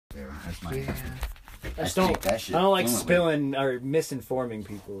That's my. Yeah. I don't like spilling or misinforming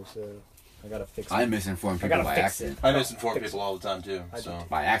people, so I gotta fix it. I misinform people by accident. I misinform people all the time too. So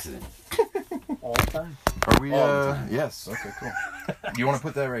by accident. All the time. Are we? Yes. Okay. Cool. Do you want to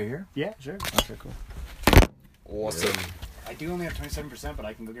put that right here? Yeah, sure. Okay. Cool. awesome. I do only have 27%, but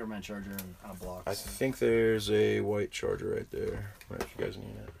I can go get my charger on a block. I think there's a white charger right there. If you guys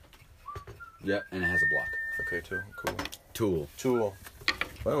need it. Yep, and it has a block. Okay, cool. Tool.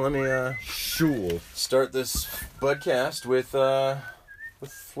 Well, let me start this budcast with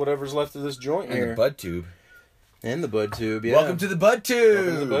whatever's left of this joint And here. the bud tube. And the bud tube, yeah. Welcome to the bud tube.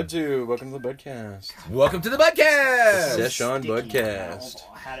 Welcome to the bud tube. Welcome to the budcast. Welcome to the budcast. Session budcast.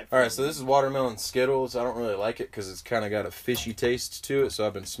 Alright, so this is watermelon Skittles. I don't really like it because it's kind of got a fishy taste to it, so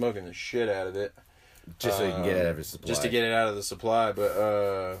I've been smoking the shit out of it. Just so you can get it out of the supply. Just to get it out of the supply,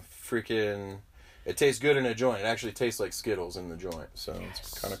 but freaking... It tastes good in a joint. It actually tastes like Skittles in the joint, so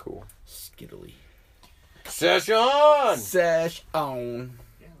it's kind of cool. Skittly. Session! Sesh on.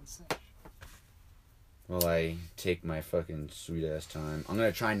 Yeah, let's While I take my fucking sweet ass time, I'm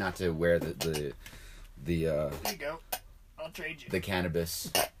gonna try not to wear the There you go. I'll trade you. the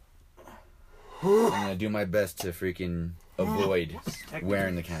cannabis. I'm gonna do my best to freaking avoid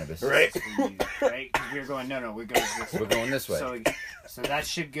wearing the cannabis. Right. Right? 'Cause we're going, no, we're going this way. We're going this way. So that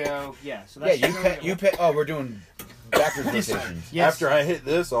should go, yeah. So that Yeah, should you pay. Oh, we're doing backwards rotation. Yes. After I hit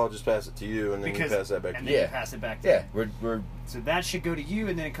this, I'll just pass it to you, and then Because- you pass that back to And me. then Yeah. you pass it back to Yeah, me. we're So that should go to you,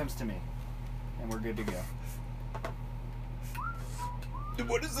 and then it comes to me. And we're good to go.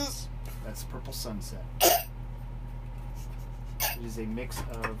 What is this? That's Purple Sunset. It is a mix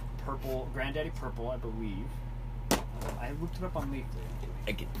of purple, Granddaddy Purple, I believe. I looked it up on Leafly.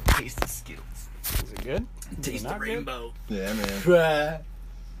 I can taste the Skittles. Is it good? Taste the not good? rainbow. Yeah, man.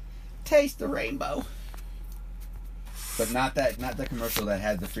 Taste the rainbow. But not the commercial that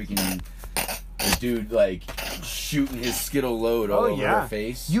had the freaking the dude like shooting his Skittle load all over her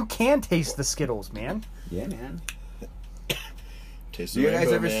face. You can taste the Skittles, man. Yeah, man. Taste Do the you guys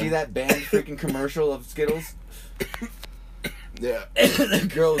rainbow, ever man. see that band freaking commercial of Skittles? Yeah. The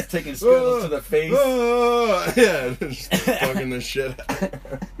girl is taking Skittles to the face. Yeah, just fucking the shit out.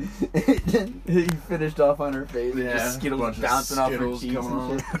 He finished off on her face. Yeah, Just Skittles bunch of bouncing off her Skittles cheeks coming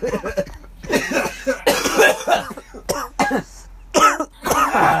and on. shit.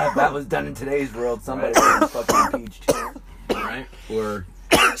 That was done in today's world. Somebody was fucking impeached. Right? Or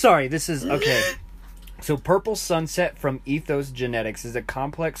Sorry, this is okay. So, Purple Sunset from Ethos Genetics is a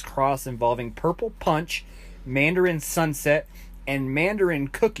complex cross involving Purple Punch, Mandarin Sunset, and Mandarin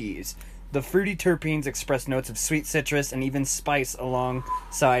Cookies. The fruity terpenes express notes of sweet citrus and even spice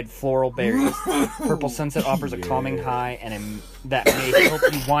alongside floral berries. Purple Sunset offers a calming high that may help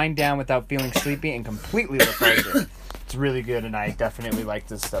you wind down without feeling sleepy and completely lethargic. It's really good, and I definitely like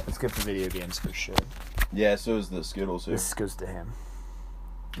this stuff. It's good for video games for sure. yeah, so is the Skittles here. This goes to him.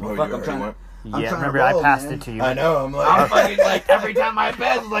 Oh, Fuck, you I'm trying already I'm Yeah, trying to remember I roll, passed man. it to you. I know. I'm like, I'm fucking like every time I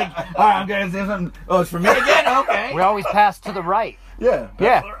pass, it's like, all right, I'm gonna say something. Oh, it's for me again. Okay. We always pass to the right. yeah.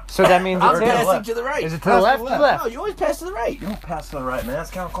 Yeah, so that means I'm it's him. passing to the right. Is it to the left? No, you always pass to the right. You don't pass to the right, man.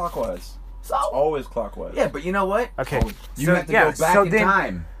 That's counterclockwise. So Always clockwise. yeah, but you know what? Okay. You so, have to yeah, go back so in then,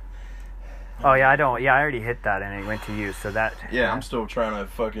 time. Oh yeah, I don't. Yeah, I already hit that and it went to you. So that. Yeah, I'm still trying to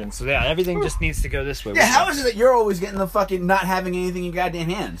fucking. So yeah, everything just needs to go this way. Yeah, how is it that you're always getting the fucking not having anything in your goddamn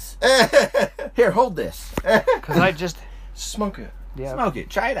hands? Here, hold this. Because I just. Smoke it. Yeah. Smoke it.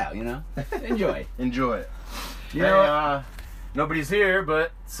 Try it out, you know? Enjoy. Enjoy it. You know, nobody's here,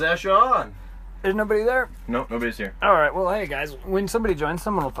 but session. There's nobody there. Nope, nobody's here. All right. Well, hey guys, when somebody joins,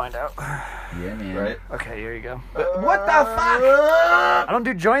 someone will find out. yeah, man. Right? Okay, here you go. What the fuck? I don't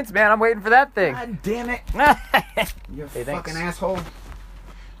do joints, man. I'm waiting for that thing. God damn it. You Hey, fucking thanks. asshole.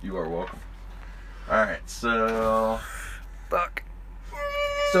 You are welcome. Alright, so. Fuck.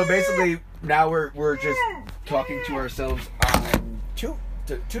 So basically, now we're just talking to ourselves on two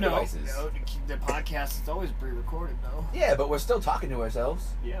devices. No, the podcast is always pre-recorded though. Yeah, but we're still talking to ourselves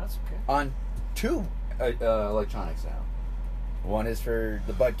Yeah, that's okay. on two electronics now. One is for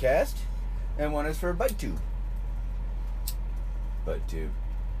the Budcast, and one is for BudTube. BudTube.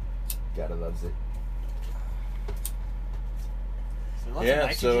 Gotta loves it. Yeah,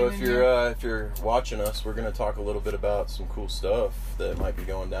 so if you're watching us, we're gonna talk a little bit about some cool stuff that might be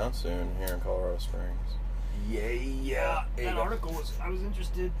going down soon here in Colorado Springs. Yeah. That article was. I was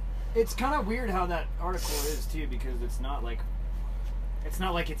interested. It's kind of weird how that article is too, because it's not like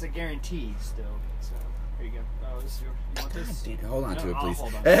it's a guarantee still. So here you go. Oh, this is you want this? Damn, hold on No, to it, I'll please.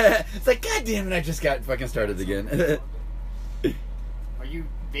 hold on. It's like, God damn it, I just got fucking started again. Are you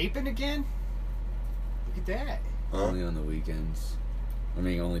vaping again? Look at that. Only on the weekends. I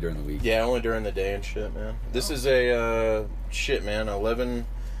mean, only during the week. Yeah, only during the day and shit, man. This is a shit, man. 11.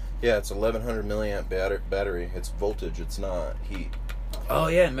 Yeah, it's 1100 milliamp battery. It's voltage. It's not heat. Oh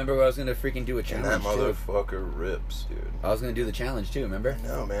yeah, remember I was gonna freaking do a And challenge that motherfucker rips, dude. I was gonna do the challenge too. Remember?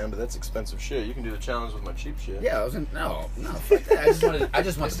 No, man, but that's expensive shit. You can do the challenge with my cheap shit. Yeah, I was gonna. No, fuck that. I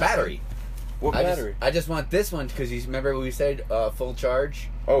just want the battery. What battery? I just want this one because you remember we said full charge.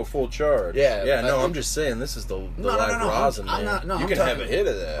 Oh, full charge. Yeah. Yeah, no, I'm just saying this is the live rosin, man. I'm can talking, have a hit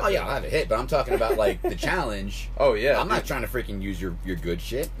of that. Oh yeah, I'll have a hit, but I'm talking about like the challenge. Oh yeah. I'm not trying to freaking use your good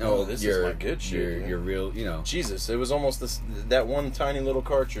shit. No, this is my good shit. Your real, you know. Jesus, it was almost that one tiny little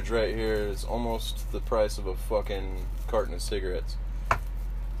cartridge right here is almost the price of a fucking carton of cigarettes.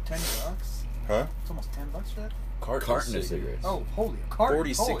 $10? Huh? It's almost $10 for that? Carton of cigarettes. Oh, holy, a carton.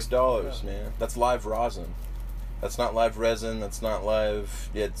 $46, man. That's live rosin. That's not live resin. That's not live.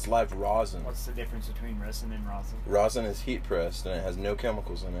 Yeah, it's live rosin. What's the difference between resin and rosin? Rosin is heat pressed and it has no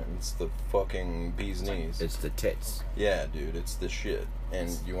chemicals in it. And it's the fucking bee's knees. It's the tits. Yeah, dude, it's the shit.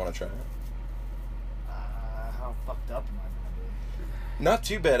 And you want to try it? How fucked up am I gonna be? Not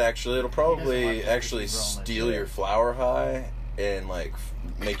too bad, actually. It'll probably like actually keep rolling steal shit. your flower high and like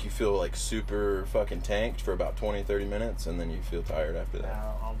make you feel like super fucking tanked for about 20-30 minutes, and then you feel tired after that.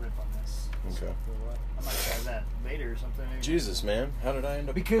 I'll rip on this. Okay. I might try that later or something. Jesus, man, how did I end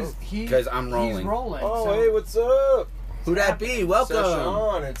up? Because I'm rolling. He's rolling. Oh, so hey, what's up? Who that be? Welcome.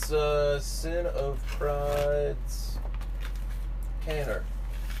 Session. It's Sin of Pride's Canner.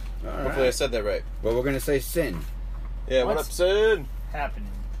 Hopefully I said that right. Well, we're gonna say sin. Yeah, what up, What's Sid? happening?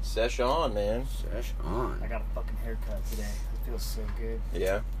 Session, man. Sesh on. I got a fucking haircut today. It feels so good.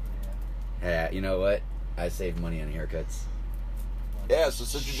 Yeah. Yeah, you know what? I save money on haircuts. Yeah, so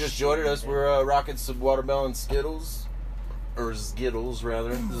since you just joined us, we're rocking some watermelon Skittles. Or Skittles,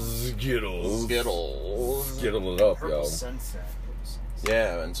 rather. Skittles. Skittles. Skittle it up, Purple yo. sunset.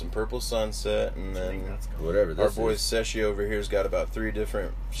 Yeah, and some Purple Sunset, and then Whatever our this boy is. Seshi over here's got about 3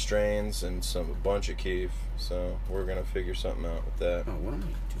 different strains and a bunch of keef. So we're gonna figure something out with that. Oh, what am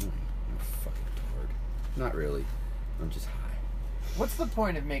I doing? I'm fucking tired. Not really. I'm just high. What's the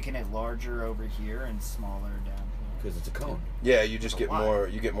point of making it larger over here and smaller down here? Because it's a cone. Yeah, you just get Why? more.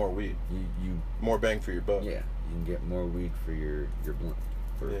 You get more weed, You more bang for your buck. yeah. You can get more weed for your blunt.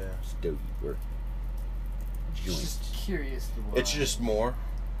 For Yeah. stogie or joints. Just curious to why. It's just more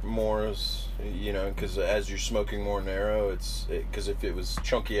is, you know, because as you're smoking more narrow, because if it was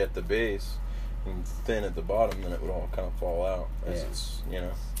chunky at the base and thin at the bottom, then it would all kind of fall out. As Yeah. it's, you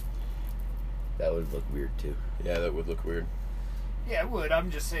know, That would look weird too. yeah, that would look weird. Yeah, it would.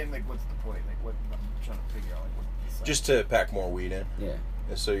 I'm just saying, like, what's the point? Like, what I'm trying to figure out, like, what it's Just to pack more weed in. Yeah.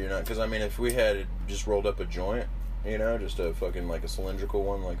 So you're not, because I mean, if we had just rolled up a joint, you know, just a fucking like a cylindrical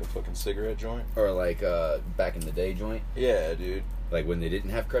one, like a fucking cigarette joint. Or like back in the day joint, Yeah, dude. like when they didn't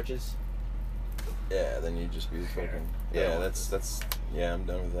have crutches. Yeah, then you'd just be fucking. I Yeah, don't want that's. Yeah, I'm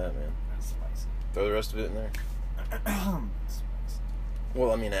done with that, man. That's spicy. Throw the rest of it in there. Spicy.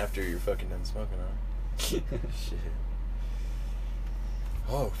 Well, I mean, after you're fucking done smoking, huh? Shit.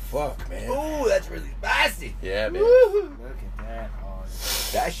 Oh fuck, man. Ooh, that's really spicy. Yeah, man. Look at that hard.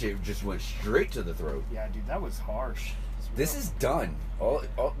 That shit just went straight to the throat. Yeah, dude, that was harsh. It's This real. is done.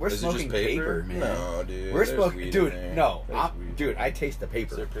 We're Is it smoking just paper? man. No, dude. We're there's smoking, weed in dude. there. No, There's weed. dude, I taste the Is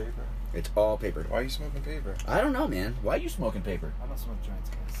paper. there paper? It's all paper. Why are you smoking paper? I don't know, man. Why are you smoking paper? I don't smoke joints,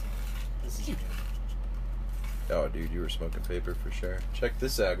 guys. This is good. Oh, dude, you were smoking paper for sure. Check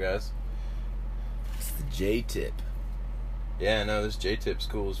this out, guys. It's the J-tip. Yeah, no, this J-Tip's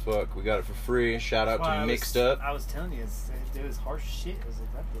cool as fuck. We got it for free. Shout out Well, to Mixed Up. I was telling you, it was harsh shit. I was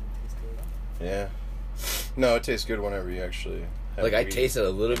like, that doesn't taste good. Yeah. No, it tastes good whenever you actually have Like I weed, tasted a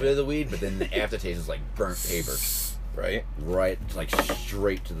little bit of the weed, but then the aftertaste is like burnt paper. right? Right, like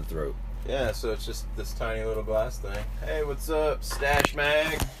straight to the throat. Yeah, so it's just this tiny little glass thing. Hey, what's up, Stash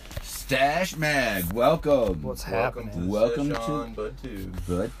Mag? Stash Mag, welcome. What's Welcome happening? Welcome Session to- on Bud Tube.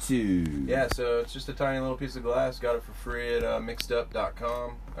 But two. Yeah, so it's just a tiny little piece of glass. Got it for free at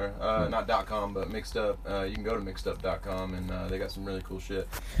mixedup.com. Or, not .com, but mixedup. You can go to mixedup.com, and they got some really cool shit.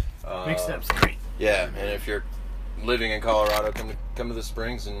 Mixed up's great. Yeah, and if you're living in Colorado, come to the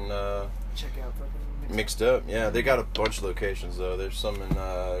Springs and Check out fucking Mixed Up. Yeah, they got a bunch of locations, though. There's some in,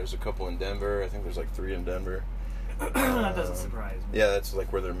 there's a couple in Denver. I think there's like 3 in Denver. That doesn't surprise me. Yeah, that's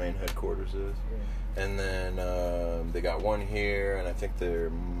like where their main headquarters is. And then they got one here, and I think there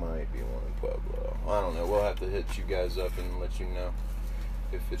might be one in Pueblo. I don't know. We'll have to hit you guys up and let you know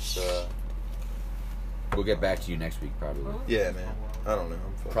if it's. We'll get back to you next week, probably. Yeah, man. I don't know.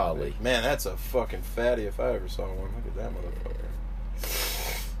 I'm fucking Probably. big. Man, that's a fucking fatty if I ever saw one. Look at that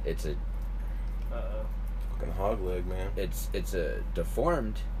motherfucker. It's a. Uh-oh. Fucking hog leg, man. It's a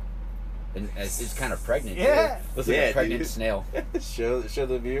deformed, and it's kind of pregnant. Yeah. Too. Looks like a pregnant snail. show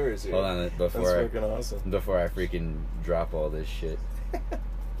the viewers here. Hold on, That's fucking awesome. before I freaking drop all this shit.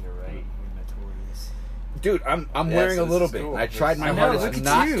 You're right. You're notorious. Dude, I'm Yeah, wearing so a little this is bit. cool. I tried my I know, hardest look at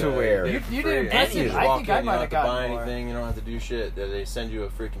not you. to wear. You Free. didn't invest You it. just I walk think in, I you might don't have have to gotten buy more. anything. You don't have to do shit. They send you a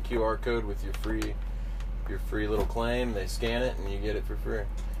freaking QR code with your free little claim. They scan it and you get it for free.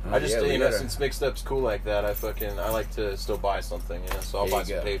 Oh, I just, yeah, we you know, gotta- since Mixed Up's cool like that, I like to still buy something, you know, so I'll There buy you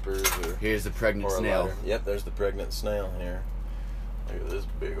some go. papers Here's the pregnant or a snail. letter. Yep, there's the pregnant snail here. Look at this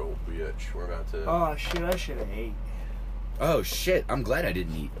big old bitch. We're about to... Oh shit! I should have ate. Oh shit! I'm glad I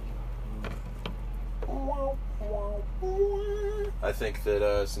didn't eat. I think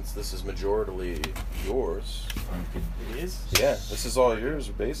that since this is majority yours, It is. yeah, this is all yours,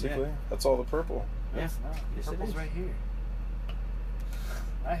 basically. That's all the purple. No, it's not. Yes, it Purple's is. right here.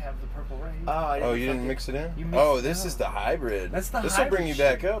 I have the purple right here. Oh, you didn't mix it in? You mixed Oh, it this up. is the hybrid. That's the This will bring you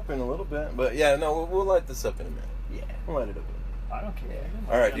hybrid back up in a little bit. But yeah, no, we'll light this up in a minute. Yeah. We'll light it up. I don't care.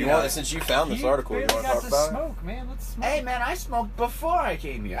 All right, do you know, want, since you found this article, you barely want to got talk to about it? smoke, man. Let's smoke. Hey man, I smoked before I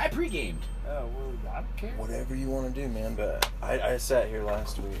came here. I pre-gamed. Oh well, I don't care. Whatever you want to do, man. But I sat here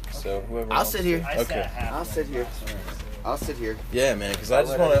last week, so whoever. I'll wants sit to- here. I Okay. sat half I'll of sit it here. last week, so- I'll sit here. Yeah, man, because I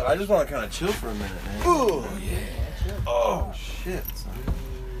just want to kind of chill for a minute, man. Ooh yeah. Oh shit.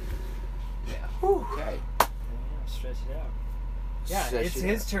 Okay. Yeah, stretch it out. Yeah, Stretch it's it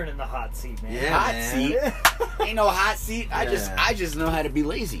his out. turn in the hot seat, man. Yeah, Hot man. seat. Ain't no hot seat. I Yeah. just know how to be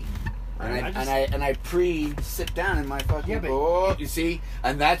lazy. And I sit down in my fucking Yeah, but- oh, you see,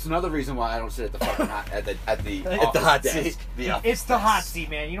 and that's another reason why I don't sit at the fucking hot, at the At the office hot desk. seat. It's the hot seat,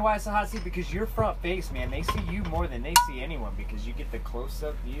 man. You know why it's the hot seat? Because you're front face, man. They see you more than they see anyone because you get the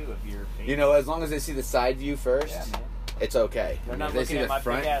close-up view of your face. You know, as long as they see the side view first, Yeah, man. it's okay. They're If not they looking see at the my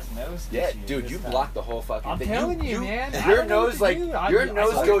front. big-ass nose. Yeah, this year, dude, this you time. blocked the whole fucking I'm thing. telling you, man. I Your don't know nose, what to like, do. I- your I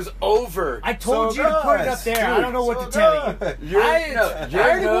nose told- goes over. I told So you to put it up nice, there. I dude, don't know what so to tell you. good. Your, I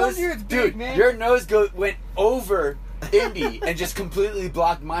already nose, told you it's dude, big, man. your nose went over Indy and just completely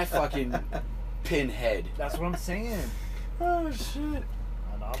blocked my fucking pinhead. That's what I'm saying. Oh shit. And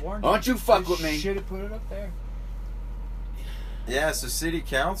I warned Don't you fuck with me. Should have put it up there. Yeah, so city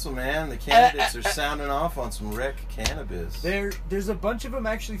council, man, the candidates are sounding off on some rec cannabis. There's a bunch of them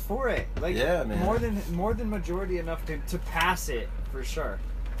actually for it. Like Yeah, man. more than majority enough to pass it for sure.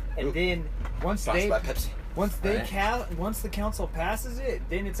 And Ooh. then once Sponsored they by Pepsi. once they Right. once the council passes it,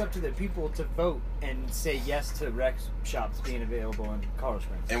 then it's up to the people to vote and say yes to rec shops being available in Colorado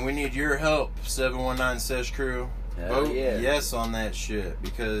Springs. And we need your help, 719 Sesh Crew. Hell Vote yeah. yes on that shit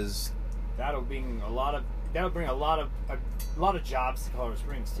because That'll bring a lot of jobs to Colorado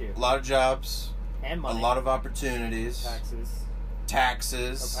Springs too, a lot of jobs, and a money, lot of opportunities,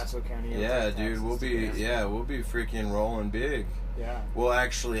 taxes. El Paso County. Yeah, taxes, dude, we'll be freaking rolling big. Yeah. We'll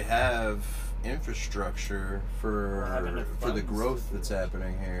actually have infrastructure We'll have enough for the funds growth to- that's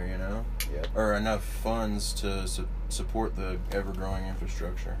happening here, you know, Yep. or enough funds to support the ever-growing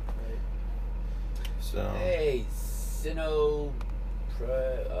infrastructure. So Hey, Sino.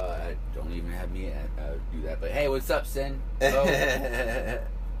 Don't even have me do that. But hey, what's up, Sin? Oh,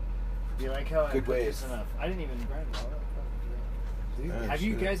 You like how I Good put waves. this enough? I didn't even grind it all up. Dude, Oh, have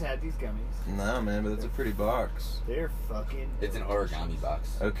you shit. guys had these gummies? no, man, but it's a pretty box. They're fucking. it's an origami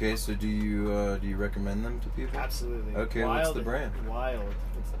box. Okay, so do you recommend them to people? Absolutely. Okay, what's the brand? Wild.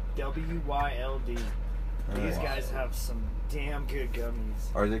 It's WYLD. These Alright. guys have some damn good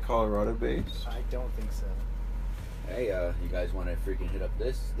gummies. Are they Colorado based? I don't think so. Hey, you guys want to freaking hit up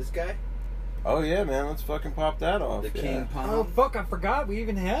this guy? Oh yeah, man, let's fucking pop that off. The yeah. King Palm. Oh fuck! I forgot we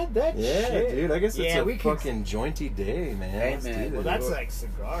even had that. Yeah, shit. dude. I guess it's Yeah, a we can- fucking jointy day, man. Hey, Let's man. do Well, this. that's like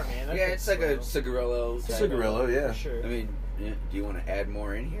cigar, man. That Yeah, could it's like a swell. cigarillo. type. Cigarillo, yeah. For sure. I mean, yeah, do you want to add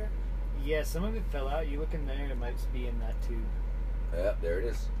more in here? Yeah, some of it fell out. You look in there, it might be in that tube. Yep, there it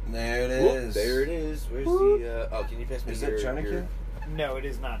is. There it Whoop, is. there it is. Where's Whoop. the? Oh, can you pass me Is your, that China your- Kid? No, it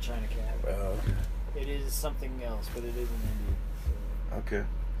is not China Cat. Oh, It is something else, but it is in India. okay.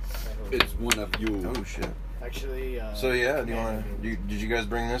 So It's one of you. Oh shit. actually. So yeah, do you Commander want did. to? Did you guys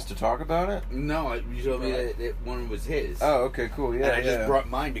bring this to talk about it? No, you told me that one was his. Oh, okay, cool. Yeah, and I yeah. just brought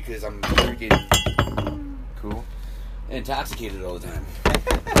mine because I'm freaking Cool. intoxicated all the time.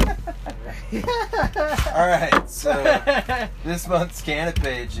 All right, so this month's Canna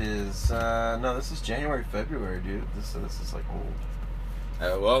page is no, this is January, February, dude. This is like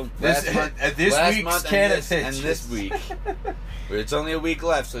old. Well, This this last week's month Canna and page this week. It's only a week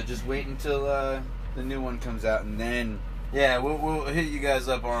left, so just wait until the new one comes out, and then Yeah, we'll hit you guys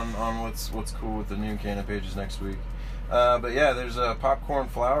up on what's cool with the new Canna pages next week. But yeah, there's popcorn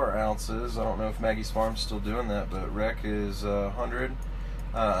flour ounces. I don't know if Maggie's Farm's still doing that, but Rec is 100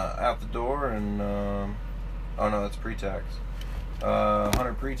 out the door, and oh no, that's pre-tax.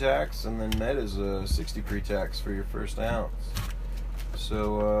 100 pre-tax, and then Med is 60 pre-tax for your first ounce.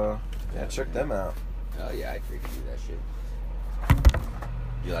 So yeah, check them out. Oh yeah, I freaking do that shit.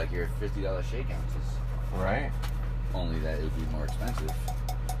 You like your $50 shake ounces? Right. Only that it would be more expensive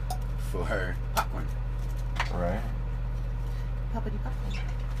for popcorn. Right. Poppity popcorn.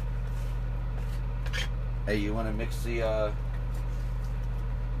 Hey, you want to mix the?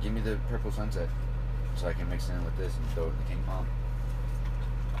 Give me the purple sunset, so I can mix it in with this and throw it in the King Palm.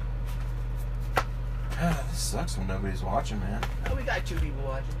 This sucks when nobody's watching, man. Oh, we got 2 people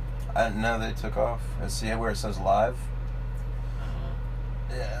watching. No, they took off. See where it says live?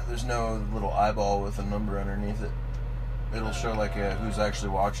 Yeah, there's no little eyeball with a number underneath it. It'll show like who's actually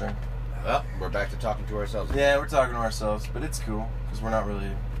watching. Well, we're back to talking to ourselves. Yeah, we're talking to ourselves, but it's cool because we're not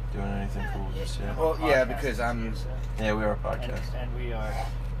really doing anything cool just yet. Well, yeah, because I'm. Yeah, we are a podcast. And we are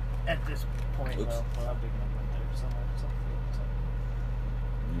at this point. Oops. Well, how big am I there? Somewhere.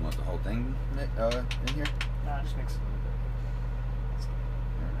 You want the whole thing in here? Nah, just mix it a little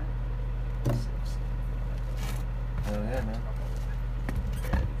bit. Hell yeah, man.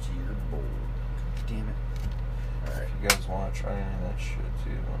 Add it to your bowl. Damn it. Alright, if you guys want to try any of that shit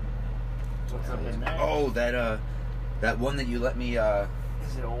too. What's up in there? Oh, that one that you let me.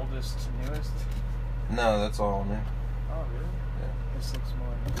 Is it oldest to newest? No, that's all new. Oh, really? Yeah. This looks more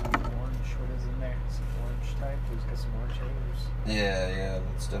orange. What is in there? It's an orange type. It's got some orange haters. Yeah,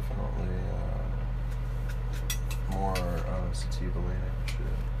 that's definitely more sativa-laden shit.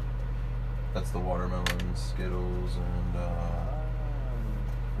 That's the watermelon, Skittles, and I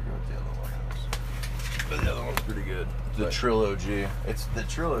forget what the other one is. But the other one's pretty good. The Trilogy. The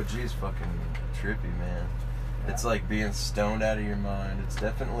Trilogy is fucking trippy, man. It's like being stoned out of your mind. It's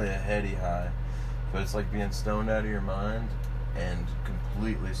definitely a heady high, but it's like being stoned out of your mind and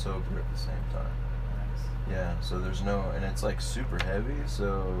completely sober at the same time. Nice. Yeah, so there's no, and it's like super heavy,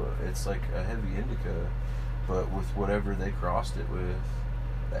 so it's like a heavy indica, but with whatever they crossed it with,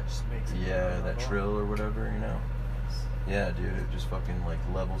 that just Makes it that level. trill or whatever, you know. Yeah, dude, it just fucking like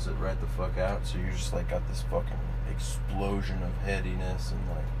levels it right the fuck out, so you're just like got this fucking explosion of headiness and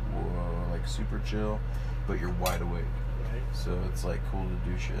like whoa, like super chill, but you're wide awake. Right. So it's like cool to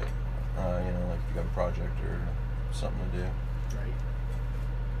do shit. You know, like if you got a project or something to do. Right.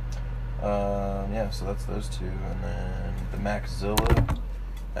 Yeah, so that's those two, and then the Maxzilla.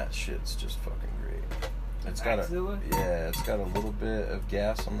 That shit's just fucking great. It's got Maxzilla? it's got a little bit of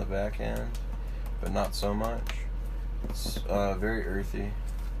gas on the back end, but not so much. It's very earthy.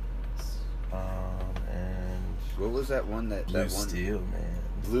 And What was that one that Blue that one? Steel, man.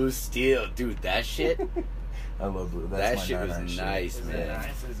 Blue Steel, dude. That shit. I love Blue. That's That my shit was 99 shit. nice, Is it man.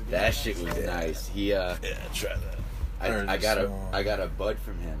 nice? Is it That nice? shit was Yeah. nice. He Yeah, try that. I got a bud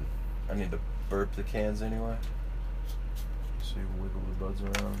from him. I need to burp the cans anyway. So you wiggle the buds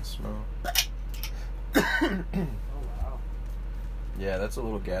around and smell. Oh wow, Yeah, that's a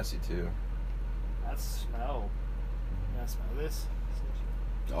little gassy too. that's smell. You wanna smell this?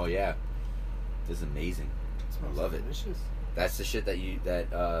 Oh yeah, this is amazing. It smells love it. delicious. That's the shit that you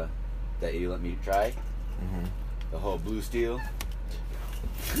let me try. Mm-hmm. The whole Blue Steel.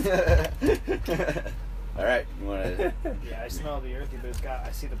 All right, you wanna? Yeah, I smell the earthy, but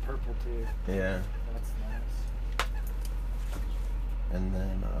I see the purple too. Yeah. That's nice. And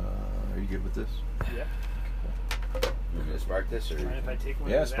then, are you good with this? Yep. You want me to spark this or? Mind if I take one?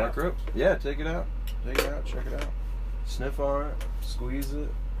 Yeah, of those spark out? rope. Yeah, take it out. Take it out. Check it out. Sniff on it. Squeeze it.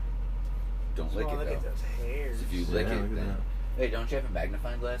 Don't lick Oh, it look at though. those hairs. If you Yeah, lick look it, at then. that. Hey, don't you have a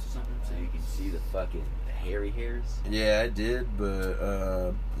magnifying glass or something so you can see the fucking hairy hairs? Yeah, I did,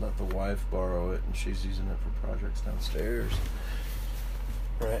 but let the wife borrow it, and she's using it for projects downstairs.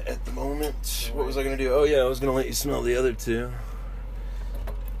 Right at the moment. What was I gonna do? Oh yeah, I was gonna let you smell the other two.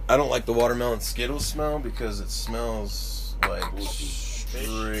 I don't like the watermelon Skittles smell because it smells like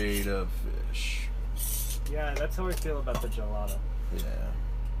straight up fish. Yeah, that's how I feel about the gelato. Yeah.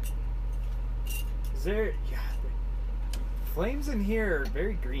 Is there? Yeah. The flames in here are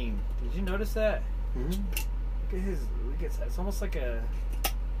very green. Did you notice that? Mm-hmm. Look at his. Look at it's almost like a. I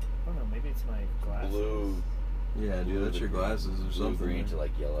don't know. Maybe it's my glasses. Blue. Yeah, dude, that's your glasses or Blue something. green to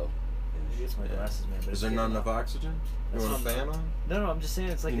like yellow. Maybe it's my Yeah. glasses, man. But Is it's there not getting enough low. oxygen? You That's want a what fan on? No, I'm just saying.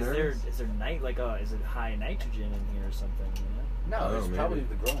 It's like You is nervous? there night like is it high nitrogen in here or something? You know? No, Oh, it's maybe. probably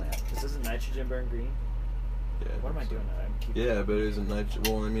the grown app. Because doesn't nitrogen burn green? Yeah. I What am I think so. doing? I'm keeping. Yeah, but isn't nitrogen?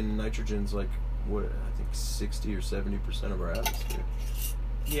 Well, I mean, nitrogen's like what I think 60 or 70% of our atmosphere.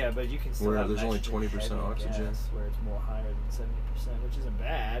 Yeah, but you can still Where have there's only nitrogen 20% heavy oxygen. gas where it's more higher than 70%, which isn't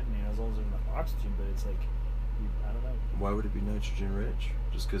bad, as long as there's enough oxygen. But it's like, I don't know. Why would it be nitrogen rich?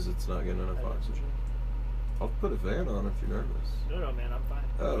 Just because it's not getting enough oxygen? I'll put a fan on if you're nervous. No, man, I'm fine.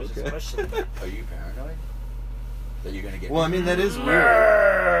 Oh, I was just okay. questioning. Are you paranoid? That you're gonna get. Well, I mean, that is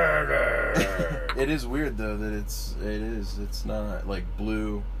weird. It is weird though that it's not like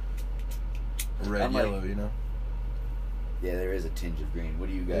blue, red, I'm like- yellow. You know. Yeah, there is a tinge of green. What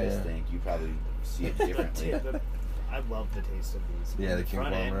do you guys Yeah. think? You probably see it differently. I love the taste of these. Yeah, the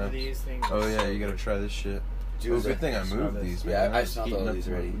front end conglomerates. of these things. Oh are yeah, so you gotta good. try this shit. Dude, Oh, good thing I smell moved this. these, Yeah, man. I was smelled heating all up these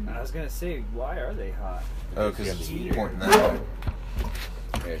too already. much. I was gonna say, why are they hot? Oh, because Yeah, it's heater. pointing that way.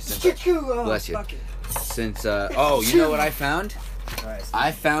 Here, since Bless you. Since oh, you know what I found? Alright, so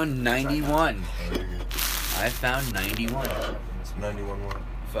I found 91. Oh, you're good. I found 91. 91 watt.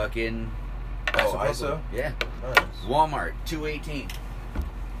 Fucking. Oh, ISO? Yeah. Nice. Walmart 218.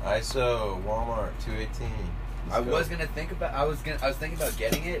 ISO, Walmart, 218. I was thinking about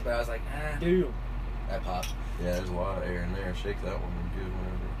getting it, but I was like, dude, that popped. Yeah, there's a lot of air in there. Shake that one good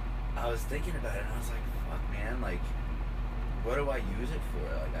whenever. I was thinking about it, and I was like, fuck, man, like, what do I use it for?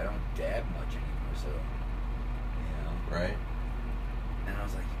 Like, I don't dab much anymore, so, Right? And I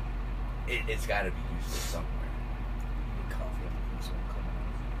was like, it's got to be useful somewhere. coffee on the first one coming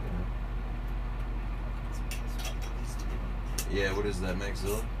Yeah, what is that,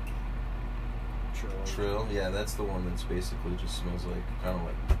 Maxilla? out. Trill? Yeah, that's the one that's basically just smells like, kind of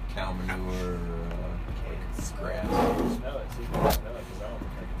like cow manure or like grass. Smell it. See if you can smell it, because I don't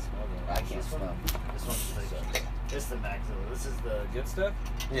think I can smell that. I can't This one? smell. This one's like, this is the Maxilla. This is the good stuff.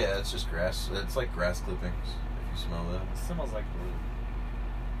 Yeah, it's just grass. It's like grass clippings, if you smell that. It smells like blue.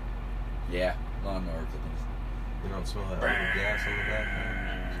 Yeah, lawnmower clippings. You don't smell that little gas on the back?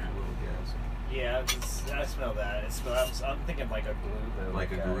 Just a little gas. Yeah, I smell that. I'm thinking like a glue though.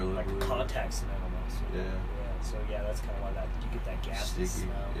 Like a Gorilla like Glue. a contact cement almost. Yeah. Yeah. So yeah, that's kind of why you get that gassy Sticky.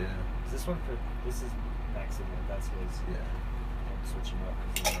 smell. Yeah. This is Maxilla. That's his. Yeah. I'm switching up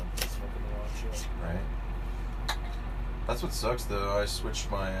because I'm smoking the wrong shit. Right. That's what sucks though. I switched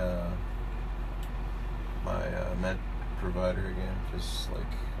my med provider again, just like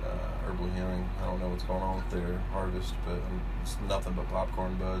Herbal Healing. I don't know what's going on with their harvest, but it's nothing but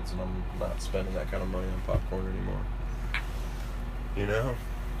popcorn buds, and I'm not spending that kind of money on popcorn anymore. You know?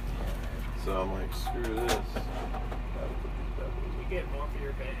 So I'm like, screw this. Gotta put these bad boys You in. get more for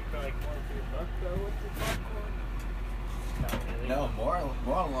your more for your buck though with the popcorn. Not really. No, more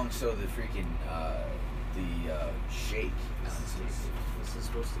along so the freaking shake ounces. This is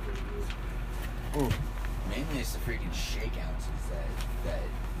supposed to be good. Mainly it's the freaking shake ounces that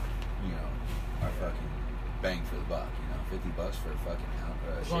are fucking bang for the buck. $50 for a fucking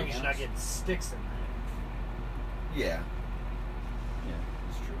ounce. As long shake as you're not ounce. getting sticks in there. Yeah. Yeah,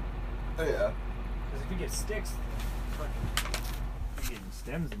 it's true. Oh, yeah. Because if you get sticks, fucking, you're getting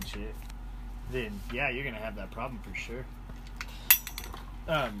stems and shit, then yeah, you're gonna have that problem for sure.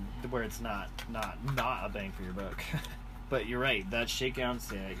 Where it's not a bang for your buck. But you're right. That shake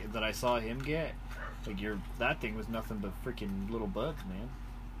ounce that I saw him get, like that thing was nothing but freaking little buds, man.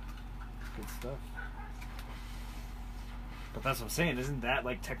 Good stuff. But that's what I'm saying. Isn't that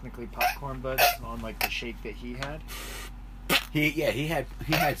like technically popcorn buds on like the shake that he had? He had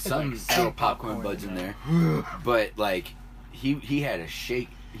some like still popcorn popcorn buds in in there, but like he had a shake.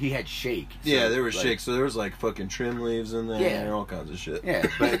 He had shake. So, Yeah, there was like, shakes. So there was like fucking trim leaves in there Yeah. and all kinds of shit. Yeah,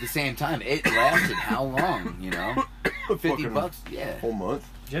 but at the same time, it lasted how long? Fucking $50. Yeah. Whole month.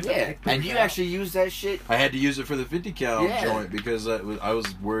 Did you have to Yeah, pick and those you out? actually used that shit. I had to use it for the 50 cal Yeah. joint because I was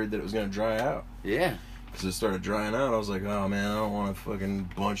worried that it was going to dry out. Yeah. Because it started drying out. I was like, oh man, I don't want a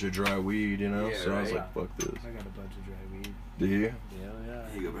fucking bunch of dry weed, Yeah, so I was right. like, fuck this. I got a bunch of dry weed. Do you? Yeah. There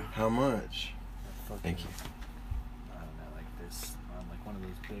you go, bro. How much? Fucking, Thank you. I don't know, like this, like one of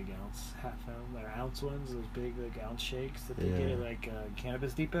those big ounce ones, those big like ounce shakes that they Yeah. get at like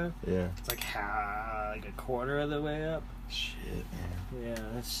Cannabis Depot. Yeah. It's like like a quarter of the way up. Shit, man. Yeah,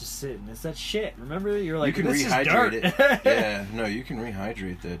 that's just sitting. It's that shit. Remember, you're like, you can this is rehydrate dirt. it. Yeah, no, you can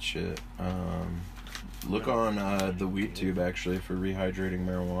rehydrate that shit. Look on the Weed Tube actually for rehydrating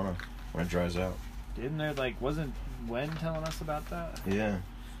marijuana when it dries out. Didn't there wasn't Wen telling us about that? Yeah.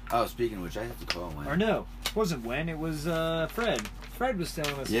 Oh, speaking of which, I have to call one. Or no, it wasn't Wen. It was Fred. Fred was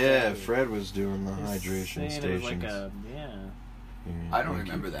telling us. Yeah, about it. Fred was doing the He was hydration saying it was stations. like yeah. I don't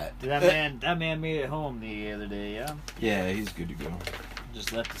remember that. That man made it home the other day. Yeah, Yeah, he's good to go.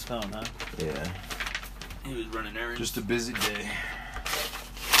 just left his phone, huh? Yeah. He was running errands. Just a busy day.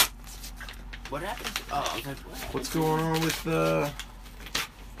 What happened? Oh, I was like, what happened? What's going on with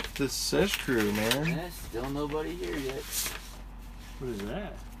the Sesh crew, man? Yeah, still nobody here yet. What is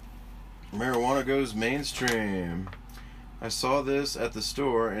that? Marijuana goes mainstream. I saw this at the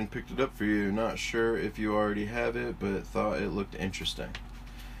store and picked it up for you. Not sure if you already have it, but thought it looked interesting.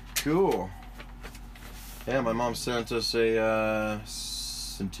 Cool. Yeah, my mom sent us a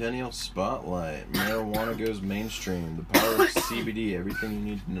Centennial Spotlight. Marijuana goes mainstream. The power of CBD. Everything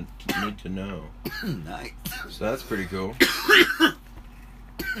you need to know. Nice. So that's pretty cool.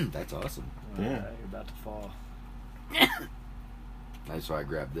 That's awesome. Yeah. You're about to fall. That's why I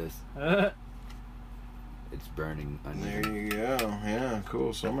grabbed this. It's burning There uneven. you go. Yeah,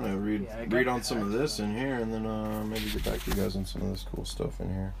 cool. So I'm gonna read Yeah, I got read on the some of this axe in here, and then maybe get back to you guys on some of this cool stuff in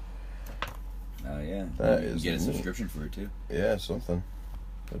here. Oh yeah. That You can is get a neat. subscription for it too. Yeah, something.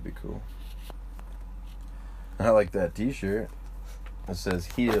 That'd be cool. I like that T-shirt. It says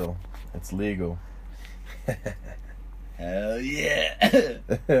 "Heal." It's legal. Hell yeah.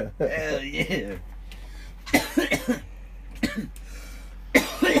 Hell yeah.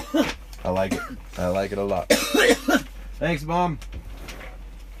 I like it. I like it a lot. Thanks, Mom.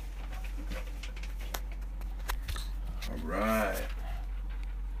 All right.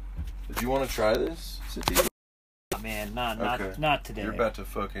 Did you want to try this, City? Man, not Okay. not today. You're about to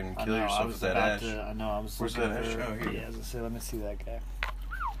fucking I kill know, I yourself was with that about ash. to. I know. I was. Where's looking that ash? for- Oh, here. Yeah, as I say, let me see that guy.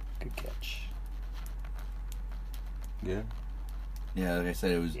 Good catch. Good. Yeah, like I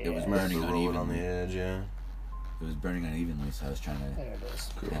said, it was Yeah. burning Roll it on the unevenly. edge, yeah. It was burning unevenly, so I was trying to There it is.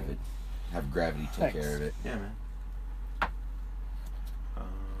 Cool. have gravity take Thanks. care of it. Yeah, man.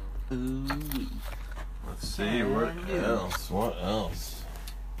 Ooh. Let's see what else. What else?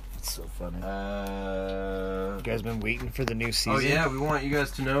 It's so funny. You guys been waiting for the new season? Oh yeah, we want you guys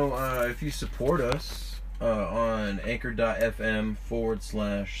to know if you support us on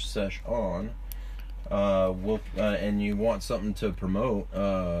anchor.fm/session, we'll and you want something to promote,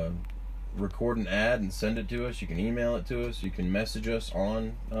 record an ad and send it to us. You can email it to us. You can message us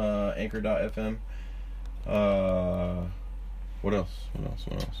on anchor.fm. What else?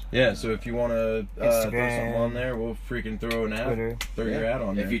 Yeah, so if you want to throw something Instagram, on there, we'll freaking throw an ad. Twitter. Throw your ad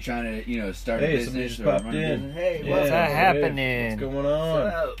on there. If you're trying to, start Hey, a somebody business just or popped run a in. business, hey, Yeah, What's what's up? happening? What's going on?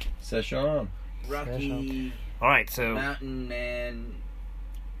 What's up? Session. Rocky All right, so Mountain Man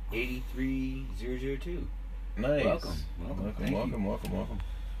 83002. Nice. Welcome. Thank you. Welcome.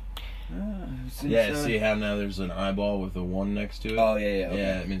 Since, Yeah, see how now there's an eyeball with a 1 next to it? Oh yeah. Okay.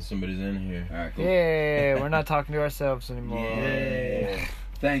 Yeah, it means somebody's in here. All right. Cool. yeah, we're not talking to ourselves anymore. Yeah.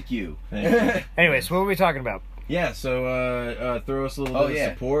 Thank you. Thank you. Anyways, what were we talking about? Yeah, so throw us a little bit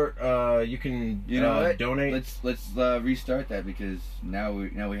of support. You can You know what? donate. Let's restart that because now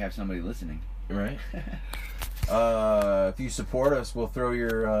we have somebody listening. Right. If you support us, we'll throw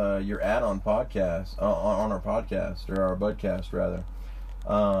your ad on podcast on our podcast or our budcast rather.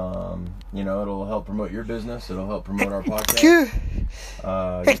 It'll help promote your business. It'll help promote our podcast. You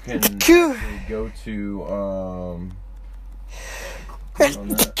can actually go to on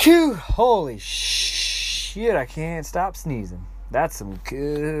that. Holy shit, I can't stop sneezing. That's some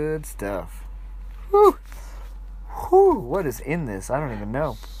good stuff. Whew. Whew, what is in this? I don't even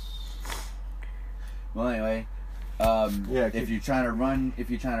know. Well, anyway, if you're trying to run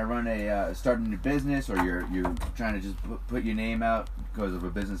a start a new business, or you're trying to just put your name out because of a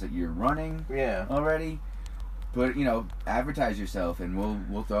business that you're running Yeah. already, advertise yourself, and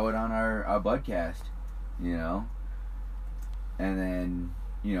we'll throw it on our budcast, and then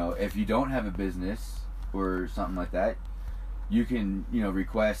if you don't have a business or something like that, you can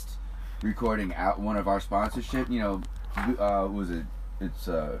request recording out one of our sponsorship. Was it? It's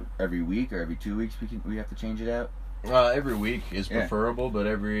every week or every 2 weeks we have to change it out. Every week is Yeah. preferable, but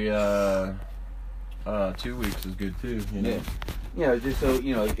every 2 weeks is good too. Yeah, just so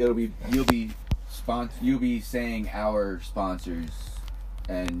you'll be saying our sponsors,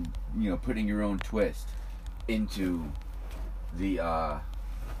 and putting your own twist into the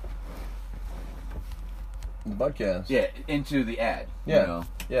Budcast. into the ad. Yeah.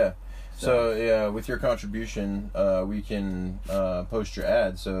 Yeah. So yeah, with your contribution, we can post your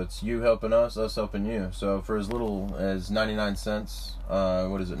ad. So it's you helping us helping you. So for as little as 99 cents,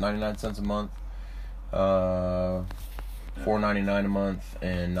 what is it? 99 cents a month, $4.99 a month,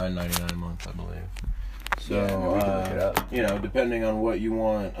 and $9.99 a month, I believe. So Yeah, we can look it up. depending on what you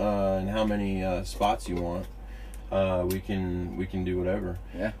want and how many spots you want, we can do whatever.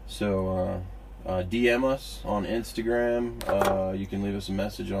 Yeah. So. DM us on Instagram. You can leave us a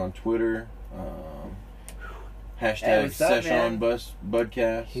message on Twitter. Hey, Hashtag what's up, Session man?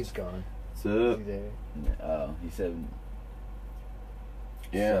 Budcast. He's gone. What's up? He's there. Oh, he said,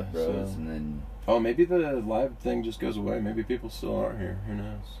 Yeah. "What's up, bros?" So, And then, maybe the live thing just goes away. Maybe people still aren't here. Who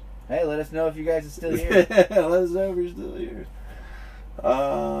knows? hey, let us know if you guys are still here. Let us know if you're still here. You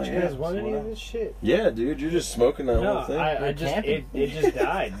guys want that's any what of this shit? Yeah, dude, you're just smoking that No, whole thing. I just camping. it just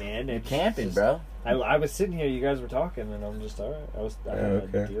died, man. You're It's camping, just- bro. I was sitting here, you guys were talking, and I'm just alright. I had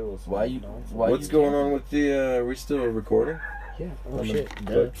okay. to deal with some Why you- nonsense. why What's going on with the? Are we still recording? Yeah. On Oh the shit.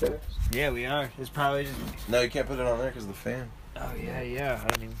 podcast? Yeah, we are. It's probably just. No, you can't put it on there because of the fan. Oh yeah. I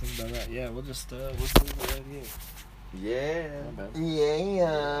didn't even think about that. Yeah, we'll just leave it right here. Yeah. My bad.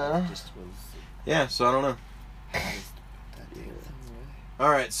 Yeah. Just was. Yeah. So I don't know. That damn thing, All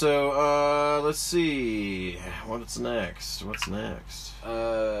right. So let's see. What's next?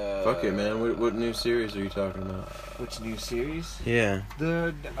 Fuck it, man. What new series are you talking about? Which new series? Yeah.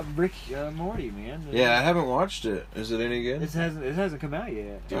 The Rick Morty, man. Yeah, I haven't watched it. Is it any good? It hasn't come out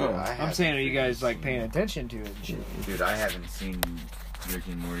yet. Dude, Oh. I I'm haven't saying, are you seen guys like it. paying attention to it and shit? Dude, I haven't seen Rick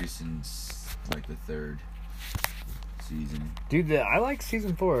and Morty since like the 3rd season. Dude, I like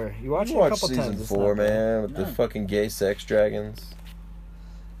season 4. You watch I it a watched couple season times. it's 4, not bad. man, with the No. fucking gay sex dragons.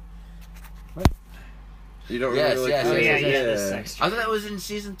 What? You don't Yes, really yes, Oh yes, yeah, yes, yeah. The yes. sex. I thought that was in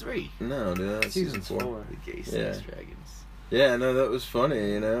season 3. No, dude, that's season Season 4. The gay sex Yeah. dragons. Yeah, no, that was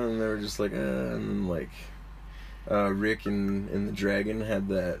funny, you know, and they were just like, and then like, Rick and the dragon had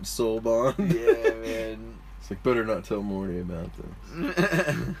that soul bond. Yeah, man. It's like, better not tell Morty about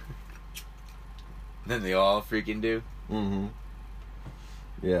this. Then they all freaking do. Mm-hmm.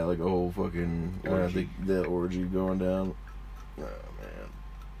 Yeah, like a whole fucking Orgy. the orgy going down. Oh man.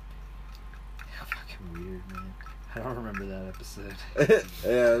 How fucking weird, man. I don't remember that episode.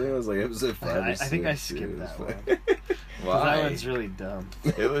 Yeah, I think it was like episode 5 or I think I 6, skipped dude. that It was one. 'Cause Why? that one's really dumb.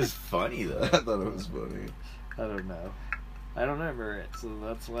 It was funny though. I thought it was funny. I don't know. I don't remember it, so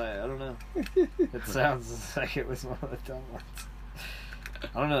that's why I don't know. It sounds like it was one of the dumb ones.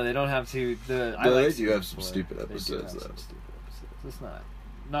 I don't know. They don't have to. I No, like they do season have some 4. stupid They do episodes, have though. some stupid episodes. It's not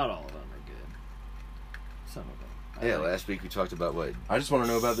all of them are good. Some of them. Yeah, like- last week we talked about what I just want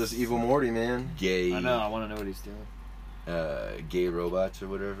to know about this evil Morty, man. gay, I know. I want to know what he's doing. gay robots or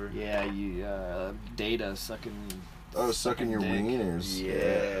whatever. Yeah, you Data sucking. Oh, sucking your dick. wieners.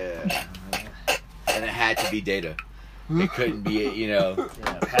 Yeah. And it had to be Data. It couldn't be, Yeah,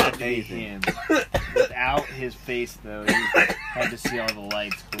 it had to be Anything. him. Without his face, though, you had to see all the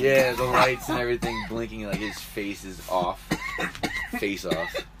lights. blinking. Yeah, the lights and everything blinking like his face is off. Face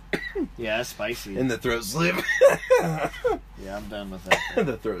off. Yeah, that's spicy. In the throat slip. Yeah, I'm done with that.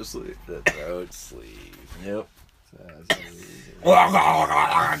 The throat slip. The throat sleeve. Yep. That's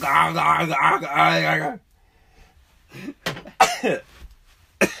what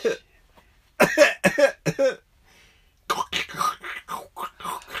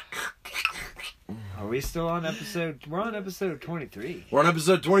Are we still on episode? We're on episode 23. We're on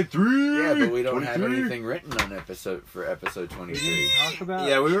episode 23. Yeah, but we don't have 23. anything written on episode We didn't 23. talk about.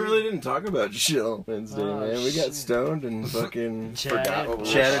 Yeah, we really didn't talk about shit on Wednesday, Oh, man. We got shit. stoned and fucking Forgot what we were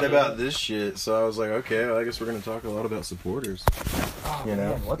chatted talking about this shit. So I was like, okay, well, I guess we're gonna talk a lot about supporters. You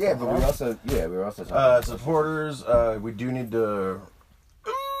know, Yeah, but we also talking about supporters. We do need to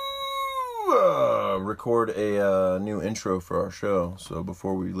record a new intro for our show. So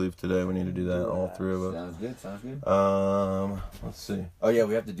before we leave today, we need to do that. All three of us. Sounds good. Let's see. Oh yeah,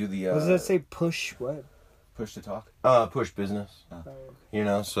 we have to do the What does that say? Push what? push to talk. Push business. Oh. You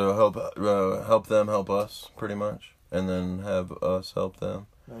know, so help them help us, pretty much, and then have us help them.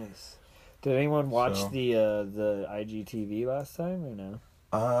 Nice. Did anyone watch So- the IGTV last time or no?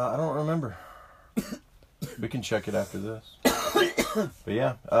 I don't remember. We can check it after this. But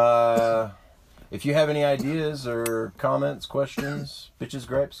yeah, if you have any ideas or comments, questions, bitches,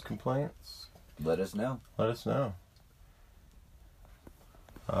 gripes, complaints, Let us know. let us know.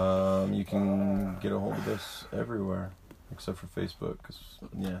 You can get a hold of us everywhere except for Facebook. 'Cause,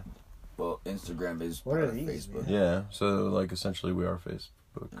 yeah, Well, Instagram is What part are of these, Facebook. yeah. So like essentially, we are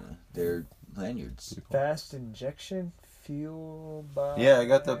Facebook. They're lanyards. people. Fast injection fuel by. Yeah, I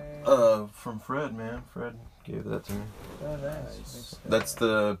got that from Fred, man. Fred gave that to me. Oh, nice. That's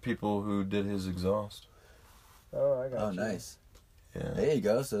the people who did his exhaust. Oh, I got Oh, you. nice. Yeah. There you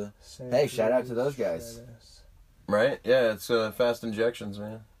go. So Same Hey, shout out to dudes, those guys. shout outs. Right? Yeah, it's fast injections,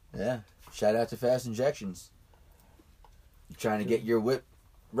 man. yeah, shout out to Fast Injections. You trying to get your whip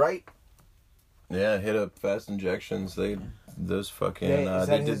right? Yeah, hit up fast injections. Those fucking Yeah, is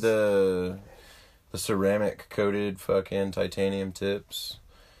they that did his- the ceramic coated fucking titanium tips.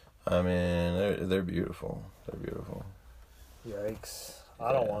 I mean, they're beautiful. They're beautiful. Yikes.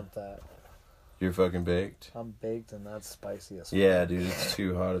 I don't Yeah. want that. You're fucking baked. I'm baked and that's spicy as fuck. Yeah, dude, it's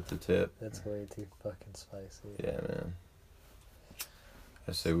too hot at the tip. It's way too fucking spicy. Yeah, man.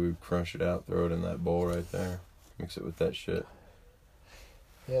 I say we crunch it out, throw it in that bowl right there, mix it with that shit.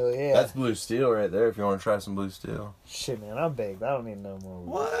 Hell yeah. That's blue steel right there. If you want to try some blue steel. Shit, man, I'm baked. I don't need no more weed.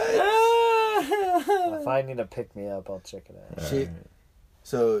 What? If I need to pick me up, I'll check it out. She,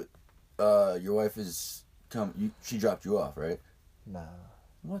 so, your wife is she dropped you off, right? Nah.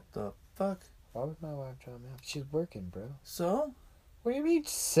 What the fuck? Why would my wife drop me off? She's working, bro. So? What do you mean,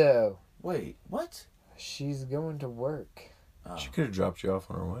 so? Wait, what? She's going to work. She could have dropped you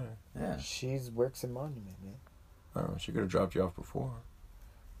off on her way. Yeah. She's works in Monument, man. I don't know. She could have dropped you off before.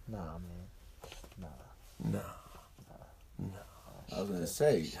 Nah, man. No. I was gonna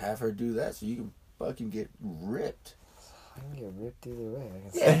say, have her do that so you can fucking get ripped. I can get ripped either way. I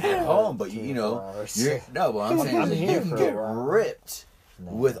can Yeah, stay at home, but for you 4 know, hours. but I'm saying I'm is here you can for a get while. ripped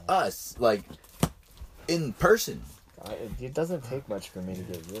Nah. with us, like in person. It doesn't take much for me to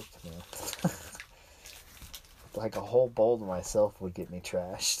get ripped, man. Like a whole bowl to myself would get me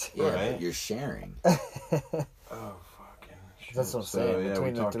trashed. Yeah, Right. but you're sharing. Oh, fucking shit. That's what I'm So, saying. yeah, Between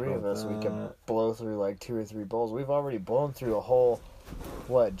we the talked three of about us, we that. can blow through like 2 or 3 bowls. We've already blown through a whole,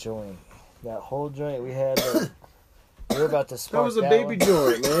 joint? That whole joint we had. We were about to That spark was a that baby one.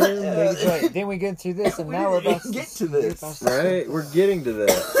 joint, man. Baby joint. Then we get through this, and now we're about to get to this. Right? We're getting to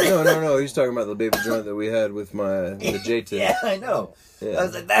that. No. He's talking about the baby joint that we had with the J-tip. Yeah, I know. Yeah. I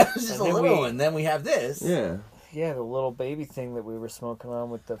was like, that was just And a then little we- one. Then we have this. Yeah. Yeah, the little baby thing that we were smoking on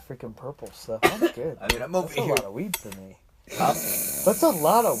with the freaking purple stuff. I'm good. I mean, I'm over That's a here. lot of weed for me. That's a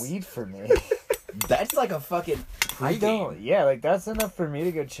lot of weed for me. That's like a fucking. I don't. Yeah, like that's enough for me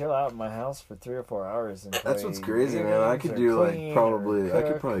to go chill out in my house for 3 or 4 hours and That's play what's crazy, video man. I games could or do clean or I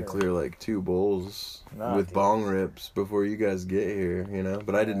could cook probably or- clear like 2 bowls Nah, with dude. bong rips before you guys get here, you know?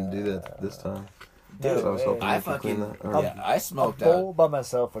 But I didn't do that this time. No So I was way. hoping I you could clean fucking. that. Or Yeah, I A smoked bowl by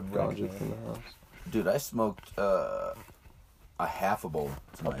myself would wreck gouge me. it from the house. Dude, I smoked a half a bowl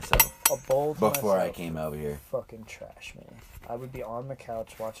to myself A bowl to before I myself came over here. Fucking trash, man. I would be on the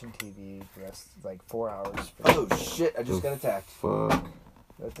couch watching TV the rest, like 4 hours. For Oh shit! I just got attacked. Fuck.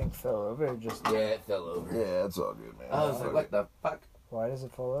 That thing fell over. Or just Yeah, it fell over. Yeah, it's all good, man. I was like, what the fuck? why does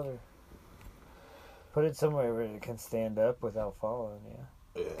it fall over? Put it somewhere where it can stand up without falling.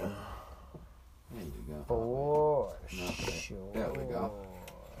 Yeah. Yeah. There you go. For Okay. sure. There we go.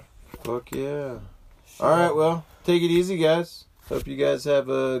 Fuck yeah. All right, well, take it easy, guys. Hope you guys have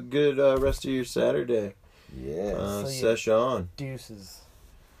a good rest of your Saturday. Yes. So you- Sesh on. Deuces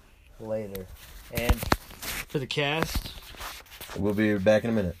later. And for the cast. We'll be back in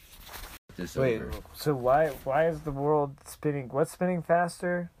a minute. This Wait, over. so why is the world spinning? What's spinning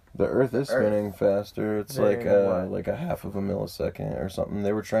faster? The Earth is spinning faster. It's Very what? like a half of a millisecond or something.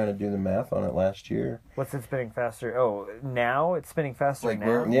 They were trying to do the math on it last year. What's it spinning faster? Oh, now it's spinning faster Like now.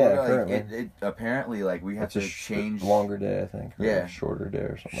 we're Yeah, like, currently. it apparently like we have It's to a change. longer day, I think. Or Yeah. a shorter day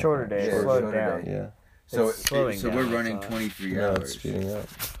or something. Shorter like day, Yeah, it slowed shorter down. day. that. Yeah. So It's slowing so down, we're I running thought. 23 No, hours. it's speeding up.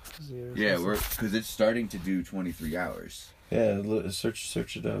 Yeah, we're because it's starting to do 23 hours. Yeah,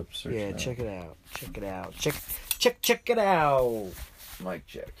 search it up. Search Yeah, it up. check it out. Check it out. Check it out. Mic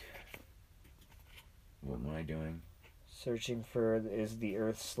check. What am I doing? Searching for is the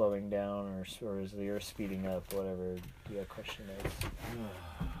Earth slowing down or is the Earth speeding up? Whatever the question is.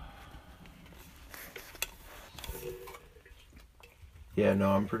 Yeah,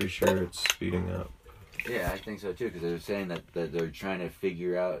 no, I'm pretty sure it's speeding up. Yeah, I think so too because they're saying that they're trying to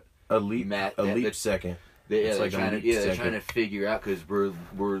figure out A leap, Math- a yeah, leap it's- second. they're It's like a trying to leap they're second. trying to figure out because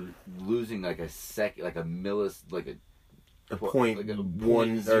we're losing like a second like a millis like a A point like a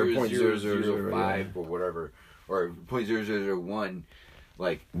one or 0.0005, .00005 or whatever or .0001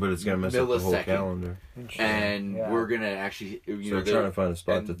 like but it's gonna mess up the whole millisecond. calendar. and Yeah. we're gonna actually So they're trying to find a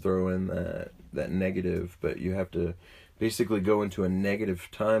spot to and- throw in that negative, but you have to basically go into a negative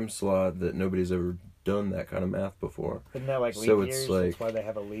time slot that nobody's ever done that kind of math before. Isn't that like leap So it's years? like- That's why they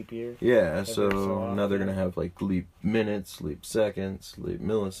have a leap year. Yeah, Every so so often, now they're yeah. gonna have like leap minutes, leap seconds, leap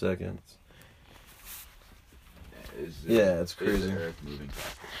milliseconds. Yeah, it's is crazy. the Earth moving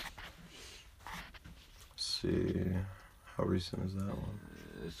faster? Let's see, how recent is that one?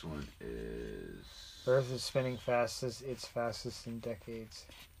 This one is Earth is spinning fastest. It's fastest in decades.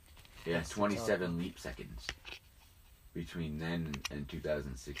 yeah That's the 27 leap seconds between then and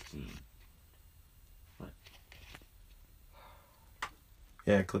 2016.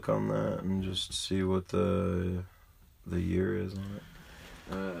 Yeah, click on that and just see what the year is on it.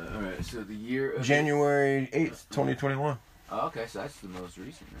 All right, so the year of January 8th, 2021. Oh, okay, so that's the most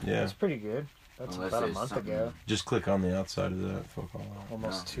recent. Right? Yeah, That's pretty good. That's Unless about a there's month something- ago. just click on the outside of that. Fuck all that.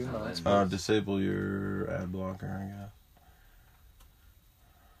 Almost No, 2 it's not months. letting me. Disable your ad blocker, I guess.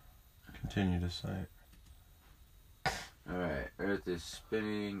 Continue to site. All right, Earth is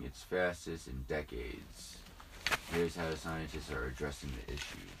spinning its fastest in decades. Here's how scientists are addressing the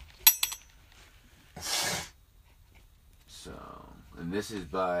issue. So, and this is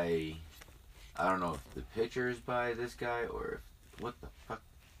by, I don't know if the picture is by this guy or if, what the fuck?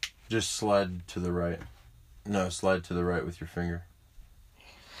 Just slide to the right. No, slide to the right with your finger.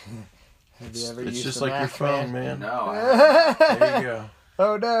 Have you ever It's used just a like your Mac, phone, man? man. No. There you go.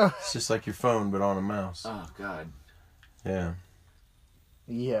 Oh no. It's just like your phone, but on a mouse. Oh, God. Yeah.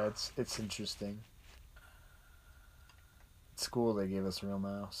 Yeah, it's interesting. At school, they gave us a real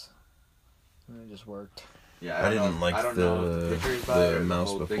mouse, and it just worked. Yeah, I didn't know, I like don't know if the picture is by it or the mouse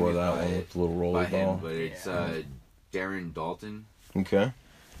whole thing before is that by one it- with the little by roller him, ball. but it's Darren Dalton. Okay.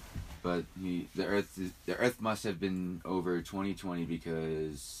 But the Earth must have been over 2020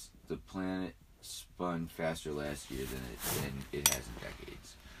 because the planet spun faster last year than it has in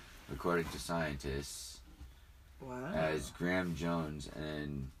decades, according to scientists. Wow. As Graham Jones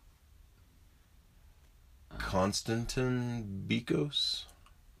and Konstantin Bikos.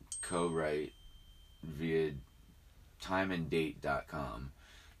 co-write via timeanddate.com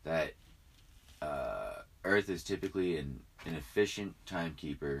that Earth is typically an efficient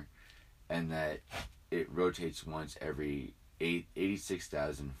timekeeper and that it rotates once every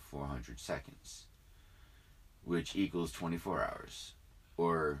 86,400 seconds, which equals 24 hours,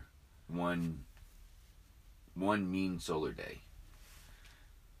 or one mean solar day.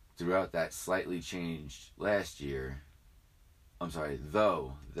 Throughout that slightly changed last year,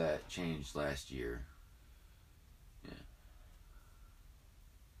 though that changed last year,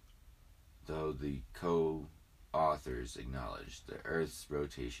 though the co-authors acknowledged the Earth's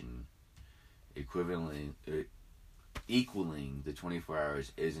rotation equaling the 24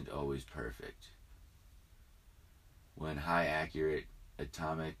 hours isn't always perfect. When high accurate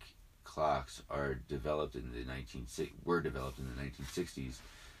atomic clocks were developed in the 1960s,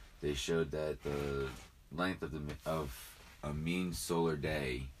 they showed that the length of a mean solar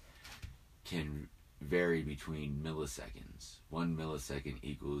day can vary between milliseconds. 1 millisecond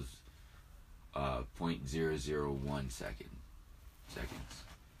equals 0.001 seconds.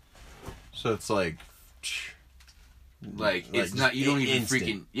 So it's like It's not, you don't even instant.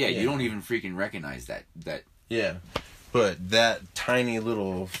 freaking you don't even freaking recognize that Yeah, but that tiny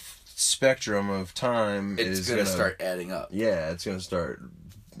little spectrum of time it's is gonna start adding up. Yeah, it's gonna start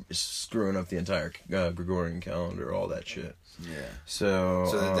screwing up the entire Gregorian calendar, all that shit. Yeah. So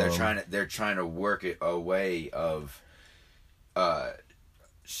So that they're trying to work it a way of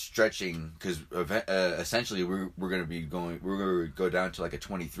stretching, because essentially we're going to go down to like a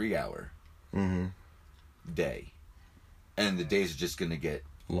 23-hour day, and the days are just going to get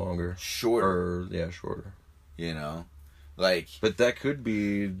longer, shorter. Shorter. You know, like. But that could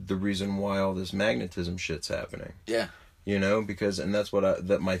be the reason why all this magnetism shit's happening. Yeah. You know, because, and that's what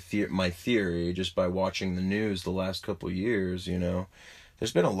my theory, just by watching the news the last couple of years, you know,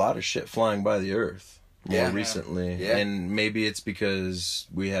 there's been a lot of shit flying by the Earth more recently. Yeah. And maybe it's because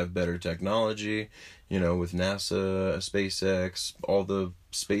we have better technology, you know, with NASA, SpaceX, all the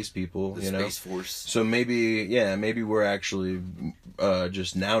space people, The you know. Space Force. So maybe we're actually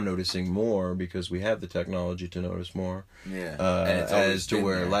just now noticing more because we have the technology to notice more. Yeah. And it's always as to been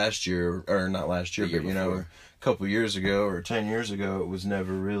where there. last year, or not last year, The year but, you know, before. a couple years ago or 10 years ago, it was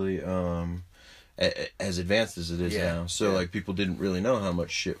never really as advanced as it is now. So, like, people didn't really know how much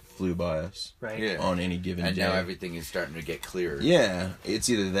shit flew by us Right. on any given And day. now everything is starting to get clearer. Yeah, it's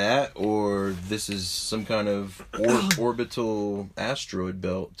either that or this is some kind of orbital asteroid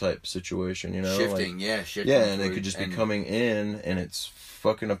belt type situation, you know? Shifting, like, shit. yeah, and it could just be coming in and it's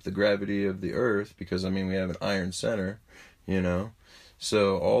fucking up the gravity of the Earth because, I mean, we have an iron center, you know?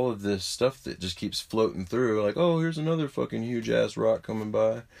 So all of this stuff that just keeps floating through, like, oh, here's another fucking huge ass rock coming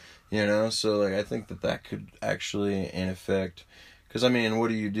by, you know? So, like, I think that could actually, in effect, because, I mean, what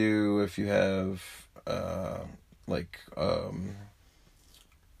do you do if you have, a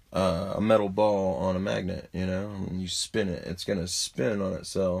metal ball on a magnet, you know? And you spin it, it's going to spin on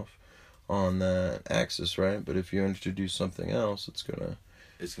itself on that axis, right? But if you introduce something else, it's going to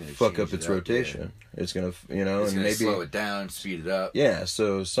fuck up its rotation. Yeah. It's gonna, you know, It's and gonna maybe slow it down, speed it up. Yeah,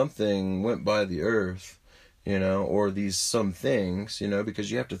 so something went by the Earth, you know, or some things, you know, because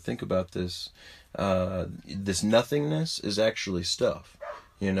you have to think about this. This nothingness is actually stuff,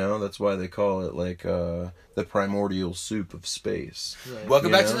 you know. That's why they call it like the primordial soup of space. Right.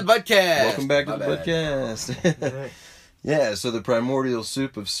 Welcome back to the Budcast. Welcome back to My the bad. Budcast. Yeah, so the primordial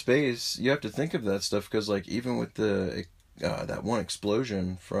soup of space, you have to think of that stuff because, like, even with that one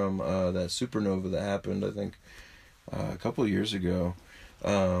explosion from that supernova that happened, I think, a couple of years ago,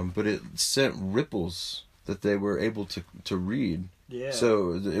 but it sent ripples that they were able to read Yeah.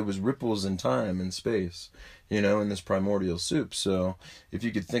 So it was ripples in time and space, you know, in this primordial soup. So if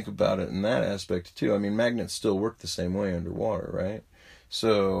you could think about it in that aspect too, I mean, magnets still work the same way underwater, right?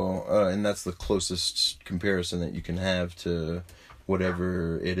 So, and that's the closest comparison that you can have to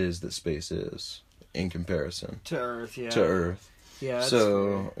whatever it is that space is in comparison to Earth, yeah. to Earth. Yeah. That's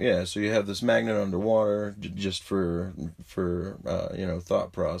So yeah, so you have this magnet underwater just for you know,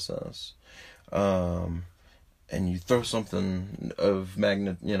 thought process, and you throw something of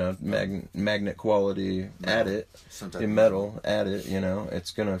magnet, you know, magnet quality at it, in metal at it, you know,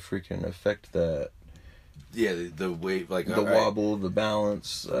 it's gonna freaking affect that. Yeah, the wave, like The wobble, the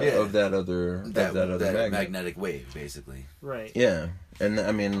balance of that other magnet. magnetic wave, basically. right. Yeah, and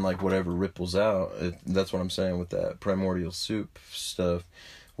I mean, like, whatever ripples out, that's what I'm saying with that primordial soup stuff.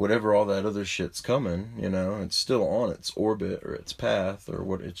 Whatever all that other shit's coming, you know, it's still on its orbit or its path or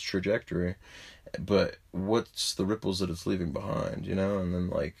what its trajectory, but what's the ripples that it's leaving behind, you know? And then,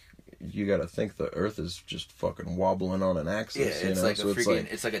 like, you got to think the Earth is just fucking wobbling on an axis. Yeah, you it's know? like So a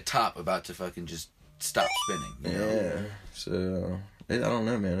freaking, it's like a top about to fucking just stop spinning. You know? Yeah. So I don't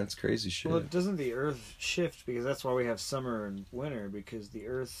know, man. It's crazy shit. Well, doesn't the Earth shift, because that's why we have summer and winter, because the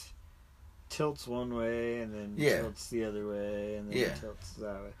Earth tilts one way and then tilts the other way and then tilts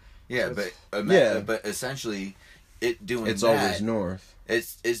that way. Yeah, So but essentially, it doing it's that, always north.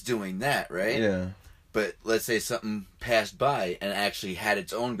 It's doing that, right? Yeah. But let's say something passed by and actually had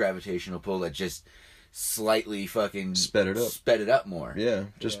its own gravitational pull that just slightly fucking Sped it up more. Yeah,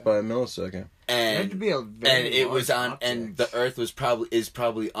 just by a millisecond. it had to And be a very it was large on, and the object. Earth is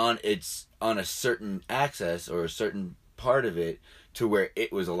probably on a certain axis or a certain part of it to where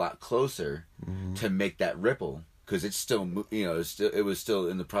it was a lot closer to make that ripple, because it's still it was still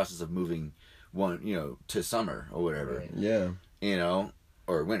in the process of moving to summer or whatever, Right. Yeah.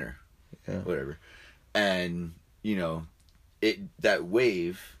 or winter, Yeah. and that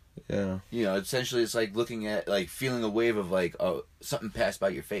wave. Yeah. Essentially, it's like looking at, like, feeling a wave of, like, something passed by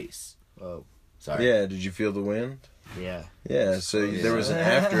your face. Oh. Sorry. Yeah, did you feel the wind? Yeah. Yeah, so there was an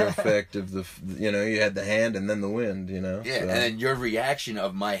after effect of you had the hand and then the wind, Yeah, so. and then your reaction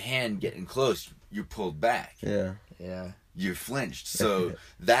of my hand getting close, you pulled back. Yeah. Yeah. You flinched. So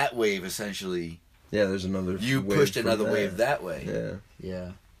that wave, essentially, Yeah, there's another you wave pushed from another wave that way. Yeah.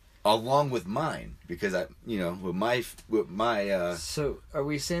 Yeah. Along with mine, because with my So, are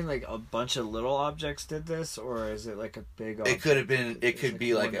we saying like a bunch of little objects did this, or is it like a big object? it could have been, it could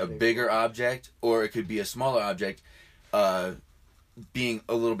be like a bigger object, or it could be a smaller object, being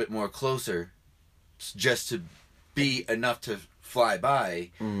a little bit more closer, just to be enough to fly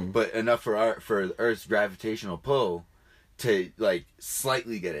by, but enough for Earth's gravitational pull to, like,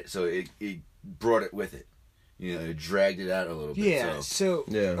 slightly get it. So it brought it with it. It dragged it out a little bit. Yeah, so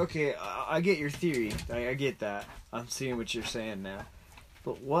Yeah. okay, I get your theory. I get that. I'm seeing what you're saying now.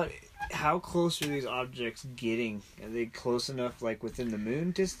 But how close are these objects getting? Are they close enough, like, within the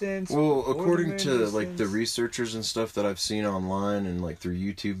moon distance? Well, Before the according moon to like the distance? researchers and stuff that I've seen online and like through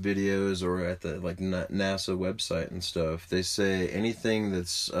YouTube videos or at the like NASA website and stuff, they say anything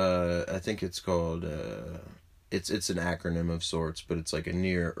that's I think it's called it's an acronym of sorts, but it's like a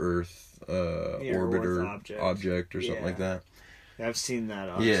near Earth orbiter object or something like that. I've seen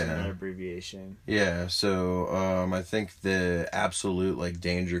that. That abbreviation. Yeah, so I think the absolute like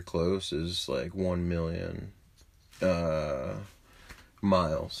danger close is like 1 million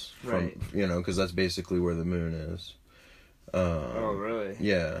miles from, Right. because that's basically where the moon is. Oh, really?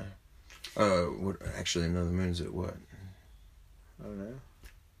 Yeah. Actually, no, the moon's at what? I don't know.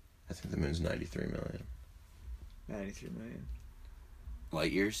 I think the moon's 93 million 93 million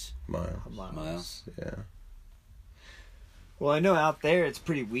light years, miles. Yeah. Well, I know out there it's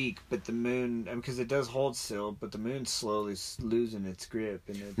pretty weak, but the moon, because it does hold still, but the moon's slowly losing its grip.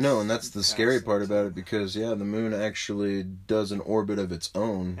 And that's the scary part about it, because the moon actually does an orbit of its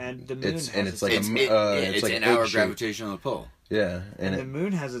own. And the moon it's like it's like in an our egg shape. gravitational pull. Yeah, and and the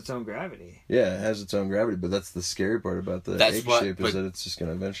moon has its own gravity. yeah, it has its own gravity, but that's the scary part about the egg shape is that it's just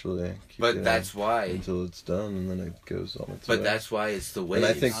gonna eventually keep But that's why. until it's done, and then it goes on its But way. that's why it's the waves.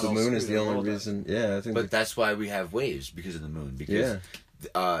 And I think the That'll moon is screw the the only world up. reason. Yeah, I think. But that's why we have waves, because of the moon. Because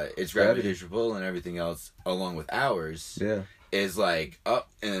its Gravity. gravitational pull and everything else, along with ours, yeah, is like up,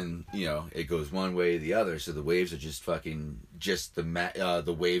 and it goes one way or the other. So the waves are just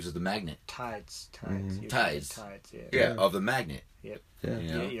the waves of the magnet. Tides. Mhm. You're Tides. right, Tides, yeah. Yeah, of the magnet. yeah, Yeah,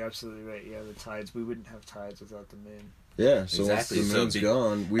 you're absolutely right. Yeah, the tides. We wouldn't have tides without the moon. yeah. So Exactly. once the moon's So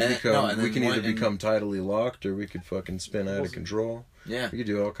gone, we and can then either become tidally locked, or we could fucking spin out Well, of control. Yeah. We could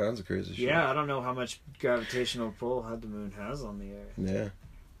do all kinds of crazy shit. Yeah, I don't know how much gravitational pull the moon has on the Earth. Yeah.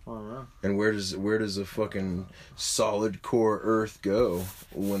 I don't know. And where does a fucking solid core Earth go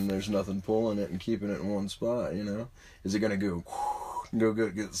when there's nothing pulling it and keeping it in one spot? You know, is it gonna go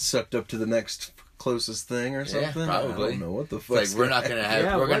get sucked up to the next closest thing or something? Probably. I don't know what the fuck. It's like we're not gonna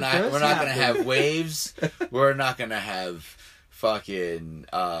have we're not gonna have waves. We're not gonna have fucking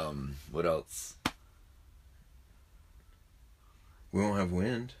what else? We won't have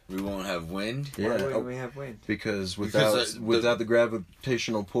wind. We won't have wind. Why wouldn't we have wind? Because Because, without the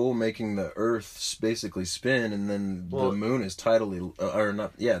gravitational pull making the Earth basically spin, and then the moon is tidally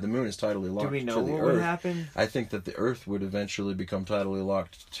the moon is tidally locked. Do we know to the what Earth. would happen? I think that the Earth would eventually become tidally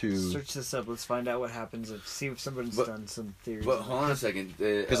locked to. Search this up. Let's find out what happens. See if somebody's done some theories. But hold on a second.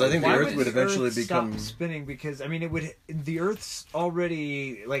 Because I think the Why Earth would eventually Earth become stop spinning? Because I mean, it would. The Earth's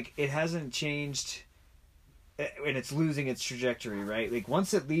already like it hasn't changed, and it's losing its trajectory. Right, like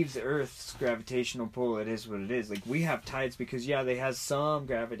once it leaves the Earth's gravitational pull, it is what it is. Like we have tides because they has some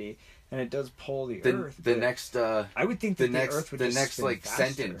gravity, and it does pull the Earth. The next I would think that the Earth would the just next spin like faster.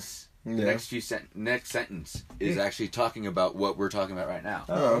 sentence. Yeah. The next sentence is actually talking about what we're talking about right now.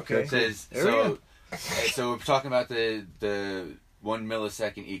 Oh, okay. It says so we're talking about the 1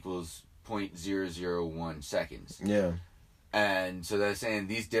 millisecond equals 0.001 seconds. Yeah. And so they're saying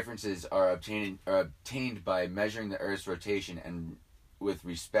these differences are obtained by measuring the Earth's rotation and with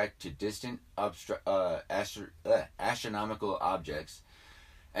respect to distant astronomical objects,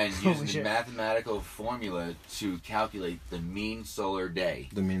 and using the mathematical formula to calculate the mean solar day.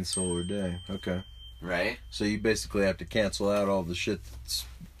 The mean solar day. Okay. Right? So you basically have to cancel out all the shit that's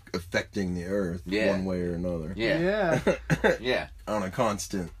affecting the Earth one way or another. Yeah. Yeah. On a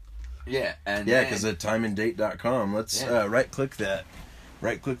constant. Yeah. And yeah, because at timeanddate.com, let's right-click that.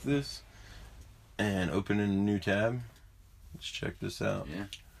 Right-click this and open in a new tab. Let's check this out. Yeah.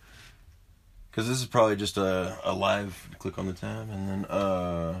 Because this is probably just a live, click on the tab, and then,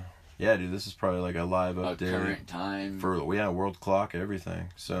 yeah, dude, this is probably like a live update. Current time. For, world clock,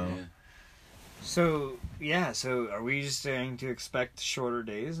 everything, so. Yeah. So are we just going to expect shorter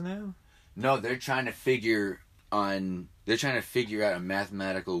days now? No, they're trying to figure out a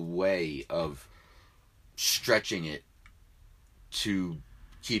mathematical way of stretching it to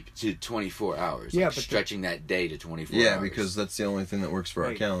keep to 24 hours. Yeah, like but stretching that day to 24 hours. Yeah, because that's the only thing that works for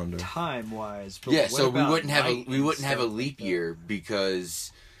our calendar. Time-wise. Yeah, so we wouldn't have a leap year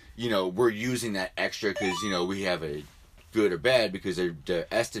because, we're using that extra because, we have a good or bad because they're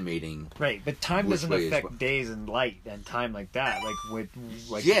estimating. Right, but time doesn't affect days and light and time like that. It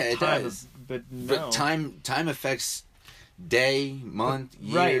time does. But no. But time affects day, month,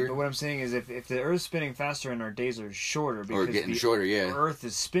 year. Right, but what I'm saying is if the Earth's spinning faster and our days are shorter because or getting shorter, yeah. Earth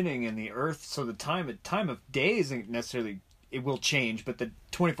is spinning and the Earth, so the time of day isn't necessarily, it will change, but the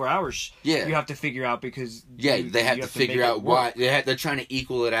 24 hours you have to figure out because they have to figure out why they're trying to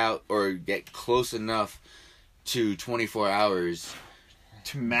equal it out or get close enough to 24 hours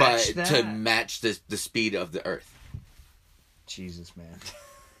to match the speed of the Earth. Jesus, man.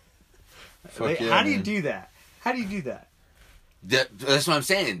 How do you do that? How do you do that? That's what I'm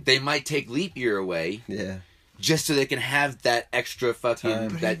saying. They might take leap year away, just so they can have that extra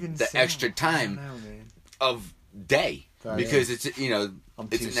fucking extra time of day because it's it's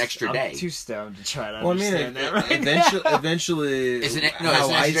an extra day. I'm too stoned to try to understand that. Right eventually, it's an extra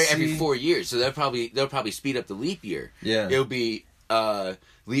day every 4 years, so they'll probably speed up the leap year. Yeah, it'll be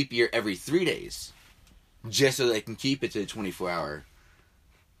leap year every 3 days, just so they can keep it to the 24-hour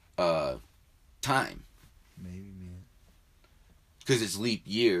time. Maybe, man. Because it's leap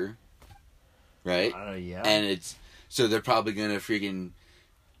year, right? Yeah. And it's so they're probably gonna freaking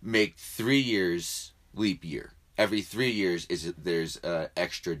make 3 years leap year. Every 3 years there's an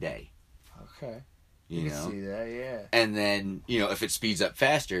extra day. Okay. You can see that, yeah. And then if it speeds up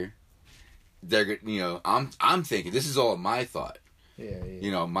faster, they're I'm thinking this is all my thought.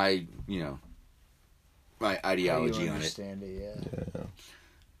 Yeah. My my ideology on it. Yeah.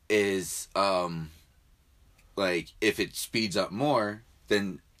 Is like if it speeds up more,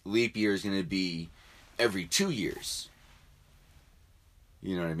 then leap year is going to be every 2 years.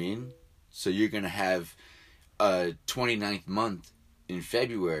 You know what I mean? So you're going to have a 29th month in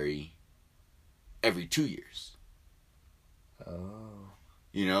February every 2 years. Oh.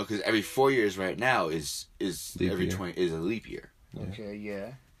 Because every 4 years right now is every year. 20 is a leap year. Okay,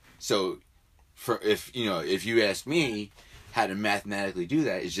 yeah. So if you ask me how to mathematically do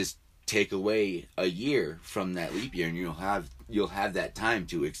that, is just take away a year from that leap year and you'll have that time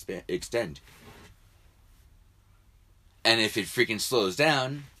to extend. And if it freaking slows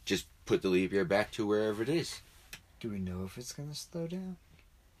down, just put the leap year back to wherever it is. Do we know if it's gonna slow down?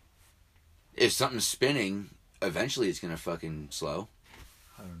 If something's spinning, eventually it's gonna fucking slow.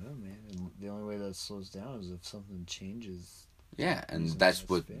 I don't know, man. The only way that slows down is if something changes. Yeah, and Reason that's why it's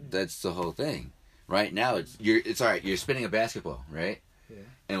what spinning. that's the whole thing. Right now, it's all right. You're spinning a basketball, right? Yeah.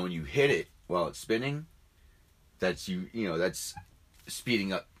 And when you hit it while it's spinning, that's that's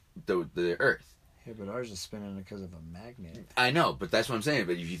speeding up the Earth. Yeah, but ours is spinning because of a magnet. I know, but that's what I'm saying.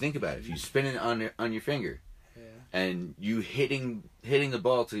 But if you think about it, if you spin it on your finger, Yeah. and you hitting the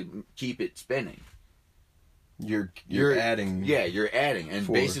ball to keep it spinning, You're adding. Yeah, you're adding, and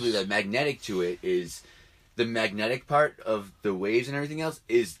force. basically the magnetic to it is the magnetic part of the waves and everything else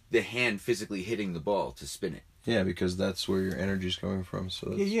is the hand physically hitting the ball to spin it. Yeah, because that's where your energy's coming from. So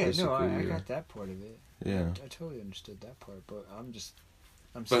that's Yeah, no, basically I your- got that part of it. Yeah. I totally understood that part, but I'm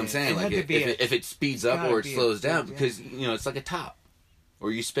But I'm saying, it like, had to be if it speeds up gotta or it be a slows down, big because it's like a top,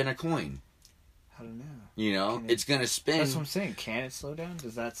 or you spin a coin. I don't know. Can it- It's gonna spin. That's what I'm saying. Can it slow down?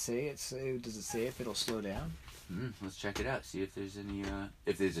 Does that say it? Does it say if it'll slow down? Let's check it out. See if there's any.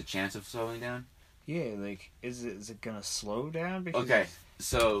 If there's a chance of slowing down. Yeah, like is it gonna slow down? Because Okay,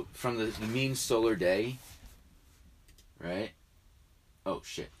 so from the mean solar day, right? Oh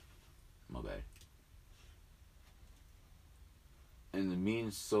shit, my bad. In the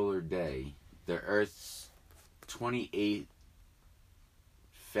mean solar day, the Earth's 28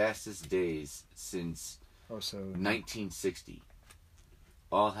 fastest days since so 1960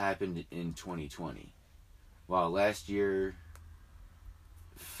 all happened in 2020. While last year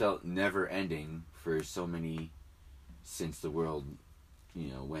felt never ending for so many since the world,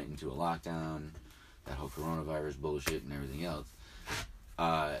 went into a lockdown, that whole coronavirus bullshit and everything else.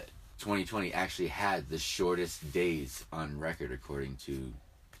 2020 actually had the shortest days on record according to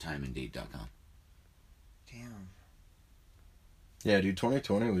timeanddate.com. damn. Yeah, dude,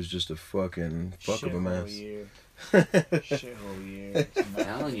 2020 was just a fucking fuck of a Shithole mess. year. Shithole year. I'm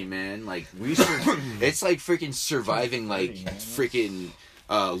telling you, man, like it's like freaking surviving like freaking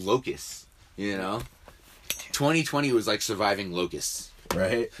locusts, 2020 was like surviving locusts.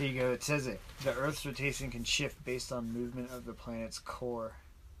 Right? Here you go. It says it. The Earth's rotation can shift based on movement of the planet's core.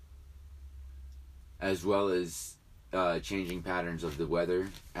 As well as changing patterns of the weather,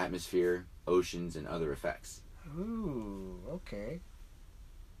 atmosphere, oceans, and other effects. Ooh, okay.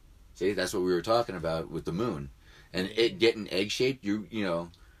 See, that's what we were talking about with the moon. And it getting egg-shaped,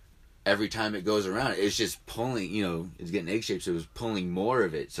 every time it goes around, it's just pulling, it's getting egg-shaped, so it's pulling more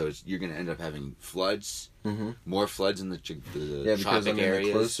of it. So you're going to end up having floods, more floods in the Yeah, because tropic areas.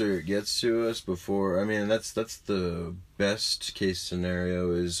 the closer it gets to us, that's the best case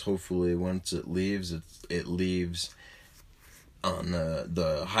scenario. Is hopefully once it leaves, it leaves on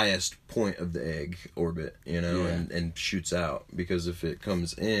the highest point of the egg orbit, and shoots out. Because if it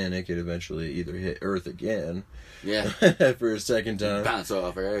comes in, it could eventually either hit Earth again, for a second time, bounce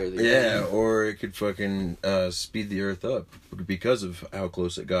off or everything. yeah, or it could fucking speed the Earth up because of how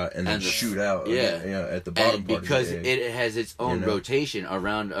close it got, and then shoot out, at the bottom and part because of the egg. it has its own rotation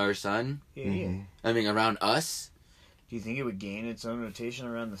around our sun. Yeah. I mean, around us. Do you think it would gain its own rotation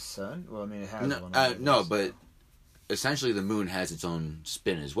around the sun? Well, I mean, it has No, one. no, but essentially the moon has its own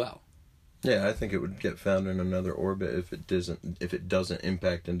spin as well. Yeah, I think it would get found in another orbit if it doesn't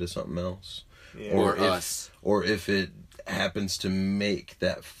impact into something else, Yeah. Or if, us. or if it happens to make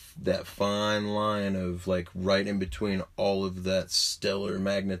that fine line of like right in between all of that stellar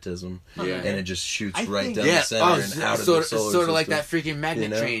magnetism, Yeah. and it just shoots I right think- down the center and out of the solar sort of like system. that freaking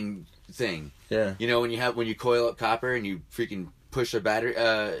magnet train thing. Yeah, When you coil up copper and you freaking push a battery.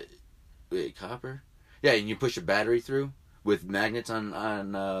 Copper. Yeah, and you push a battery through with magnets on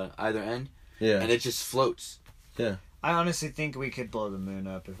either end, yeah, and it just floats. I honestly think we could blow the moon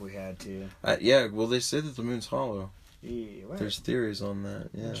up if we had to. yeah. Well, they say that the moon's hollow. Yeah, well, There's theories on that.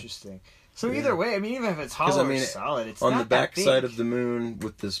 Yeah. interesting. So Yeah. either way, I mean, even if it's hollow or solid, it's on not the back that side big. of the moon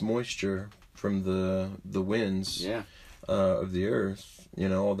with this moisture from the winds of the Earth,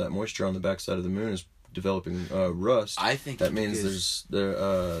 all that moisture on the back side of the moon is developing rust. I think that means there's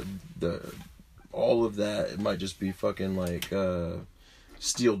all of that. It might just be fucking like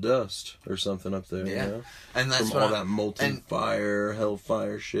steel dust or something up there. Yeah. And that's from what all that molten fire,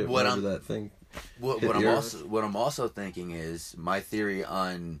 hellfire shit. What Whatever that thing. What I'm also thinking is my theory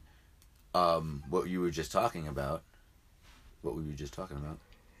on what you were just talking about. What we were just talking about.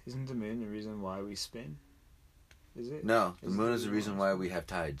 Isn't the moon the reason why we spin? Is it? No, the moon is the reason why we have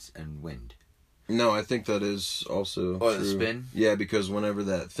tides and wind. No, I think that is also Or true. the spin? Yeah, because whenever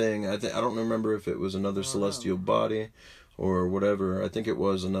that thing, I don't remember if it was another celestial body or whatever. I think it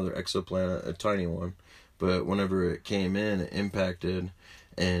was another exoplanet, a tiny one. But whenever it came in, it impacted,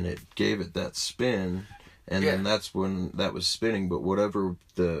 and it gave it that spin, and then that's when that was spinning. But whatever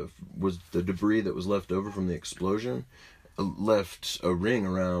was the debris that was left over from the explosion, left a ring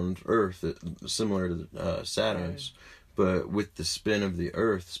around Earth similar to Saturn's, but with the spin of the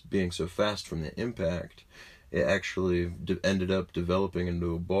Earth being so fast from the impact, it actually ended up developing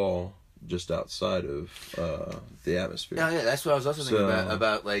into a ball just outside of the atmosphere. Oh, yeah, that's what I was also thinking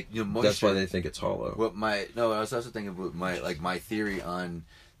about like, moisture. That's why they think it's hollow. I was also thinking about my theory on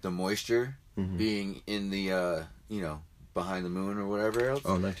the moisture being in the behind the moon or whatever else.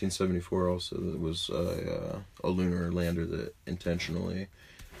 Oh, 1974 also, there was a lunar lander that intentionally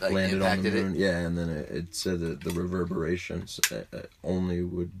landed on the moon. Yeah, and then it said that the reverberations only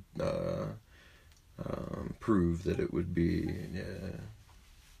would prove that it would be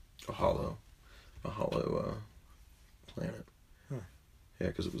a hollow planet. Huh. Yeah,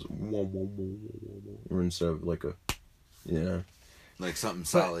 because it was or instead of like a, like something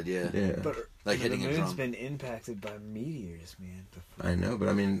solid, yeah. But like hitting the a moon's drum. been impacted by meteors, man. I know, but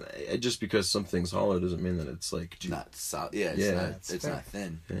I mean, just because something's hollow doesn't mean that it's like Not solid. Yeah, it's not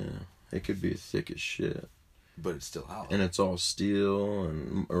thin, Yeah, it could be thick as shit, but it's still hollow. and it's all steel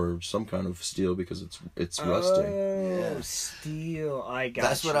or some kind of steel because it's rusting. Oh, steel! I got.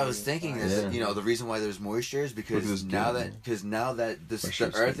 That's what I was thinking. Is Yeah. the reason why there's moisture is Look because at this now dude, that My the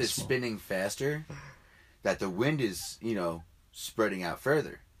shit's Earth getting is small. spinning faster, that the wind is spreading out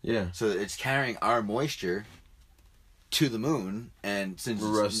further. Yeah, So it's carrying our moisture to the moon, and since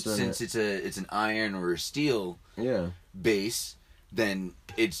it's an iron or a steel yeah. base, then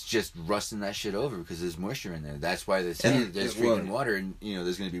it's just rusting that shit over because there's moisture in there. That's why they're saying And there's it was. freaking water, and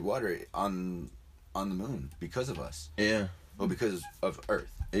there's going to be water on the moon because of us. Yeah, Well, because of Earth.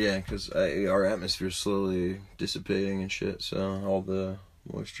 yeah, because our atmosphere's slowly dissipating and shit, so all the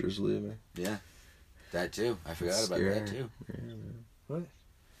moisture's leaving. Yeah, that too. I forgot It's about scary. that too. Yeah, man. What?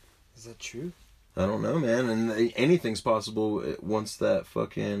 Is that true? I don't know, man, and anything's possible once that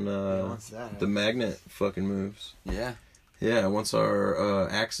fucking Once that the happens. magnet fucking moves. Yeah, Yeah, once our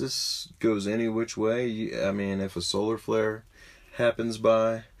axis goes any which way, I mean, if a solar flare happens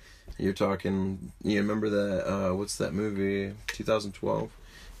by, you're talking. You remember that? What's that movie? 2012,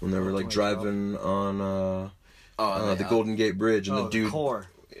 when they were like 2012. driving on oh, the Golden Gate Bridge, and Oh, the dude. the core.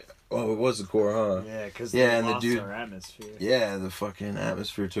 Oh, it was the core, huh? Yeah, because Yeah, they and the lost dude- our atmosphere. Yeah, the fucking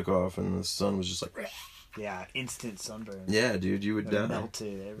atmosphere took off, and the sun was just like. Yeah, instant sunburn. Yeah, dude, you would It die.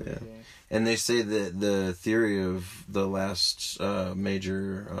 melted everything. And they say that the theory of the last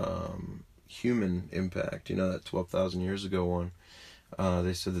major human impact, that 12,000 years ago one,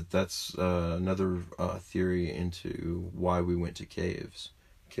 they said that that's another theory into why we went to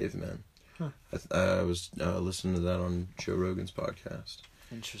cavemen. Huh. I was listening to that on Joe Rogan's podcast.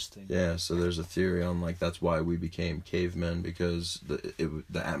 Interesting. Yeah, so there's a theory on like that's why we became cavemen because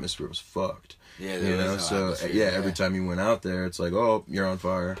the atmosphere was fucked. yeah. There was no So atmosphere, every time you went out there, it's like, oh, you're on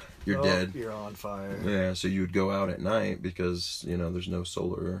fire, you're Oh, dead. You're on fire. Yeah, so you would go out at night because there's no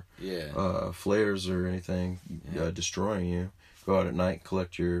solar Yeah. flares or anything Yeah. destroying you. Go out at night,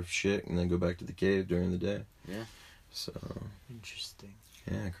 collect your shit, and then go back to the cave during the day. Yeah. So Interesting.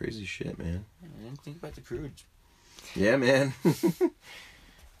 yeah, crazy shit, man. I didn't think about the crude. Yeah, man.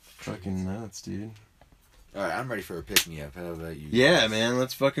 Fucking nuts, dude. All right, I'm ready for a pick me up. How about you? Yeah, man.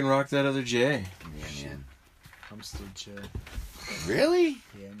 Let's fucking rock that other J. Yeah, man. I'm still chill. Really?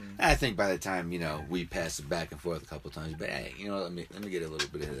 Yeah, man. I think by the time we pass it back and forth a couple times, but hey, let me get a little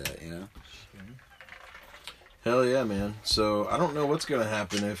bit of that, Hell yeah, man. So I don't know what's gonna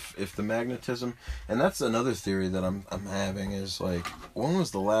happen if the magnetism, and that's another theory that I'm having is like, when was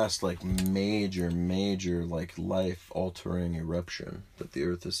the last like major like life altering eruption that the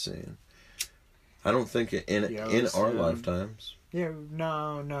Earth has seen? I don't think in our Yellowstone. lifetimes. Yeah,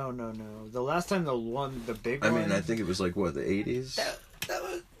 no. The last time the big I one. mean, I think it was like what, the 80s, That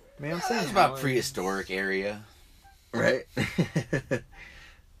was Man, I'm that saying was about one. prehistoric area. right?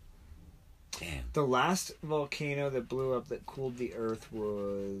 Damn. The last volcano that blew up that cooled the Earth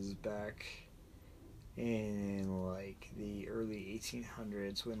was back in like the early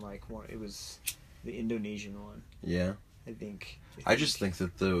 1800s when it was the Indonesian one. Yeah. I think. I just think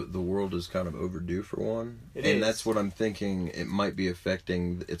that the world is kind of overdue for one. It and is. that's what I'm thinking. It might be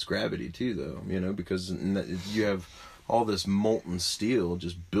affecting its gravity too, though, because you have all this molten steel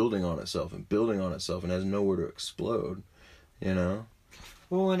just building on itself and has nowhere to explode,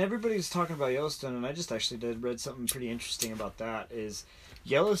 Well, and everybody's talking about Yellowstone, and I just actually read something pretty interesting about that. Is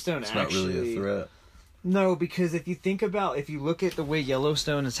Yellowstone It's actually not really a threat. No, because if you look at the way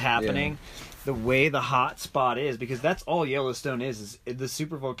Yellowstone is happening, the way the hot spot is, because that's all Yellowstone is the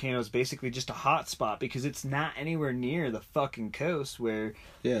supervolcano is basically just a hot spot because it's not anywhere near the fucking coast where,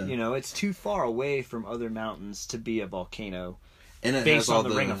 Yeah. it's too far away from other mountains to be a volcano. And it based has all on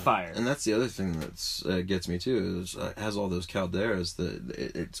the Ring of Fire. And that's the other thing that's gets me too is it has all those calderas that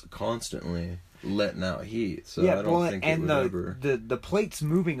it's constantly letting out heat. So I don't think it would ever. The plate's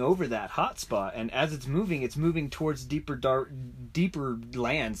moving over that hot spot, and as it's moving towards deeper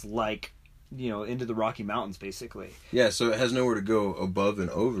lands, like, you know, into the Rocky Mountains, basically. Yeah, so it has nowhere to go above and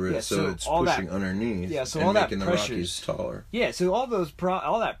over it, so it's pushing underneath. Yeah, so and all that making the Rockies taller. Yeah, so all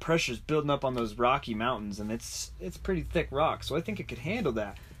that pressure's building up on those Rocky Mountains, and it's pretty thick rock. So I think it could handle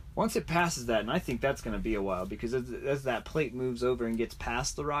that. Once it passes that, and I think that's going to be a while, because as that plate moves over and gets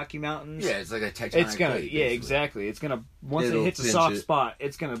past the Rocky Mountains, Yeah, it's like a tectonic it's gonna, plate. yeah, basically. exactly. It's gonna once It'll it hits a pinch soft it. spot,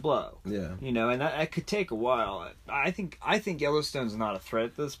 it's gonna blow. Yeah. You know, and that could take a while. I think Yellowstone's not a threat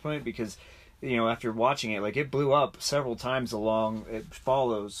at this point because, you know, after watching it, like, it blew up several times along. It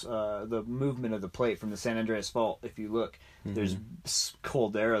follows the movement of the plate from the San Andreas Fault. If you look, there's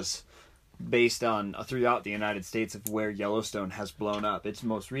calderas based on throughout the United States of where Yellowstone has blown up. Its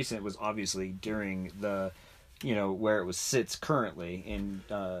most recent was obviously during the, you know, where it sits currently in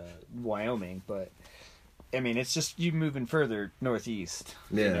Wyoming, but I mean, it's just you moving further northeast,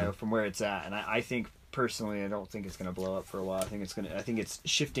 you know, from where it's at. And I think personally, I don't think it's going to blow up for a while. I think it's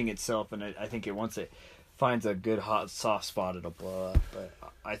shifting itself, and I think once it finds a good hot soft spot, it'll blow up. But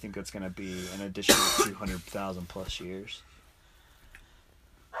I think it's going to be an additional 200,000 plus years.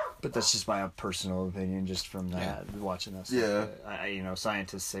 But that's just my personal opinion, just from that watching that stuff. Yeah. I you know,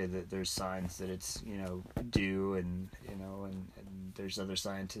 scientists say that there's signs that it's, you know, due, and you know, and there's other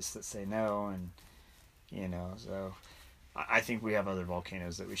scientists that say no, and you know, so I think we have other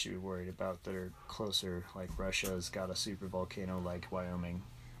volcanoes that we should be worried about that are closer. Like Russia's got a super volcano like Wyoming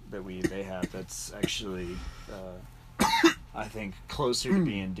that they have that's actually I think closer to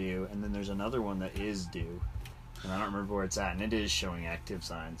being due, and then there's another one that is due. And I don't remember where it's at, and it is showing active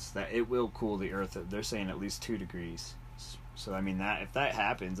signs that it will cool the Earth. They're saying at least 2 degrees. So I mean, that if that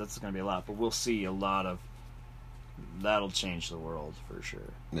happens, that's going to be a lot. But we'll see a lot of that'll change the world for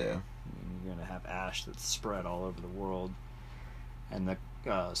sure. Yeah. I mean, you're going to have ash that's spread all over the world, and the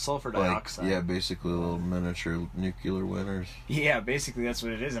sulfur dioxide. Yeah, basically little miniature nuclear winters. Yeah, basically that's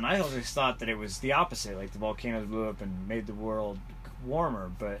what it is. And I always thought that it was the opposite, like the volcanoes blew up and made the world warmer,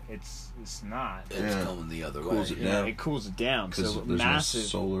 but it's not. It's going the other Cools way. it down. It cools it down. Because So there's massive no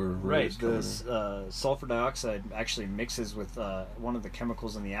solar rays right. coming The sulfur dioxide actually mixes with one of the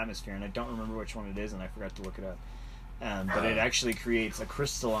chemicals in the atmosphere, and I don't remember which one it is, and I forgot to look it up. But it actually creates a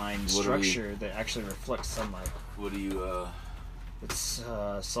crystalline structure that actually reflects sunlight. What do you, It's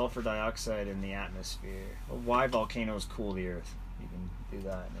sulfur dioxide in the atmosphere. Why volcanoes cool the Earth? You can do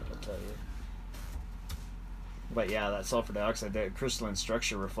that, and it'll tell you. But yeah, that sulfur dioxide, that crystalline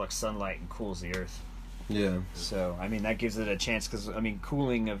structure reflects sunlight and cools the Earth. Yeah. So, I mean, that gives it a chance, because, I mean,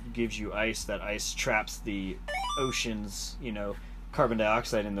 cooling gives you ice. That ice traps the oceans, you know, carbon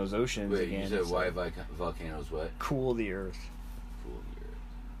dioxide in those oceans. Wait, again. you said why volcanoes what? Cool the Earth. Cool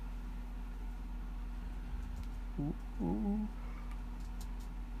the Earth. Ooh.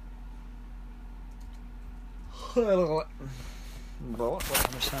 Well,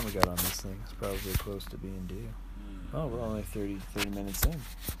 how much time we got on this thing? It's probably close to being due. Oh, we're only 30 minutes in.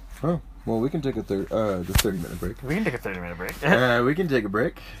 Oh, well, we can take the 30-minute break. We can take a 30-minute break. We can take a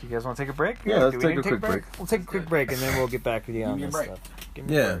break. You guys want to take a break? Yeah, let's Do we take need a to quick break. We'll take a quick break, and then we'll get back with you on me a this break. stuff. Give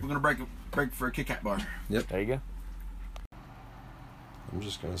me Yeah. a break. We're gonna break for a Kit Kat bar. Yep. There you go. I'm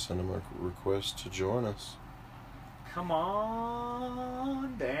just going to send him a request to join us. Come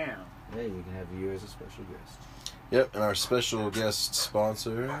on down. Hey, we can have you as a special guest. Yep, and our special guest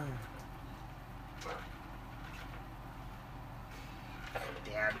sponsor.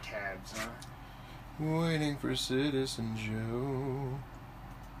 Dab tabs, huh? Waiting for Citizen Joe.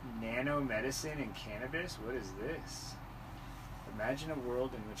 Nanomedicine and cannabis? What is this? Imagine a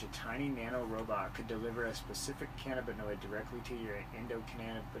world in which a tiny nano robot could deliver a specific cannabinoid directly to your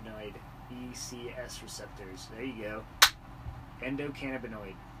endocannabinoid ECS receptors. There you go.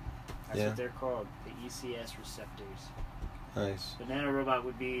 Endocannabinoid. That's what they're called, the ECS receptors. Nice. The nanorobot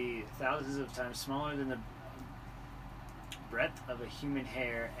would be thousands of times smaller than the breadth of a human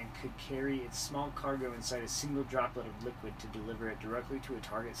hair and could carry its small cargo inside a single droplet of liquid to deliver it directly to a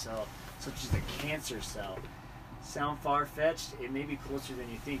target cell, such as the cancer cell. Sound far-fetched? It may be closer than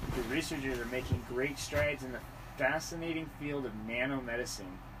you think, because researchers are making great strides in the fascinating field of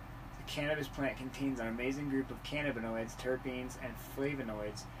nanomedicine. The cannabis plant contains an amazing group of cannabinoids, terpenes, and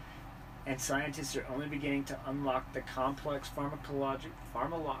flavonoids, and scientists are only beginning to unlock the complex pharmacological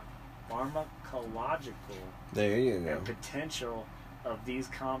There you go. and potential of these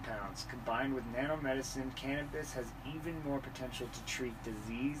compounds. Combined with nanomedicine, cannabis has even more potential to treat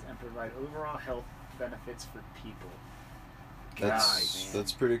disease and provide overall health benefits for people.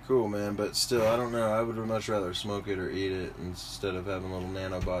 That's pretty cool, man. But still, I don't know. I would much rather smoke it or eat it instead of having little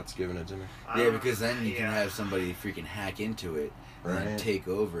nanobots giving it to me. Yeah, because then you can have somebody freaking hack into it and then Right. take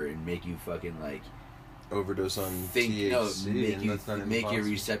over and make you fucking like Overdose on think. THC, Make and you that's not even make your possible.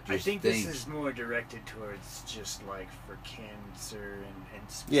 receptors I think think. this is more directed towards just like for cancer and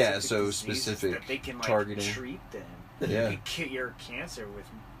specific Yeah, so diseases specific that they can like targeting. treat them. Yeah. You can cure your cancer with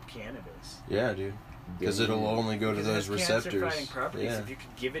cannabis. Yeah, dude. Because it'll only go to Because those it has cancer receptors. fighting properties. Yeah. If you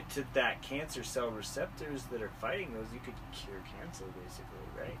could give it to that cancer cell receptors that are fighting those, you could cure cancer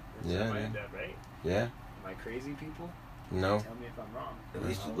basically, right? Yeah, Am I man. that right? Yeah. Am I crazy, people? No. Tell me if I'm wrong. At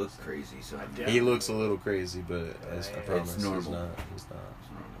least you look crazy, so I I'm- definitely- He looks a little crazy, but as I It's promise, he's normal. not. He's not.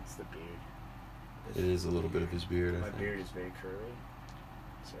 It's the beard. It is a little bit of his beard, I My think. beard is very curly.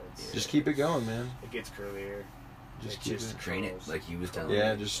 So it's, Just keep it going, man. It gets curlier. Just It keep just it. train it curls. like he was telling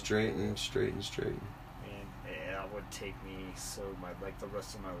Yeah, me. just straighten. And that would take me like the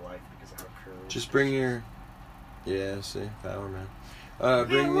rest of my life because of how curly. Just it bring is. your. Yeah, see, power, man.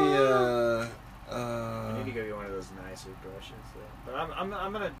 Bring the. I need to go get one of those nicer brushes, though. But I'm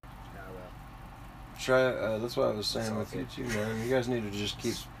gonna. Try. That's what I was saying It's all with you good. too, man. You guys need to just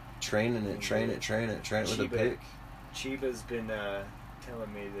keep training it with a Chiba. pick. Chiba's been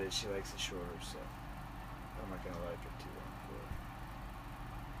telling me that she likes it shorter, so I'm not gonna like it too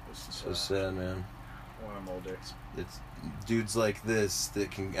long. So sad, man. When I'm older. It's dudes like this that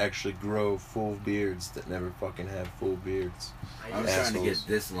can actually grow full beards that never fucking have full beards. I'm just- trying to get Assholes.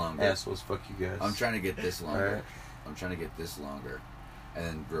 this longer. Assholes, fuck you guys. I'm trying to get this longer. Alright. I'm trying to get this longer, and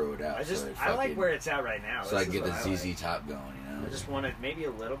then grow it out. I just so it I like fucking- where it's at right now. So I This can get is the what I ZZ like. top going, you know. I just want it maybe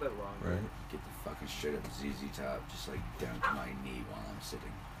a little bit longer. Right. Get the fucking straight up ZZ top, just like down to my knee while I'm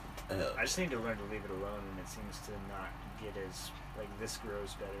sitting. I just need to learn to leave it alone, and it seems to not get as like this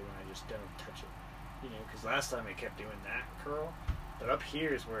grows better when I just don't touch it. You know, because last time I kept doing that curl, but up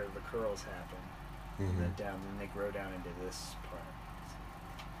here is where the curls happen, and then down, then they grow down into this part.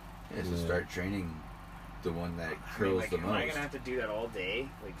 Yeah, so Yeah. start training the one that I mean, curls like, the am I most. gonna have to do that all day?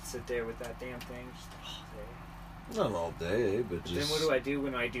 Like sit there with that damn thing just all day? Not all day, but But just. then what do I do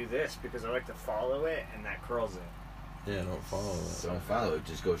when I do this? Because I like to follow it, and that curls it. Yeah, don't follow it. Don't follow it,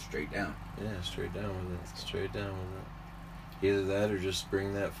 just go straight down. Yeah, straight down with it. Straight down with it. Either that or just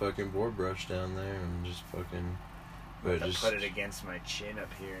bring that fucking board brush down there and just fucking. But I just. put it against my chin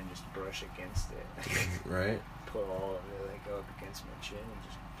up here and just brush against it. Right? Put all of it like go up against my chin and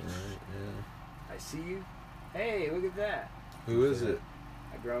just. Right, yeah. I see you. Hey, look at that. Who is it?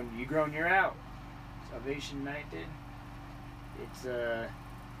 You grown, you're out. Salvation Night did. It's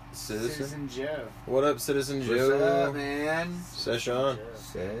Citizen? Joe. What up, Citizen What's Joe? up, man? Session.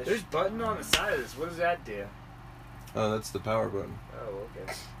 Sesh. There's a button on the side of this. What does that do? Oh, that's the power button. Oh, okay.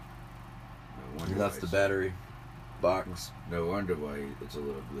 No wonder And that's why the it's- battery box. No wonder why it's a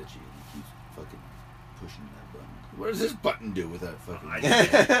little glitchy. He keeps fucking pushing that button. What does this button do with that fucking?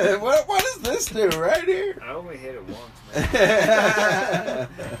 what does this do right here? I only hit it once, man.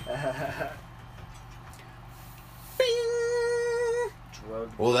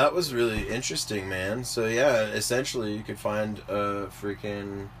 Drug. Well, that was really interesting, man. So yeah, essentially you could find a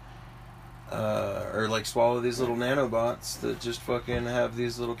freaking or like swallow these little nanobots that just fucking have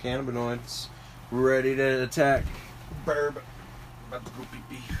these little cannabinoids ready to attack. Burb. About to go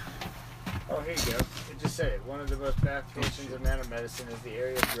pee-pee. Oh, here you go. It just said it. One of the most applications of nanomedicine is the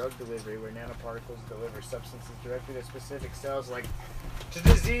area of drug delivery, where nanoparticles deliver substances directly to specific cells, like to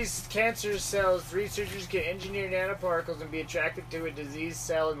diseased cancer cells. Researchers can engineer nanoparticles and be attracted to a diseased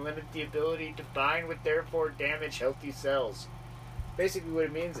cell and limit the ability to bind with, therefore damage healthy cells. Basically, what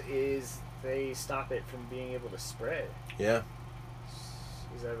it means is they stop it from being able to spread. Yeah,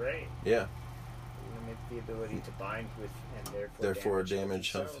 Is that right? yeah. Limit the ability to bind with, and Therefore, damage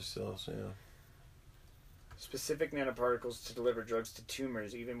damage healthy cells. Yeah. Specific nanoparticles to deliver drugs to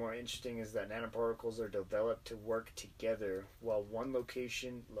tumors. Even more interesting is that nanoparticles are developed to work together. While one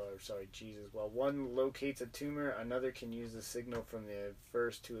locates a tumor, another can use the signal from the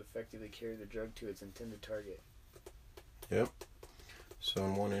first to effectively carry the drug to its intended target. Yep. So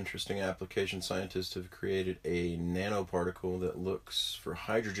in one interesting application, scientists have created a nanoparticle that looks for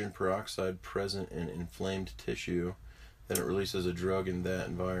hydrogen peroxide present in inflamed tissue. Then it releases a drug in that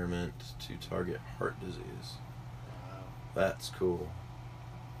environment to target heart disease. Wow. That's cool.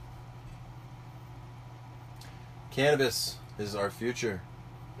 Cannabis is our future.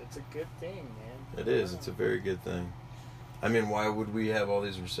 It's a good thing, man. It is. It's a very good thing. I mean, why would we have all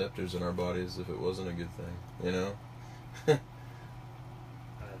these receptors in our bodies if it wasn't a good thing? You know? I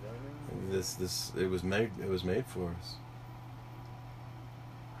don't know. It was made for us.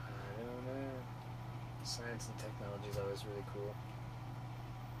 I don't know. science and technology is always really cool.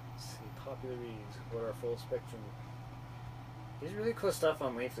 Let's see, popular reads. What are full spectrum? There's really cool stuff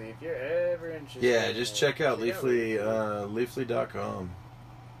on Leafly. If you're ever interested, Yeah, just check out Leafly, Leafly.com.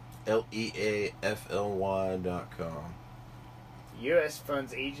 Leafly.com. U.S.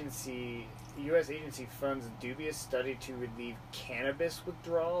 agency funds dubious study to relieve cannabis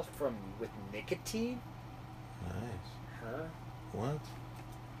withdrawal with nicotine. Nice. Huh? What?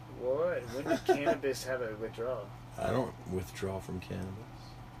 What? When did cannabis have a withdrawal? I don't withdraw from cannabis.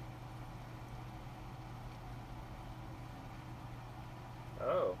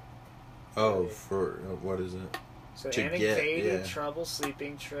 Oh. Oh, for what is it? So To get, anxiety, yeah. trouble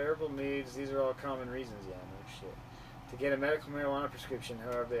sleeping, terrible moods, these are all common reasons, yeah, no shit. To get a medical marijuana prescription,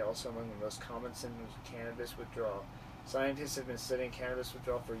 however, they are also among the most common symptoms of cannabis withdrawal. Scientists have been studying cannabis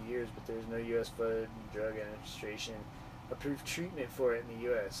withdrawal for years, but there is no U.S. Food and Drug Administration approved treatment for it in the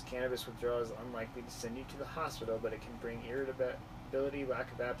U.S. Cannabis withdrawal is unlikely to send you to the hospital, but it can bring irritability,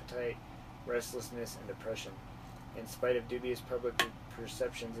 lack of appetite, restlessness, and depression. In spite of dubious public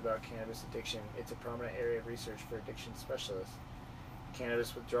perceptions about cannabis addiction, it's a prominent area of research for addiction specialists.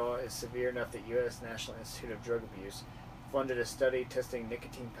 Cannabis withdrawal is severe enough that U.S. National Institute of Drug Abuse funded a study testing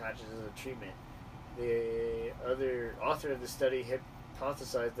nicotine patches as a treatment. The author of the study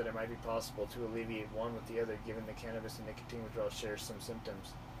hypothesized that it might be possible to alleviate one with the other given the cannabis and nicotine withdrawal share some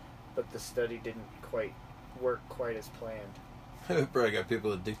symptoms, but the study didn't quite work quite as planned. Probably got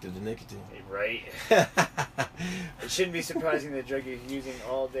people addicted to nicotine. Right? It shouldn't be surprising that drug you're using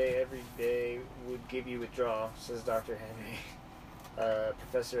all day, every day would give you withdrawal, says Dr. Henry,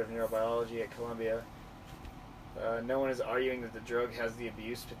 professor of neurobiology at Columbia. No one is arguing that the drug has the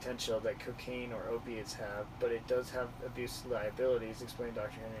abuse potential that cocaine or opiates have, but it does have abuse liabilities, explained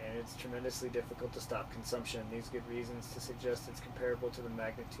Dr. Henry, and it's tremendously difficult to stop consumption. These good reasons to suggest it's comparable to the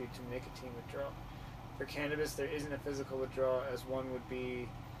magnitude to nicotine withdrawal. For cannabis, there isn't a physical withdrawal as one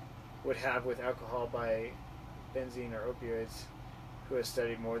would have with alcohol by benzene or opioids, who has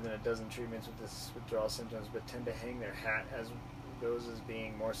studied more than a dozen treatments with this withdrawal symptoms, but tend to hang their hat as those as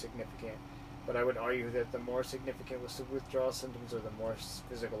being more significant. But I would argue that the more significant withdrawal symptoms are the more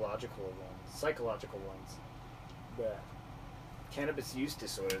psychological ones. The cannabis use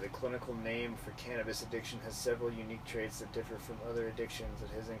disorder, the clinical name for cannabis addiction, has several unique traits that differ from other addictions. It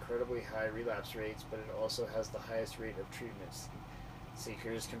has incredibly high relapse rates, but it also has the highest rate of treatment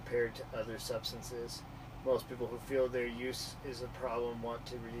seekers compared to other substances. Most people who feel their use is a problem want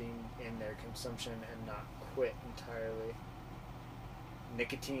to rein in their consumption and not quit entirely.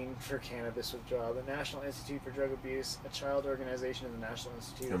 Nicotine for cannabis withdrawal. The National Institute for Drug Abuse, a child organization of the National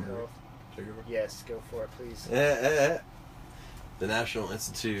Institute of Health. Yes, go for it, please. The National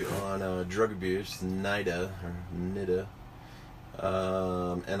Institute on Drug Abuse, NIDA, NIDA,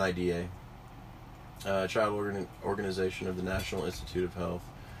 child organization of the National Institute of Health,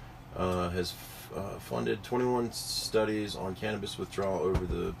 has funded 21 studies on cannabis withdrawal over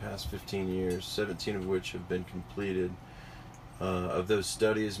the past 15 years, 17 of which have been completed. Of those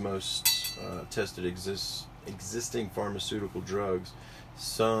studies, most tested existing pharmaceutical drugs.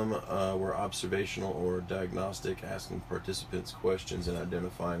 Some were observational or diagnostic, asking participants questions and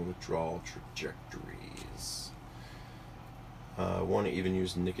identifying withdrawal trajectories. One even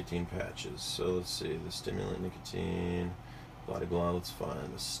used nicotine patches. So let's see, the stimulant nicotine, blah, blah, blah. Let's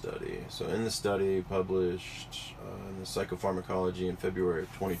find the study. So in the study published in the Psychopharmacology in February of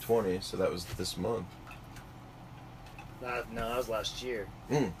 2020, so that was this month. No, that was last year.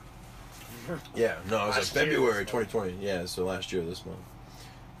 Yeah, no, it was Last like year February this month. 2020. Yeah, so last year this month.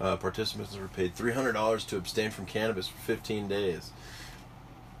 Participants were paid $300 to abstain from cannabis for 15 days.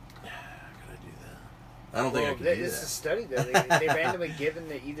 Could I do that? I don't think I could do This is a that. study, though. They randomly given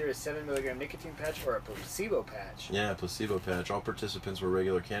either a 7 milligram nicotine patch or a placebo patch. Yeah, placebo patch. All participants were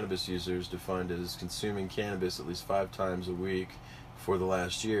regular cannabis users, defined as consuming cannabis at least 5 times a week for the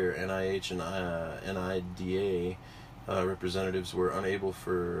last year. NIH and NIDA representatives were unavailable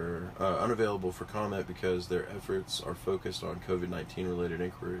for comment because their efforts are focused on COVID-19 related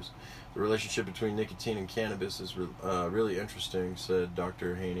inquiries. The relationship between nicotine and cannabis is really interesting, said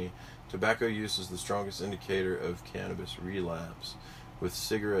Dr. Haney. Tobacco use is the strongest indicator of cannabis relapse, with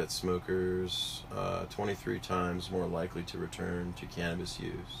cigarette smokers 23 times more likely to return to cannabis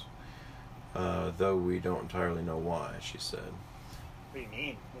use. Though we don't entirely know why, she said. What do you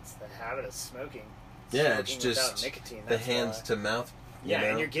mean? It's the habit of smoking. Yeah, it's Smoking without just nicotine, the that's hand why. to mouth. Yeah, you know?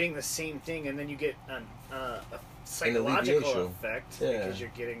 and you're getting the same thing, and then you get a psychological alleviation. effect Yeah. because you're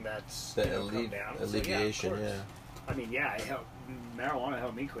getting that The come down. So, alleviation, yeah, of course. yeah. I mean, yeah, marijuana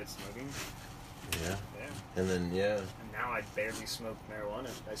helped me quit smoking. Yeah. Yeah. And then, yeah. And now I barely smoke marijuana.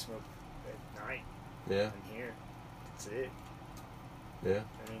 I smoke at night. Yeah. And here, that's it. Yeah.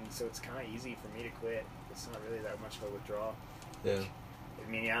 I mean, so it's kind of easy for me to quit. It's not really that much of a withdrawal. Yeah. I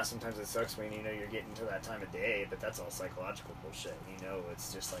mean, yeah, sometimes it sucks when you know you're getting to that time of day, but that's all psychological bullshit. You know,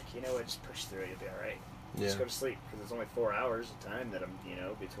 it's just like, you know what, just push through it, you'll be all right. Yeah. Just go to sleep, because it's only 4 hours of time that I'm, you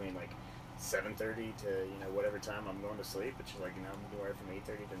know, between like 7:30 to, you know, whatever time I'm going to sleep, which is like, you know, I'm anywhere from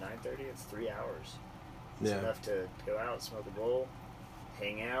 8:30 to 9:30. It's 3 hours. It's Yeah. enough to go out, smoke a bowl,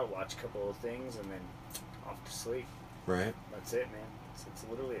 hang out, watch a couple of things, and then off to sleep. Right. That's it, man. It's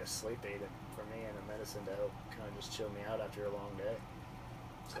literally a sleep aid for me and a medicine to help kind of just chill me out after a long day.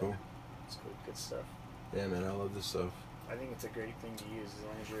 So, Cool. it's cool, good stuff. Yeah, man, I love this stuff. I think it's a great thing to use as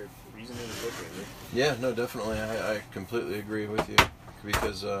long as you're reasonably appropriately. Yeah, no, definitely. I completely agree with you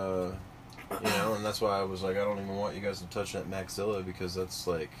because, you know, and that's why I was like, I don't even want you guys to touch that Maxilla because that's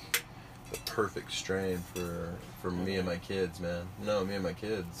like the perfect strain for me and my kids, man. No, me and my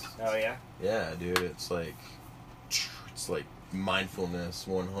kids. Oh yeah. Yeah, dude, it's like mindfulness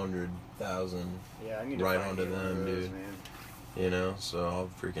 100,000. Yeah, I need to Right find onto you one of them, those, dude. man. You know, so I'll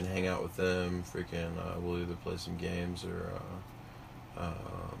freaking hang out with them. Freaking, we'll either play some games or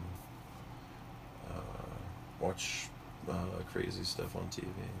watch crazy stuff on TV.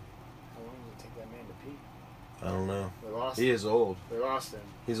 How long does it take that man to pee? I don't know. We lost He him. is old. We lost him.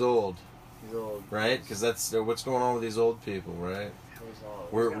 He's old, He's old. right? Because that's what's going on with these old people, right? He's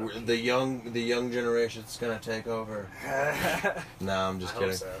old. We're the young generation's gonna take over. No, I'm just I kidding.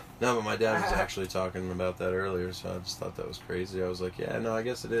 hope so. No, but my dad was actually talking about that earlier, so I just thought that was crazy. I was like, yeah, no, I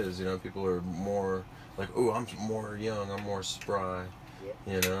guess it is. You know, people are more like, oh, I'm more young, I'm more spry.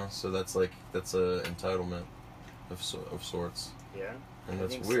 Yeah. You know, so that's a entitlement of sorts, Yeah. and I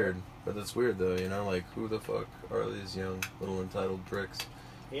that's think so. weird. But that's weird though. You know, like who the fuck are these young little entitled pricks?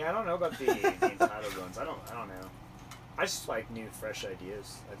 Yeah, I don't know about the entitled ones. I don't know. I just like new, fresh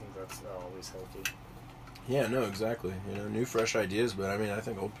ideas. I think that's always healthy. Yeah, no, exactly. You know, new fresh ideas, but I mean, I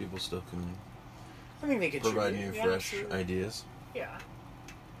think old people still can I think they could provide new fresh absolutely. ideas. Yeah.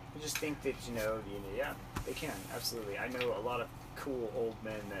 I just think that, yeah, they can, absolutely. I know a lot of cool old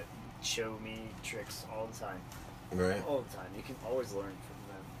men that show me tricks all the time. Right. All the time. You can always learn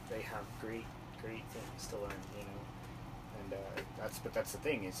from them. They have great things to learn, you know. And that's the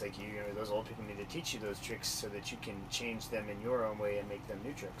thing. It's like, those old people need to teach you those tricks so that you can change them in your own way and make them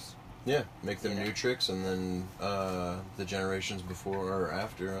new tricks. Yeah, make them Yeah. new tricks, and then the generations before or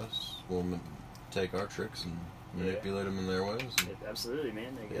after us will take our tricks and manipulate them in their ways. And, Absolutely,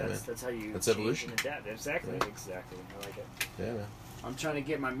 man. Yeah, that's how you That's change evolution. and adapt. Exactly, Yeah. exactly. I like it. yeah, man. I'm trying to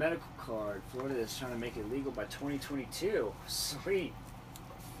get my medical card. Florida is trying to make it legal by 2022. Sweet.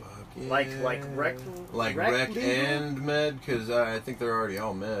 Fuck Like yeah. rec rec legal? and med, because I think they're already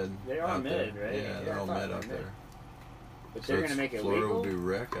all med. They are out med, there. right? Yeah, Yeah, they're I all thought med they out were med. there. But So they're it's- gonna make it Florida legal. will be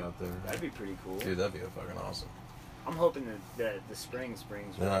rec out there. That'd be pretty cool. Dude, that'd be fucking awesome. I'm hoping that the springs.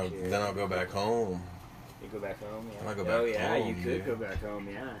 Then I'll go back home. You go back home, yeah. Then I'll go Oh back yeah, you home, could dude. go back home,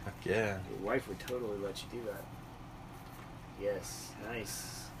 yeah. Fuck yeah. Your wife would totally let you do that. Yes,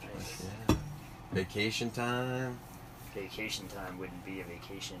 nice. Yeah. Vacation time. Vacation time wouldn't be a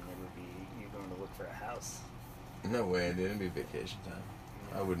vacation. It would be you going to look for a house. No way, dude. It'd be vacation time.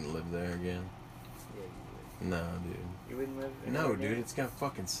 I wouldn't live there again. Yeah, you No, dude. would. You wouldn't live. No, anywhere dude. near- It's gonna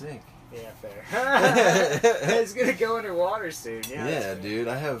fucking sink. Yeah, fair. It's gonna go underwater soon. Yeah. Yeah, that's dude.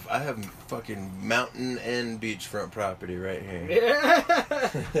 I have fucking mountain and beachfront property right here.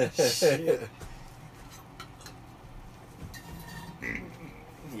 Yeah. Shit.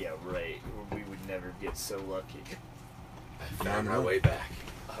 Yeah, right. We would never get so lucky. Found my way back.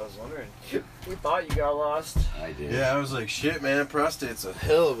 I was wondering. We thought you got lost. I did. Yeah, I was like, shit, man. Prostate's a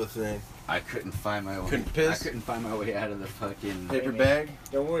hell of a thing. I couldn't find my way. Couldn't piss? I couldn't find my way out of the fucking. Paper man. bag.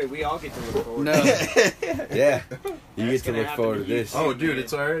 Don't worry, we all get to look forward. No. to it. Yeah. You That's get to gonna look happen forward to to you this. too. Oh, dude,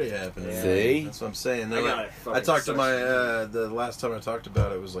 it's already happening. Yeah. See? That's what I'm saying. I No, got it I fucking talked to my sucks. the last time I talked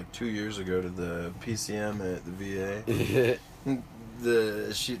about it was like 2 years ago to the PCM at the VA.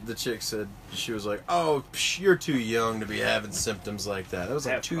 The chick said, she was like, "Oh, you're too young to be having symptoms like that." That was I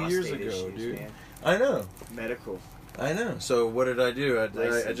like have 2 years prostate ago, issues, dude. man. I know. Medical. I know. So what did I do? I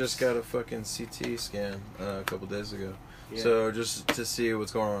License. just got a fucking CT scan a couple days ago. Yeah. So just to see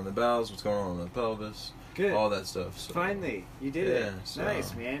what's going on in the bowels, what's going on in the pelvis, Good. all that stuff. So, Finally, you did Yeah, it. so-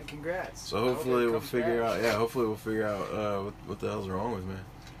 Nice, man. Congrats. So I hope hopefully it we'll comes figure back. out. Yeah, hopefully we'll figure out what the hell's wrong with me.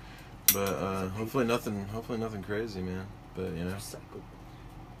 But hopefully nothing crazy, man. But you know. Recycled.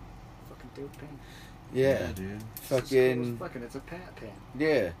 Fucking dope pen. Yeah. dude. Fucking. Fucking, it's a pat pen.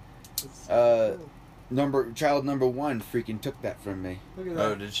 Yeah. It's Child number one freaking took that from me. Look at Oh,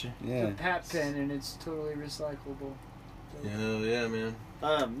 that. did she? It's Yeah. a pat pen and it's totally recyclable. Hell yeah, man.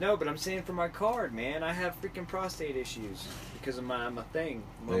 No, but I'm saying for my card, man, I have freaking prostate issues because of my thing,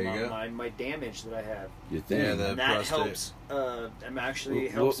 There you go. my damage that I have. Your thing. Yeah, the And that prostate. helps. I'm actually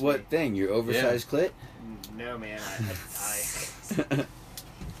helps what me. thing? Your oversized clit? No, man,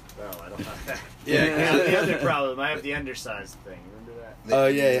 well, I don't have that. Yeah, I have the other problem. I have the undersized thing. Remember that? Oh,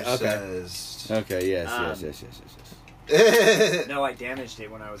 yeah, yeah, okay. Undersized. Okay, yes. No, I damaged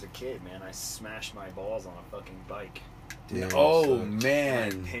it when I was a kid, man. I smashed my balls on a fucking bike. Damn, Oh, sucks. And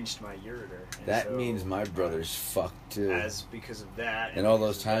man. I pinched my ureter. And That so, means my brother's fucked, too. As because of that, And all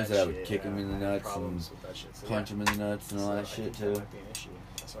because those of times that I would shit, kick him in the I had nuts problems and with that shit. So, Punch him in the nuts and all So that I shit, think too. That might be an issue.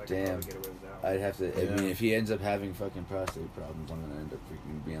 That's why I could Damn. probably get away with that. I'd have to. I Yeah. mean, if he ends up having fucking prostate problems, I'm gonna end up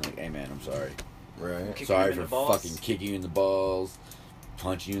freaking being like, "Hey, man, I'm sorry. Right. Kick Sorry him in for the balls. fucking kicking you in the balls,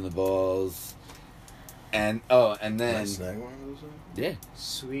 punching you in the balls, and Can I then snag one of those? yeah.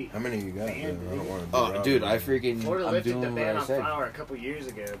 Sweet. How many you got? Man, dude? I don't want to. Oh, dude, I freaking. Florida I'm lifted the doing what ban I on said. flour a couple years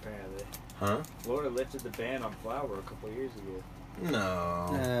ago, apparently. Huh? Florida lifted the ban on flour a couple years ago. No.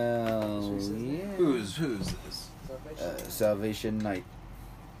 Oh yeah. Who's this? Salvation Night.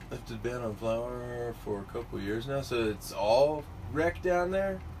 Lifted ban on flour for a couple years now, so it's all rec down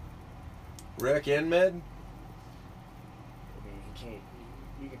there. Rec and med. I mean, he can't.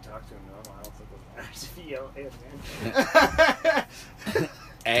 You can talk to him normal. I don't think it matters if you yell at him, man.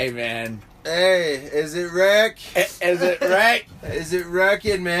 Hey, man. Hey, is it rec? Is it right? Is it rec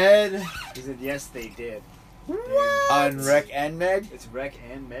and med? He said, yes, they did. On Rec and Med? It's rec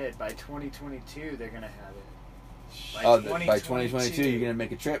and med. By 2022, they're going to have it. By 2022, you're gonna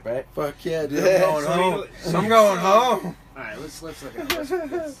make a trip, right? Fuck yeah, dude. I'm going So home. we- I'm going home. Alright, let's look at this.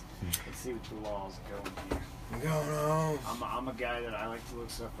 Let's see what the laws going here. I'm going home. I'm a guy that I like to look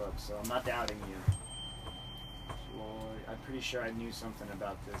stuff up, so I'm not doubting you. Lord, I'm pretty sure I knew something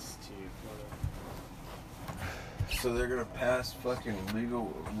about this too. So they're gonna pass fucking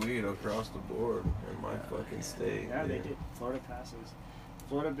legal weed across the board in my fucking state. Yeah, they dude. did. Florida passes.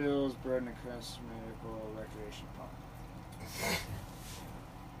 Florida bills burden across medical recreation park.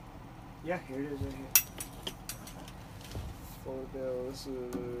 Yeah, here it is right here. Florida bill. This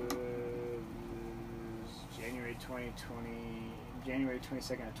is January 2020, January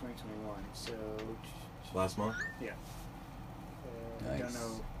 22nd of 2021. So, Last month. I Nice. don't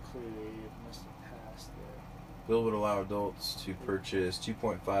know clearly. It must have passed there. Bill would allow adults to purchase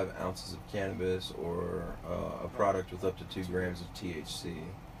 2.5 ounces of cannabis or a product with up to 2 grams of THC.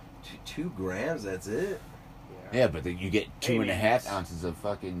 2 grams? That's it? Yeah, but then you get 2.5 Yes. ounces of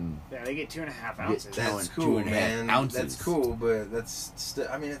fucking. Yeah, they get 2.5 Get ounces. that. That's Two cool, and a half man. ounces. That's cool, but that's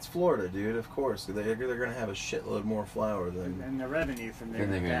I mean, it's Florida, dude. Of course, they're gonna have a shitload more flour than. And the revenue from there,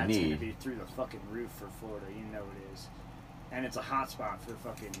 Then they're gonna that's going to need. be through the fucking roof for Florida. You know it is. And it's a hot spot for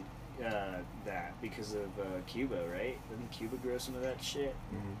fucking that because of Cuba, right? Doesn't Cuba grow some of that shit?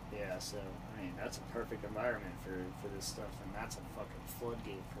 Mhm. Yeah, so, I mean, that's a perfect environment for this stuff, and that's a fucking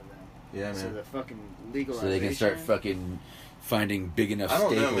floodgate for them. Yeah, So man. the fucking legalization. So they can start fucking finding big enough I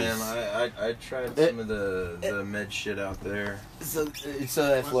don't staples. know, man. I tried some of the med shit out there. So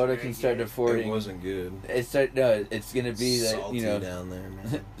that Florida can start It affording. wasn't good. It's gonna be that Salty you know. down there,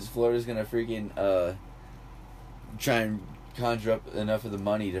 man. Florida's gonna freaking try and conjure up enough of the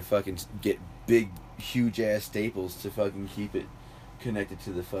money to fucking get big, huge ass staples to fucking keep it connected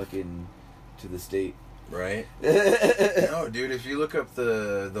to the state. Right? No, dude. If you look up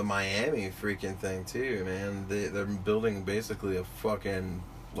the Miami freaking thing too, man, they're building basically a fucking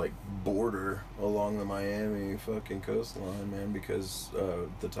like border along the Miami fucking coastline, man, because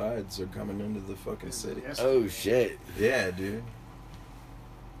the tides are coming into the fucking city. Oh shit! Yeah, dude.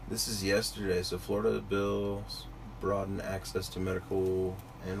 This is yesterday. So Florida bills broaden access to medical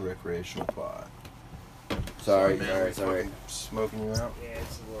and recreational pot. Sorry, man, sorry, we're sorry. fucking smoking you out. Yeah,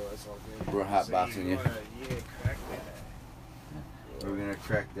 it's all good. We're hotboxing So you. Yeah, crack that. We're gonna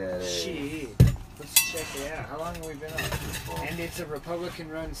crack that. Shit. Let's check it out. How long have we been on? And it's a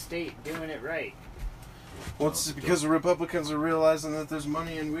Republican-run state doing it right. Well, it's because the Republicans are realizing that there's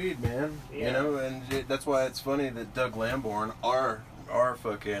money in weed, man. Yeah. You know, and that's why it's funny that Doug Lamborn, our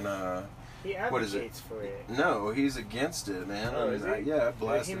fucking He What is it? advocates for it. no, he's against it, man. Oh, I is mean, he? yeah, I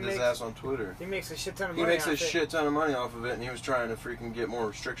blasted He his makes- ass on Twitter. He makes a shit ton of He money. makes a off it. shit ton of money off of it, and he was trying to freaking get more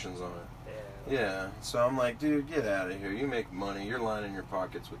restrictions on it. Yeah. Yeah, so I'm like, dude, get out of here. You make money. You're lining your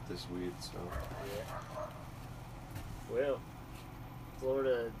pockets with this weed. So Well,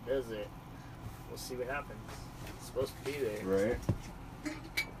 Florida does it. We'll see what happens. It's supposed to be there. right?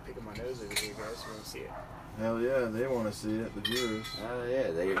 Picking my nose over here, guys. We want to see it. Hell yeah, they want to see it. The viewers, Oh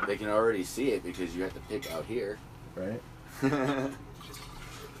yeah, they can already see it because you have to pick out here. right?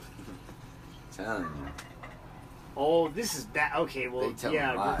 Telling you. Oh, this is bad. Okay, well, They tell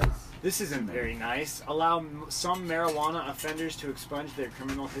yeah. lies. This isn't very nice. Allow some marijuana offenders to expunge their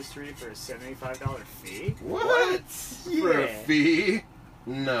criminal history for a $75 fee. What? For a Yeah. fee?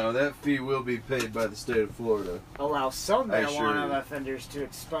 No, that fee will be paid by the state of Florida. Allow some I marijuana assure you. offenders to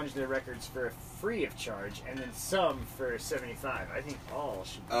expunge their records for free of charge, and then some for $75. I think all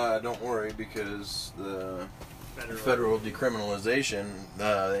should be Don't worry, because the federal. federal decriminalization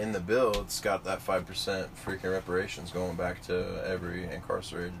in the bill, it's got that 5% freaking reparations going back to every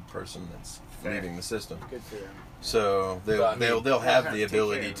incarcerated person that's Fair. leaving the system. Good for them. So But I mean, they'll have have the to take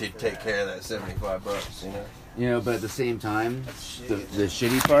ability care of to it for take that. care of that $75. You know, You know, but at the same time, That's the shitty.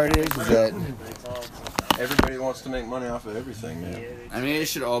 shitty part is that It's all about- everybody wants to make money off of everything, Yeah, man. they I mean, it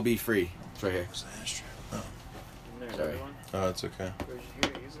should all be free. It's right here. There's Sorry. another one. Oh, it's okay. Where'd you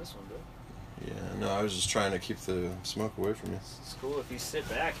hear? Use this one, bro. Yeah, no, I was just trying to keep the smoke away from you. It's cool if you sit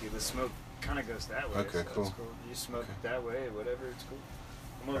back. The smoke kind of goes that way. Okay, so cool. It's cool. You smoke Okay. that way, whatever. It's cool.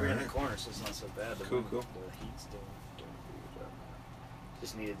 I'm over here in the Alright. corner, so it's not so bad. The Cool, wind- cool. The heat's doing a good job.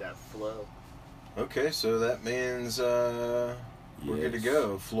 Just needed that flow. Okay, so that means we're good to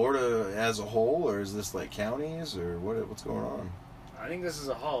go. Florida as a whole, or is this like counties, or what's going on? I think this is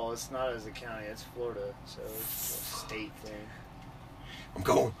a hall. It's not as a county. It's Florida, so it's a state thing. I'm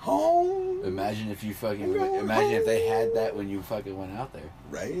going home. Imagine if you imagine if they had that when you fucking went out there.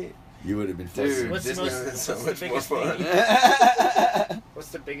 Right? You would have been Dude, fucking. What's the Disney most- is so what's the much more biggest thing fun. What's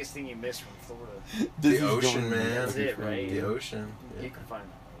the biggest thing you miss from Florida? The ocean, man. That's it, right? The ocean. You Yeah. can find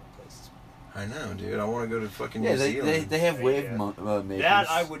other places. I know, dude. I want to go to fucking Yeah, New they Zealand. have There wave you makers. That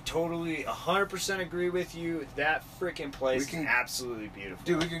I would totally 100% agree with you. That freaking place We can- is absolutely beautiful.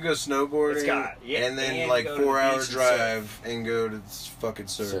 Dude, we could go snowboarding It's got- yeah, and then and like go to the 4-hour beach and drive and go to fucking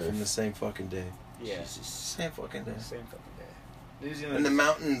surf Surf. in the same fucking day. Yeah. Same fucking day. Same fucking day. New Zealand. And the is-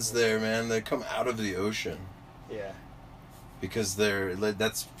 mountains there, man, they come out of the ocean Yeah. because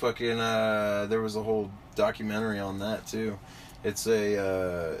that's fucking there was a whole documentary on that too. It's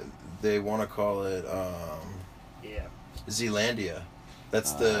a they want to call it Yeah. Zealandia.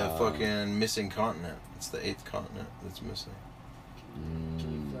 That's the fucking missing continent. It's the 8th continent that's missing.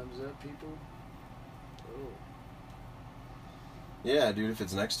 Thumbs up, people. Oh. Yeah, dude, if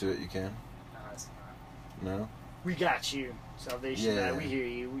it's next to it, you can. No, it's not. No? We got you. Salvation, Yeah. we hear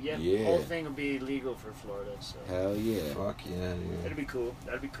you. Yeah, Yeah. The whole thing will be legal for Florida, so Hell yeah. Fuck yeah, dude. that'd be cool.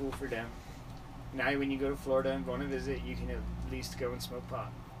 That'd be cool for them. Now, when you go to Florida and go on a visit, you can at least go and smoke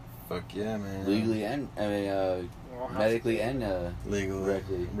pot. Fuck yeah, man. Legally and Well, how's medically it- and Legally.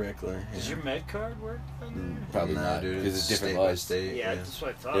 Rectally. Yeah. Does your med card work down there? Probably No, not dude, because it's different state by laws. state, Yeah, that's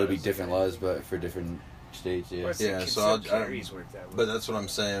what I thought. It'll be It's different like- laws, but for different states. Yeah. Well, it's Yeah, like so I'll- carries work that way. But that's what I'm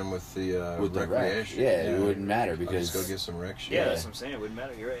saying with the With the rec. recreation. Yeah, it wouldn't matter I'll because just go get some rec shit. yeah, that's what I'm saying. It wouldn't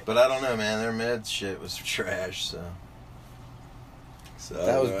matter. You're right. But I don't know, man. Their med shit was trash, so.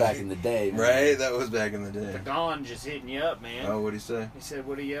 that was back in the day, man. Right? That was back in the The day. Gon just hitting you up, man. Oh, what'd he say? He said,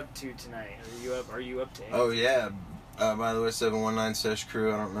 "What are you up to tonight? Are you up to?" Oh, yeah. By the way, 719 Sesh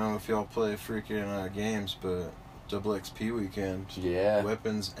Crew, I don't know if y'all play freaking games, but Double XP weekend. Yeah.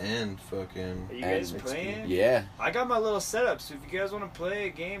 Weapons and fucking. Are you guys And- playing? Yeah. I got my little setup, so if you guys want to play a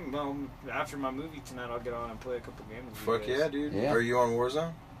game, well, after my movie tonight, I'll get on and play a couple games with Fuck you guys. yeah, dude. Yeah. Are you on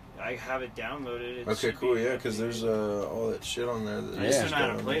Warzone? I have it downloaded. It Okay, should cool, be yeah, up because to there's you. all that shit on there. That I just Yeah. don't know how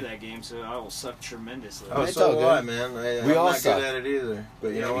to going play on. that game, so I will suck tremendously. Oh, It's so all do good. I, man. We I'm all not suck. good at it either. But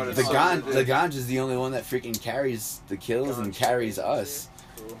you Yeah, know what? we It's The can something Ganj, to do. the Ganj is the only one that freaking carries the kills and carries us.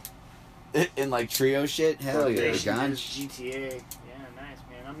 Cool. In like trio shit, hell yeah, the Foundation is Ganj. GTA. Yeah, nice,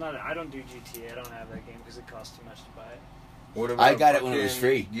 man. I don't do GTA. I don't have that game because it costs too much to buy it. What I about got it when it was fucking-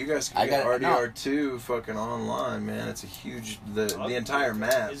 free. You guys I can get got it- no. RDR2 fucking online, man. It's a huge the entire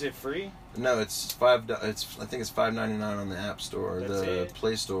map. Is it free? No, it's I think it's $5.99 on the App Store, That's the it?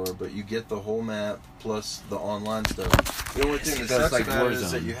 Play Store, but you get the whole map plus the online stuff. The only thing that So it's sucks like about it is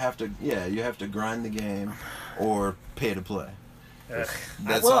Warzone. that you have to grind the game or pay to play. Ugh.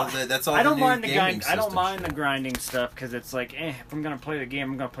 That's Well, all. That's all. I don't the new mind the gaming grind. I don't system mind shit. the grinding stuff because it's like, if I'm gonna play the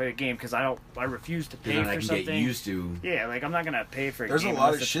game, I'm gonna play the game because I refuse to pay Then for I can something. get used to. Yeah, like I'm not gonna pay for a There's a game lot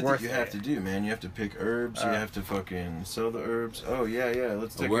unless of it's shit worth that you have it. to do, man. You have to pick herbs. You have to fucking sell the herbs. Oh yeah.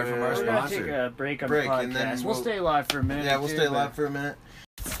 Let's take word from our We're gonna sponsor. take a break on Break, the and then podcast. We'll we'll- stay live for a minute. Yeah, or we'll two, stay but- live for a minute.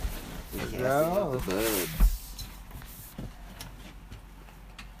 Yeah, the buds.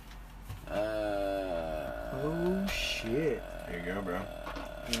 Oh shit! There you go, bro.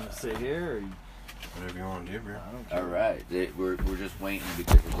 You want to sit here? Or Whatever you want to do, bro. I don't care. All right, we're just waiting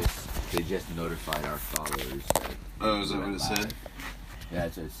because they just notified our followers. That Oh, is that we what went it said? live. Yeah,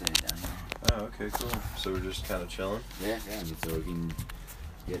 that's what it's saying down here. Oh, okay, cool. So we're just kind of chilling. Yeah, so we can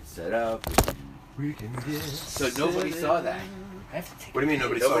get set up. We can We can get. So nobody saw that. I have to take What do you mean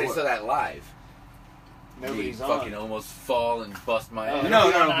nobody saw Nobody what? saw that live. Nobody's Me on. fucking almost fall and bust my Oh, ass. No,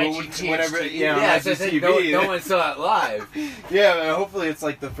 It'll be no, on but IGTV. whenever, Yeah, yeah, so I said TV. no one saw it live. Yeah, man, hopefully it's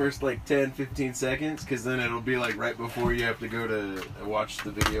like the first like 10, 15 seconds, because then it'll be like right before you have to go to watch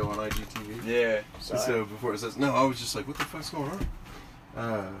the video on IGTV. Yeah. So before it says, no, I was just like, what the fuck's going on?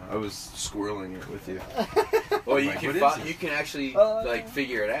 I was squirreling it with you. Well, you Like, can what is it? you can actually like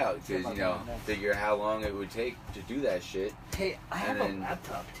figure it out because figure how long it would take to do that shit. Hey, I have And then- a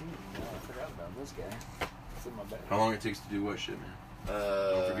laptop too. No, I forgot about this guy. It's in my bag. How long it takes to do what shit, man?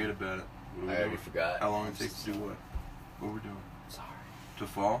 Don't forget about it. What are we I already doing? forgot. How long it takes to do what? What we're doing? Sorry. To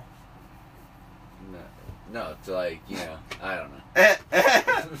fall? No, to like I don't know.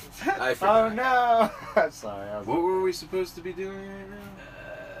 What I forgot. Oh no! I'm sorry. I was were we supposed to be doing right now?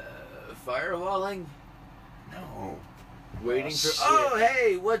 Firewalling. No. Waiting shit. for. Oh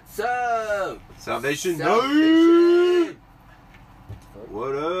hey, what's up? Salvation. Salvation.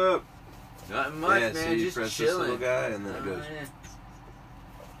 What up? Not much, yeah, man. so you Just press chilling. this little guy and then it goes.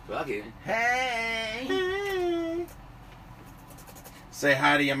 Fuck it. Hey. Say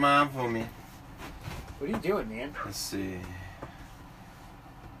hi to your mom for me. What are you doing, man? Let's see.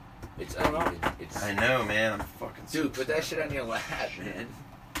 It's uneven. It's. I know, man. I'm fucking. Dude, put that shit on your lap, man.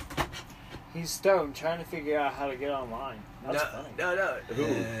 He's stoned trying to figure out how to get online. That's funny. No. Who?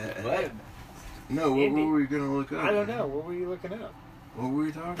 What? No, what Indy. were we gonna look up? I don't know. What were you looking up? What were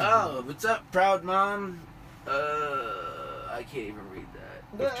we talking about? Oh, what's up, proud mom? I can't even read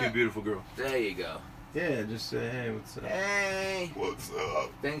that. Of two beautiful girls. There you go. Yeah, just say hey, what's up? Hey. What's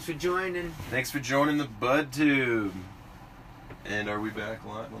up? Thanks for joining. Thanks for joining the Bud Tube. And are we back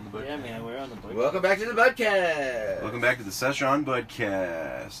live on the Budcast? Yeah, man, we're on the book. Welcome back to the Budcast. Welcome back to the Session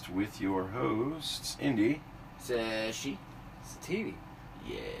Budcast with your hosts, Indy. Sashi. It's TV.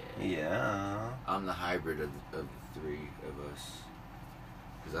 Yeah. Yeah. I'm the hybrid of the three of us.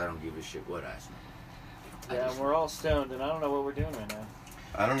 Because I don't give a shit what I smoke. Yeah, we're all stoned, and I don't know what we're doing right now.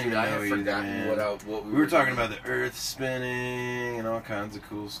 I don't even I know have either, forgotten man. what We were talking about the Earth spinning and all kinds of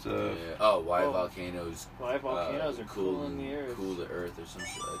cool stuff. Yeah. Oh, why Oh. volcanoes? Why volcanoes are cooling the earth. Cool the earth or some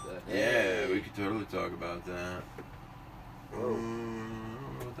shit like that. Yeah, we could totally talk about that. I Whoa. don't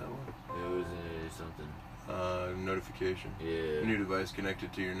know what that was. It was something. Notification. Yeah. New device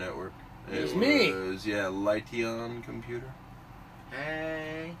connected to your network. It's It me. was, yeah, Lightion computer.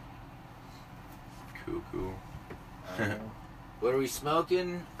 Hey. Cool. I don't know. What are we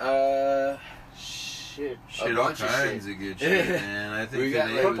smoking? Shit. Shit, all bunch of kinds shit. of good shit, man. I We think got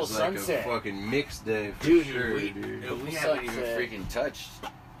today Purple was like Sunset. a fucking mix day for Dude, sure, we dude. haven't even Sunset. freaking touched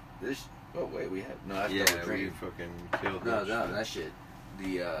this. Oh wait, we have. No, that's Yeah, double we cream. fucking killed No, that shit.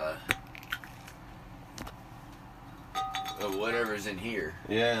 that shit. The whatever's in here.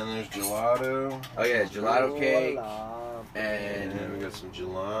 Yeah, and there's gelato. Oh yeah, gelato cake. Hola. And Yeah, we got some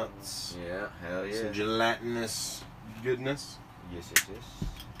gelats. yeah, hell yeah. Some gelatinous goodness. Yes.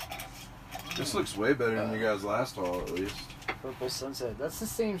 This looks way better than you guys' last haul, at least. Purple Sunset. That's the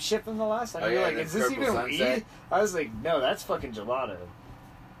same shit from the last time. Oh, You're yeah, like, the is this Purple even Sunset. weed? I was like, no, that's fucking gelato.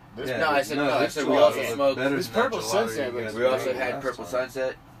 This Yeah, No, I but said no. I this said we gelato also looked smoked. better This than that Purple gelato Sunset you looks guys We also made had last Purple time.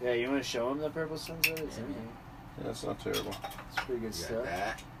 Sunset. Yeah, you want to show him the Purple Sunset? It's in here. Yeah, that's not terrible. It's pretty good We got stuff.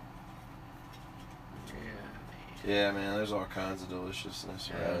 that. Yeah, man, there's all kinds of deliciousness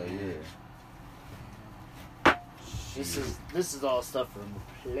Hell around here. yeah. This is all stuff from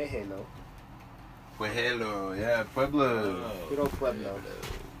Pueblo. Pueblo, yeah, Pueblo. Good old Pueblo.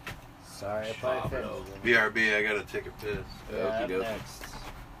 Sorry, I probably Pablo. offended them. BRB, I gotta take a piss. Yeah, up Okey-doke. next.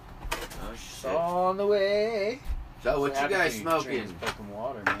 Oh It's shit. on the way. So what you happens guys when drink smoking? this fucking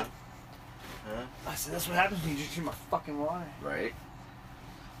water, man. Huh? I said that's what happens when you just drink my fucking water. Right.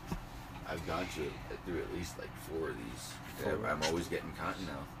 I've gone through at least like 4 of these. Yeah, I'm always getting cotton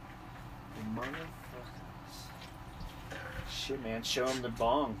now. You motherfuckers. Shit, man. Show him the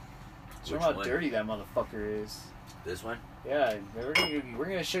bong. Show him Which how one? dirty that motherfucker is. This one? Yeah, we're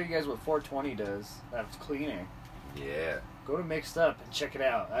gonna show you guys what 420 does. That's cleaner. Yeah. Go to Mixed Up and check it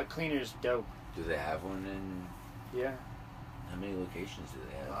out. That cleaner's dope. Do they have one in? Yeah. How many locations do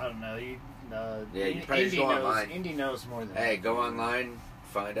they I have? don't know. Yeah, you probably just go knows, online. Indy knows more than Hey, I go do. online.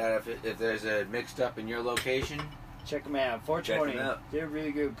 Find out if there's a mixed up in your location. Check them out. 420. Check 'em out. They're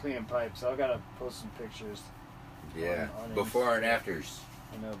really good cleaning pipes. I gotta post some pictures. Yeah. On Before and Instagram. afters.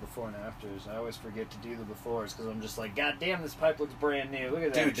 I know, before and afters. I always forget to do the befores because I'm just like, God damn, this pipe looks brand new. Look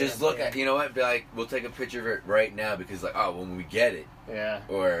at that. Dude, just damn look thing." at, you know what? Be like, we'll take a picture of it right now because, like, oh, when we get it. Yeah.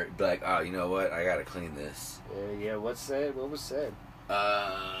 Or be like, oh, you know what? I gotta clean this. Yeah. What's said? What was said?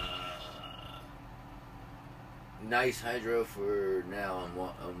 nice hydro for now.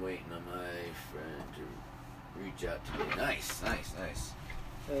 I'm waiting on my friend to reach out to me. Nice.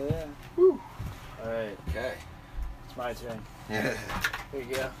 Oh, yeah. Woo. Alright, Okay. it's my turn. Yeah. Here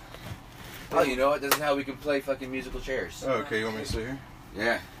you go. Oh, you know what? This is how we can play fucking musical chairs. Oh, okay, you want me to sit here?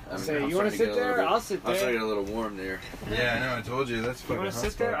 Yeah. So you want starting to get sit a little there? bit- I'll sit I'm starting to there. get a little warm there. Yeah, I know. I told you that's You fucking. want to hot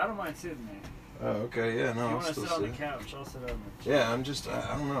sit there? spot. I don't mind sitting there. Oh, okay. Yeah, If no, you I'll want to still sit on the sit. couch, I'll sit on the Yeah, I'm just.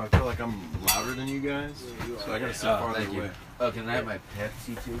 I don't know. I feel like I'm louder than you guys, so I gotta sit Oh, farther thank you. away. Oh, can I have my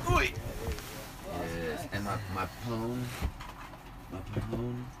Pepsi too? Oi. Yes, and my pone. My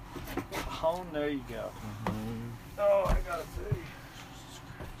pone. home. There you go. Oh, I gotta see.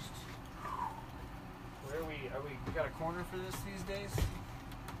 Where are we? We got a corner for this these days?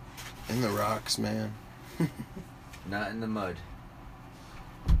 In the rocks, man. Not in the mud.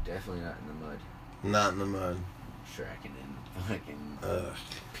 Definitely not in the mud. Not in the mud. Tracking in fucking Ugh.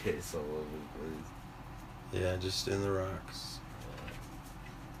 piss all over the Yeah, just in the rocks.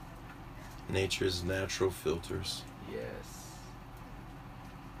 Nature's natural filters. place. Yes.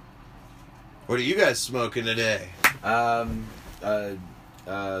 What are you guys smoking today?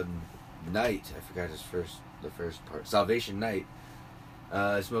 Knight. I forgot the first part. Salvation Knight.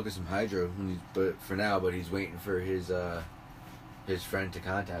 Smoking some hydro, but for now. But he's waiting for his friend to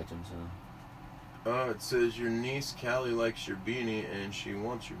contact him. So. Oh, it says your niece Callie likes your beanie and she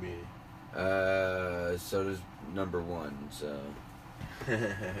wants your beanie. So does number one. So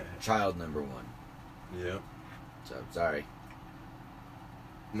child number one. Yep. So sorry.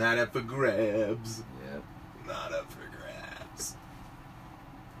 Not up for grabs. Yep. Not up for grabs.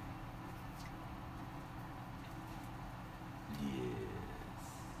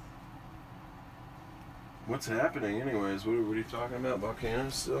 Yes. What's happening anyways? What are you talking about?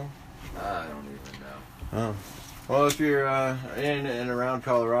 Volcanoes still? I don't even know. Oh. Well, if you're in and around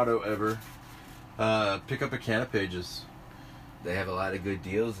Colorado ever, pick up a can of Pages. They have a lot of good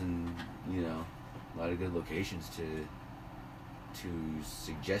deals and a lot of good locations to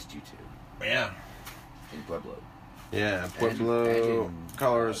suggest you to Yeah. in Pueblo. Yeah, Pueblo, and in,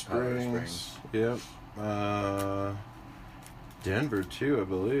 Colorado Colorado Springs. Yep. Denver too, I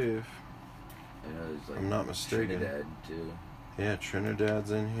believe. I know there's like I'm not mistaken. Trinidad too. Yeah,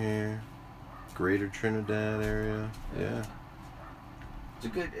 Trinidad's in here. Greater Trinidad area. Yeah. It's a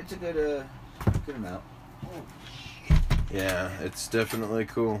good amount. Yeah, it's definitely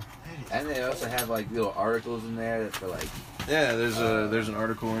cool. And they also have like little articles in there for like Yeah, there's an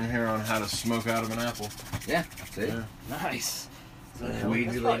article in here on how to smoke out of an apple. see Yeah. Nice.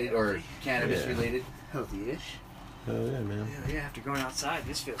 weed related or cannabis Yeah. related. Healthy-ish. Oh yeah, man. Yeah, after going outside,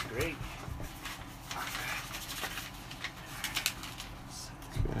 this feels great.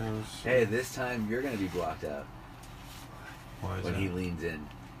 Hey, this time you're gonna be blocked out Why is when that? he leans in.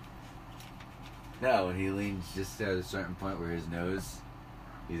 No, when he leans just at a certain point where his nose,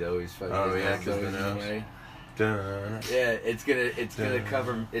 he's always fucking. Oh, his yeah, neck's 'cause the always in the nose. way. Dun. Yeah, it's gonna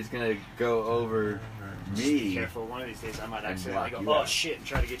cover. It's gonna go over me. Careful, one of these days I might And accidentally block go, you oh out. shit, and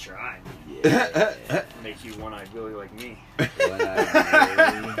try to get your eye. Yeah. Make you one-eyed Willie like me.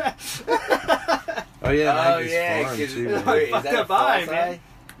 One-eyed Oh yeah, Oh Mike is yeah, farm 'cause- too. wait, Man. is Fucked that a up eye, false man. eye?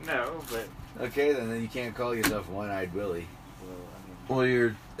 No, but Okay, then you can't call yourself One-Eyed Willie. Well, you're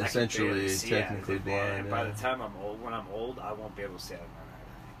I can barely essentially see out of technically it, man. blind. By yeah. the time I'm old, when I'm old, I won't be able to see out of my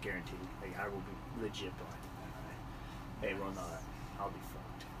eye. Guaranteed. Like I will be legit blind in my eye. It will not. I'll be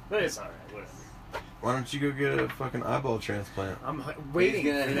fucked. But it's alright. Whatever. Why don't you go get a fucking eyeball transplant? I'm waiting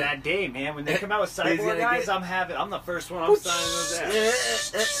He's gonna- for that day, man. When they come out with He's cyborg gonna eyes, get- I'm the first one. I'm signing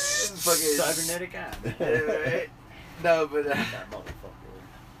those ass. Fucking Cybernetic eye. No, but That motherfucker.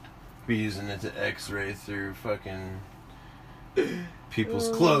 Be using it to X-ray through fucking people's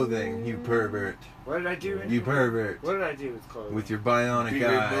clothing. You pervert. What did I do? You pervert. What did I do with clothing? With your bionic be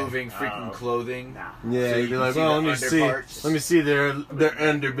eye. removing freaking Oh. clothing. Nah. Yeah, So you'd you be can like, see oh, the let me underparts. see. Let me see their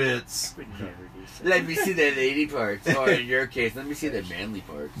underbits. Would never do so. Let me see the lady parts, or in your case, let me see the manly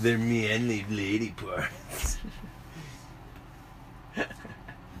parts. Their manly lady parts.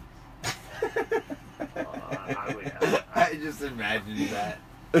 I would. I just imagined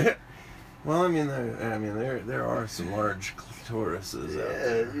that. Well, I mean, there are some large clitorises out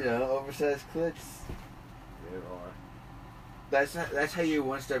there. Yeah, oversized clits. There are. That's how you're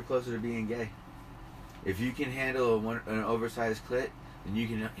one step closer to being gay. If you can handle an oversized clit, then you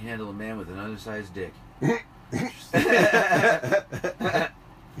can handle a man with an undersized dick.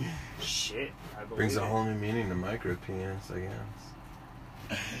 Shit. I believe Brings a it. whole new meaning to micro penis, I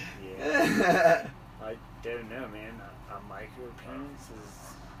guess. Yeah. I don't know, man. A micro penis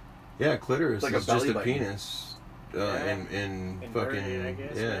is Yeah, clitoris It's like a is just belly a button. penis. Yeah. In inverted, fucking I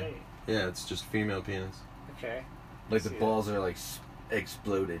guess. yeah, Right? yeah. It's just female penis. Okay. Like the See balls are like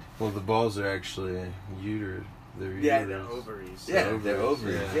exploded. Well, the balls are actually uterus. They're Yeah, The uterus. ovaries. Yeah, ovaries, they're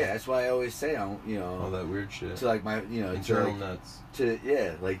ovaries. yeah. Yeah, that's why I always say All that weird shit. to like my Internal nuts.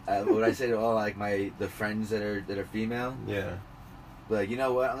 what I say to all like the friends that are female. Yeah. Like, you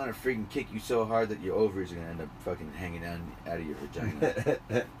know what? I'm gonna freaking kick you so hard that your ovaries are gonna end up fucking hanging down out of your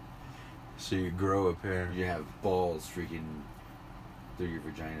vagina. So you grow a pair. You have balls freaking through your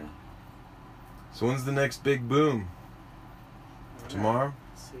vagina. So when's the next big boom? Tomorrow?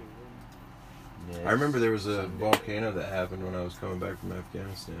 Let's see. Yeah, I remember there was a Sunday. volcano that happened when I was coming back from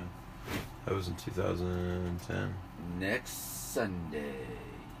Afghanistan. That was in 2010. Next Sunday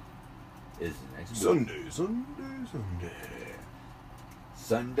is the next Sunday.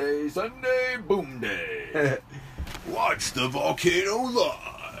 Sunday, boom day. Watch the volcano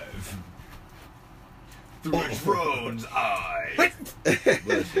live. Through a drone's eye.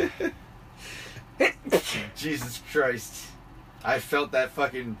 Jesus Christ. I felt that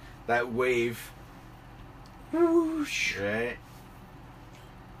wave. Whoosh. Right?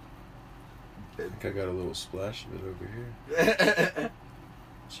 I think I got a little splash of it over here.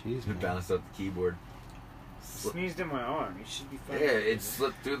 Jeez, It man. bounced off the keyboard. Sneezed in my arm. You should be Yeah, fine. it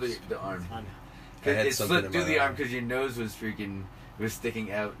slipped through the arm. I had It something slipped in through my the arm arm. because your nose was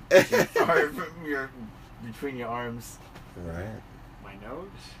sticking out too far from between your arms. Right. My nose?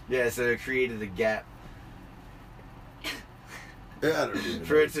 Yeah, so it created a gap Yeah, I don't even know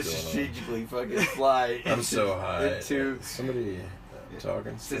for it what's to going on. strategically fucking fly. I'm so high. Into Somebody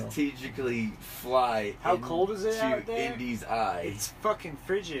talking still. strategically fly. How cold is it out there? Indy's eye. It's fucking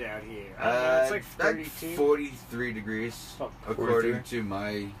frigid out here. I don't know, it's like 32. 43 degrees, Fuck, according 43? to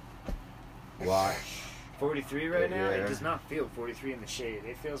my watch. 43 right now? Yeah. It does not feel 43 in the shade.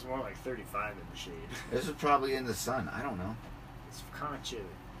 It feels more like 35 in the shade. This is probably in the sun. I don't know. It's kind of chilly.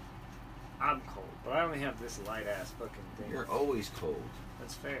 I'm cold, but I only have this light ass fucking thing. You're always cold.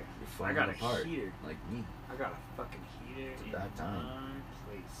 That's fair. You're I falling got a apart, heater. like me. I got a fucking heater It's in about time. my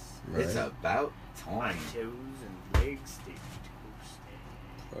place. Right. It's about My time. toes and legs stay toasted.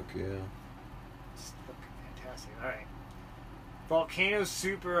 Fuck yeah. It's fucking fantastic. Alright. Volcano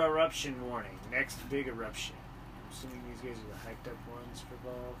super eruption warning. Next big eruption. I'm assuming these guys are the hyped up ones for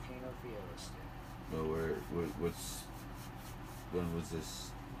Volcano for Yellowstone. Well, when was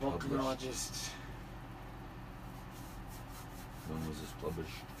this published? Volcanologist. When was this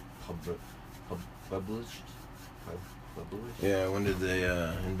published? Published? Published? Yeah, when did they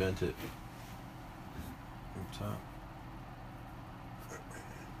invent it? Up top.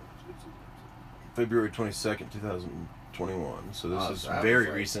 February 22nd, 2021. So this Oh, is so that very was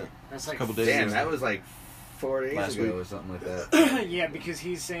like- recent. That's like Couple days Damn, ago. that was like 4 days Last ago week. or something like that. Yeah, because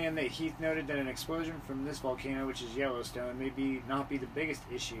he's saying that Heath noted that an explosion from this volcano, which is Yellowstone, may not be the biggest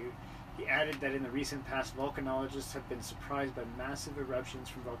issue. He added that in the recent past, volcanologists have been surprised by massive eruptions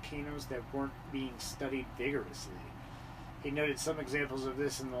from volcanoes that weren't being studied vigorously. He noted some examples of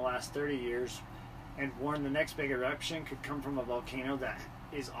this in the last 30 years and warned the next big eruption could come from a volcano that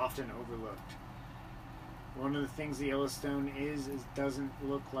is often overlooked. One of the things the Yellowstone is doesn't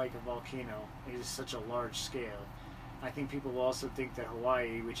look like a volcano. It is such a large scale. I think people will also think that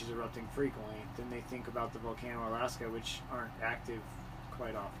Hawaii, which is erupting frequently, then they think about the volcano Alaska, which aren't active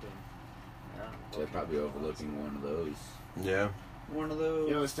quite often. They're probably overlooking one of those. Yeah. One of those.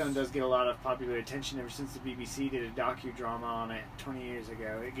 Yellowstone does get a lot of popular attention ever since the BBC did a docudrama on it 20 years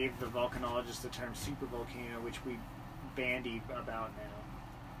ago. It gave the volcanologists the term supervolcano, which we bandy about now.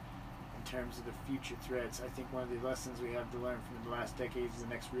 In terms of the future threats, I think one of the lessons we have to learn from the last decades is the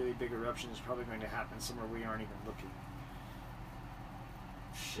next really big eruption is probably going to happen somewhere we aren't even looking.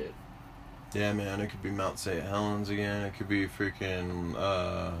 Shit. Yeah, man. It could be Mount St. Helens again. It could be freaking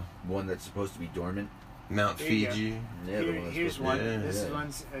One that's supposed to be dormant. Mount There you go. Fiji. Yeah, the one that's Here's supposed one. Yeah, This is yeah.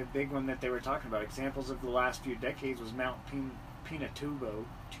 one's a big one that they were talking about. Examples of the last few decades was Mount Pinatubo.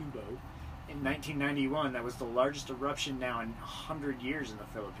 In 1991, that was the largest eruption now in 100 years in the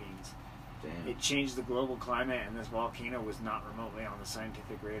Philippines. Damn. It changed the global climate, and this volcano was not remotely on the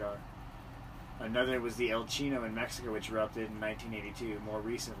scientific radar. Another was the El Chino in Mexico, which erupted in 1982. More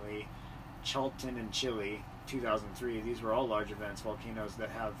recently, Chaltén in Chile, 2003. These were all large events, volcanoes that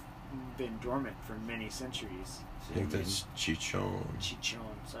have been dormant for many centuries. I think that's Chichon. Chichon.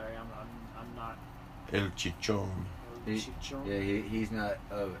 Sorry, I'm not. El Chichon. Chichon. Yeah, he's not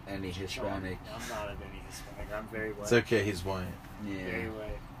of any Hispanic. I'm not of any Hispanic. I'm very white. It's okay. He's white. Very Yeah.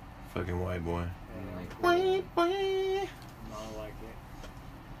 white. Fucking white boy. Yeah, Like, I don't like it.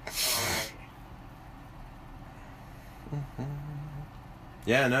 Alright.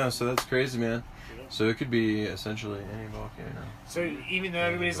 Yeah, no. So that's crazy, man. Yeah. So it could be essentially any volcano. So even though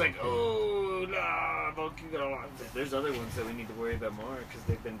everybody's like, oh, volcano. There's other ones that we need to worry about more because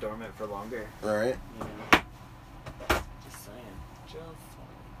they've been dormant for longer. Right. You know. Just saying. Just saying.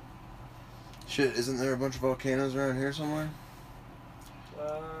 Shit, isn't there a bunch of volcanoes around here somewhere?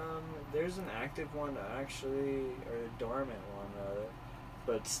 There's an active one actually, or a dormant one rather,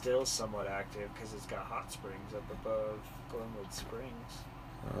 but still somewhat active because it's got hot springs up above Glenwood Springs.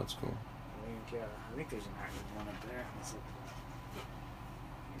 Oh, that's cool. I think there's an active one up there. Let's look.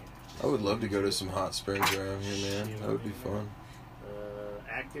 I would love to go to some hot springs around here, man. That would be fun.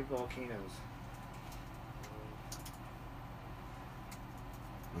 Active volcanoes.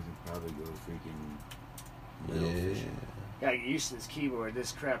 We could probably go freaking Yeah. middle. Gotta get used to this keyboard.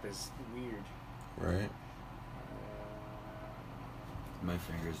 This crap is weird. Right. My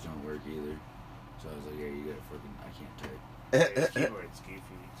fingers don't work either. So I was like, yeah, you gotta fucking, I can't type. This keyboard's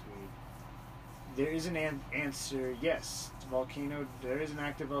goofy. It's weird. There is an answer. Yes, volcano. There is an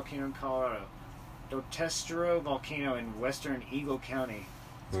active volcano in Colorado. Dotestero volcano in western Eagle County.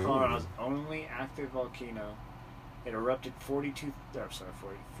 It's Ooh. Colorado's only active volcano. It erupted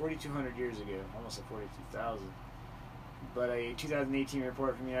 4,200 years ago. Almost at 42,000. But a 2018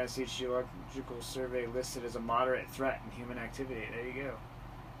 report from the United States Geological Survey listed as a moderate threat in human activity. There you go.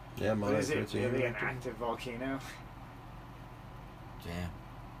 Yeah, But is it too. really an active volcano? Damn.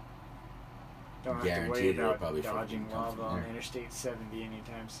 Don't have to Guaranteed worry it'll about probably dodging fucking come lava from on there. Interstate 70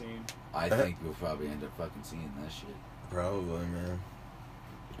 anytime soon. I think we'll probably end up fucking seeing that shit. Probably, man.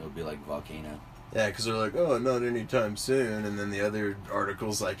 It'll be like Volcano. Yeah, because they're like, oh, not anytime soon. And then the other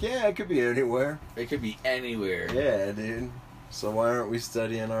article's like, yeah, it could be anywhere. It could be anywhere. Yeah, dude. So why aren't we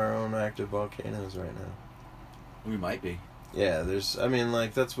studying our own active volcanoes right now? We might be. Yeah, I mean,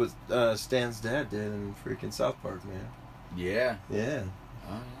 like, that's what Stan's dad did in freaking South Park, man. Yeah. Yeah.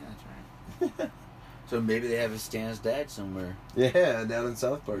 Oh, yeah, that's right. So maybe they have a Stan's dad somewhere. Yeah, down in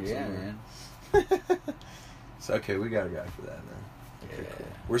South Park Yeah, somewhere. man. So, okay, we got a guy for that, man. Okay, Yeah. cool.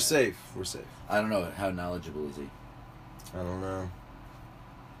 We're safe. I don't know. How knowledgeable is he? I don't know.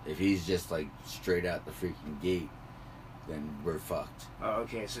 If he's just like straight out the freaking gate, then we're fucked. Oh,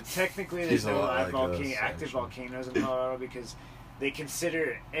 okay. So technically, He's there's a no lot live like us, active actually. volcanoes in Colorado because they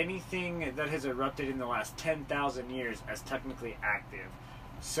consider anything that has erupted in the last 10,000 years as technically active.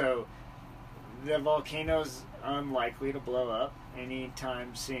 So the volcano's unlikely to blow up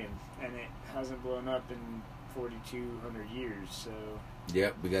anytime soon, and it hasn't blown up in 4,200 years. So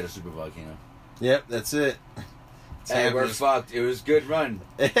Yep, we got a super volcano. Yep, that's it. Hey, we're fucked. It was a good run.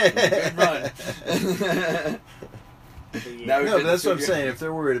 Good run. but yeah. Now we No, but couldn't that's what I'm figure- saying. If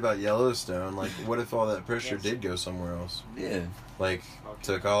they're worried about Yellowstone, like, what if all that pressure Yes. did go somewhere else? Yeah. Like,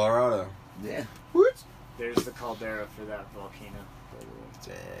 to Colorado. Yeah. What? There's the caldera for that volcano. By the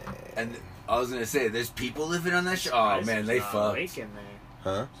way. Dang. And I was gonna say, there's people living on that shit. Oh Surprised man, there's they not a fucked. lake in there.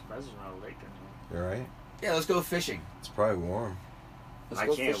 Huh? Surprised there's not a lake in there. You're right. Yeah, let's go fishing. It's probably warm. Let's I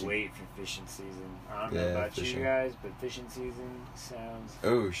go can't fishing. wait for fishing season. I don't Yeah, know about fishing. you guys, but fishing season sounds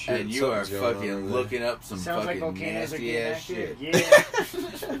Oh, shit. And you are something's going on fucking over there. looking up some sounds like fucking volcanoes are nasty getting ass shit.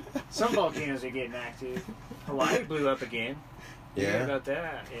 active. Yeah, some volcanoes are getting active. Hawaii blew up again. You heard Yeah. about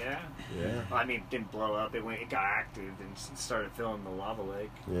that? Yeah. Yeah. Well, I mean, it didn't blow up. It got active and started filling the lava lake.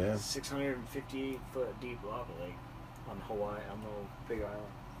 Yeah. 658-foot deep lava lake on Hawaii, on the Big Island.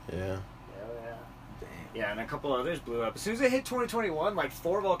 Yeah. Yeah, yeah. Damn. Yeah, and a couple others blew up. As soon as it hit 2021, like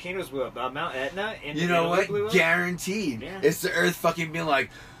 4 volcanoes blew up. Mount Etna and You know what? blew up. Guaranteed. Yeah. It's the Earth fucking being like,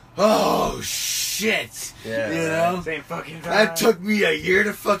 oh shit. Yeah. You know? Same fucking time. That took me a year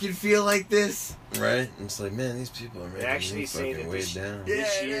to fucking feel like this. Right? And it's like, man, these people are They making actually me say fucking that weighed down.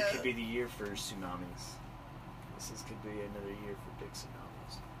 this Yeah, year yeah. could be the year for tsunamis. Could be another year for big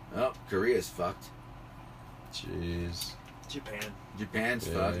tsunamis. Oh, Korea's fucked. Jeez. Japan. Japan's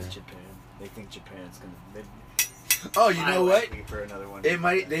Yeah. fucked. Japan. They think Japan's gonna. Oh, you know what? For another one. They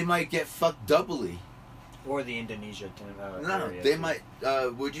might get fucked doubly. Or the Indonesia. No, area, they too. might.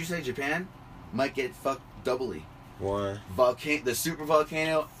 Would you say Japan might get fucked doubly? Why? The super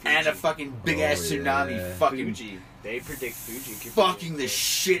volcano and a Fuji. fucking big ass Oh, tsunami yeah. fucking Fuji. They predict Fuji could fucking be the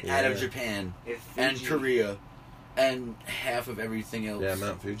shit out of Yeah. Japan if and Fuji- Korea and half of everything else. Yeah,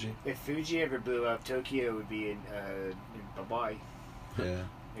 Mount Fuji. If Fuji ever blew up, Tokyo would be in bye-bye. Yeah.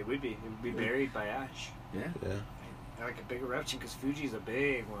 It would be. It would be buried by ash. Yeah. Yeah. Like a big eruption, because Fuji's a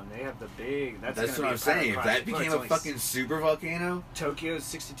big one. They have the big. That's That's gonna what be I'm saying. If power that crash. became It's a only fucking super volcano, Tokyo's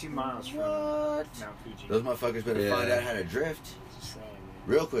 62 miles from what? Mount Fuji. Those motherfuckers better Yeah. find out how to drift Just saying, man.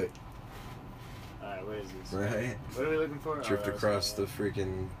 real quick. Alright, what is this? Right. What are we looking for? Drift that was, across the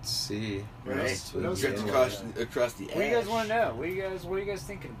freaking sea. Right. That's what What it's else? Drift doing. across the What do you guys ash. want to know? What are you guys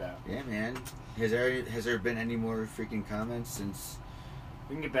thinking about? Yeah, man. Has there been any more freaking comments since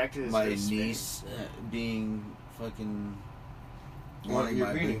We can get back to this. My for a spin. niece being fucking Wanting wanting your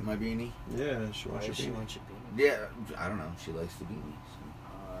my beanie. my beanie. Yeah, she Why wants does your she beanie. want your beanie? Yeah, I don't know. She likes the beanie.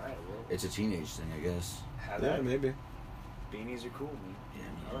 So. Alright, well, It's a teenage thing, I guess. have Yeah, that. maybe. Beanies are cool, man.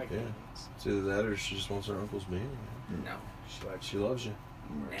 Yeah, I like Yeah. beanies. It's either that or she just wants her uncle's beanie. No. She likes She loves you.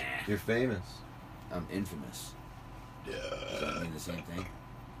 Nah. You're famous. I'm infamous. Does that Yeah. mean the same thing?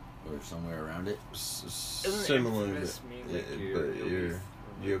 Or somewhere around it? Isn't Similar, infamous mean like but you'll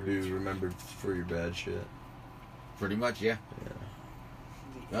you'll be remembered remembered for your bad shit. Pretty much, yeah. Yeah.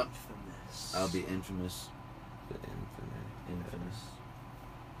 The Yep. infamous. I'll be infamous. The infamy. Infamous.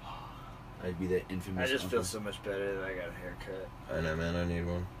 I'd be that infamous. I just uncle. feel so much better that I got a haircut. I know, man. I need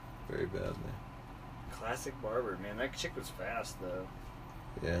one very badly. Classic barber, man. That chick was fast though.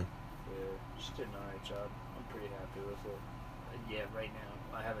 Yeah. Yeah, she did an alright job. I'm pretty happy with it. Yeah, right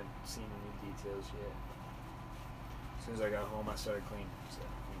now I haven't seen any details yet. As soon as I got home, I started cleaning. So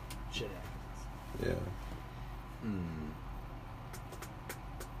shit happens. Yeah. Hmm.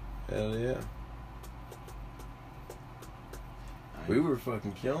 Hell yeah. We were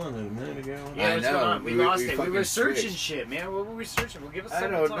fucking killing it a minute ago. Yeah, I what's know. going on? We We- lost we it. We fucking were searching switched. shit, man. What were we searching? Well, give us I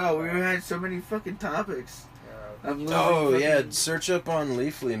something don't to talk know. We about. had so many fucking topics. I'm Oh literally yeah, fucking- search up on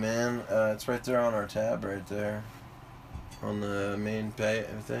Leafly, man. It's right there on our tab, right there, on the main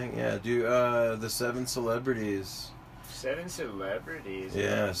thing. Yeah, do the 7 celebrities. 7 celebrities.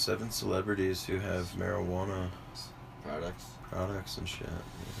 Yeah, 7 celebrities who have marijuana products. products and shit.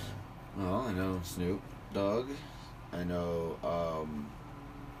 Well, I know Snoop Dogg. I know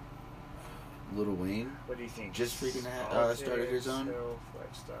Lil Wayne. What do you think? Just freaking Politics, started his own. health,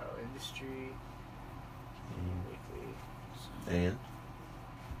 lifestyle, industry. Weekly. Yeah.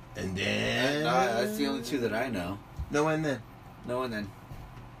 And then That's the only two that I know. No, and then No, and then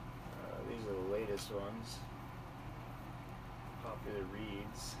These are the latest ones. Popular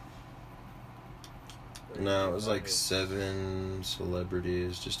reads. no, it was like 7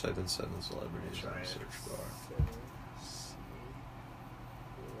 celebrities. Just type in 7 celebrities Try in the it. search bar. 7 C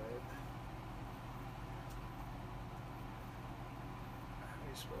web. How do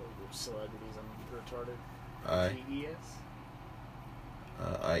you spell celebrities? I'm retarded. T-E-S?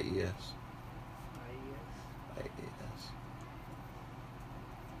 IES. I-E-S? IES.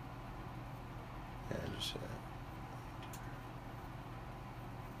 Yeah, just say that.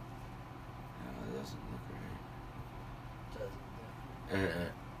 no, it doesn't look Doesn't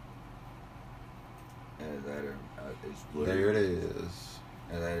right. That or it's blurry. There it is.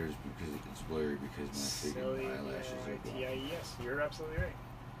 That is because it's blurry because my freaking eyelashes are gone. T-I-E-S. You're absolutely right.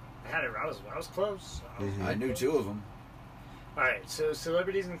 I had it. I was close. Mhm. I knew 2 of them. Alright, so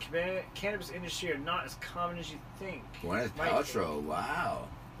celebrities in the cannabis industry are not as common as you think. Gwyneth Might Paltrow. Wow.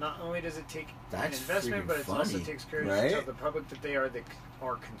 Not only does it take That's an investment, freaking but it also funny, takes courage right? to tell the public that they are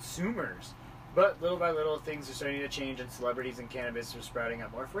consumers. But little by little, things are starting to change, and celebrities in cannabis are sprouting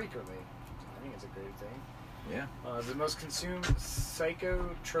up more frequently. I think it's a great thing. Yeah. The most consumed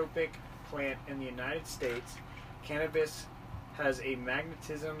psychotropic plant in the United States, cannabis has a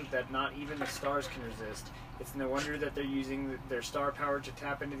magnetism that not even the stars can resist. It's no wonder that they're using their star power to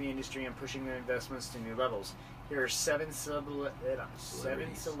tap into the industry and pushing their investments to new levels. Here are 7 celebrities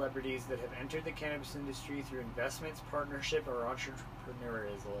that have entered the cannabis industry through investments, partnership, or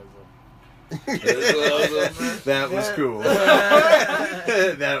entrepreneurialism. That was cool.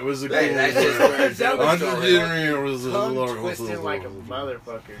 That was a cool Hey, that's just word. words. That was Tongue twisting like a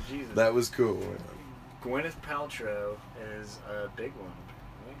motherfucker. Jesus. That was cool. Gwyneth Paltrow is a big one.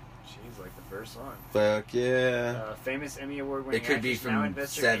 Right? She's like the first one. Fuck yeah. Famous Emmy Award winning It could be actress, now from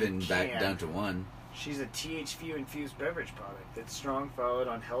investor 7 in back Can. down to 1. She's a THC infused beverage product that's strong followed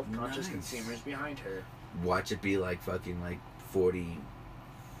on health conscious Nice. consumers behind her. Watch it be like fucking like $45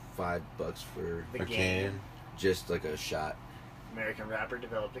 for The A Game. can. just like a shot. American rapper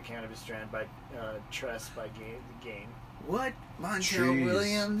developed a cannabis strand by Trust by the Game. What? Montel Trees.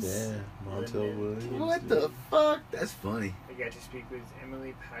 Williams? Yeah, Montel Williams. What the fuck? That's funny. I got to speak with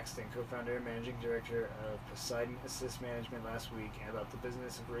Emily Paxton, co-founder and managing director of Poseidon Assist Management last week about the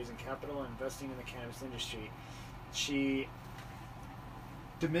business of raising capital and investing in the cannabis industry. She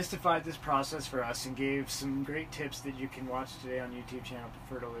demystified this process for us and gave some great tips that you can watch today on YouTube channel.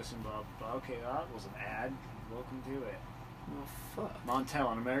 Prefer to listen, blah, blah. Okay, that was an ad. Welcome to it. Oh, fuck.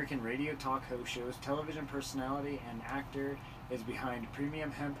 Montel, an American radio talk host, shows, television personality, and actor, is behind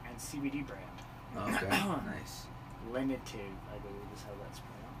Premium Hemp and CBD brand. Okay, nice. Lenitive, I believe is how that's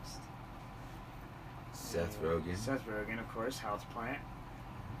pronounced. Seth Rogen. Seth Rogen, of course, Houseplant.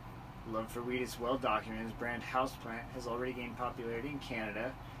 Love for weed is well documented. His brand Houseplant has already gained popularity in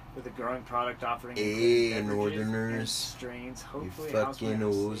Canada. With a growing product offering Hey, including beverages Northerners. and strains. Hopefully, You fucking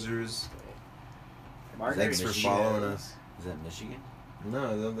housewares. osers. Margaret Thanks for Michigan. following us. Is that Michigan?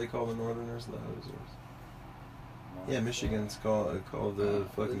 No, they call the Northerners the hosers. Yeah, Michigan's called the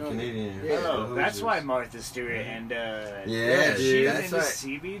fucking the Canadians. Yeah. Oh, the that's hosers. why Martha Stewart and Yeah, she dude. was That's into why-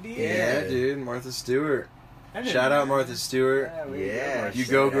 CBD. Yeah, dude, Martha Stewart. I didn't Shout know out Martha that. Stewart. Yeah, way to go, Yeah, Martha You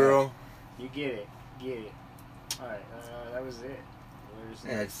shout go, out. girl. You get it. Alright, that was it. Where's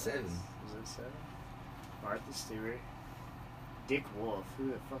Yeah, the it's next 7. one? Was it 7? Martha Stewart. Dick Wolf. Who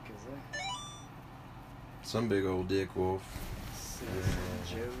the fuck is that? Some big old dick wolf. Citizen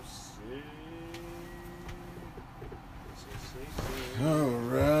Joseph.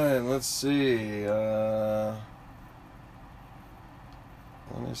 Alright, let's see. Let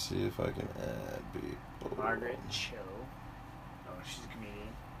me see if I can add people. Margaret Cho. Oh, she's a comedian.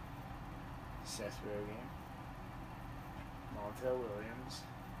 Seth Rogen. Montel Williams.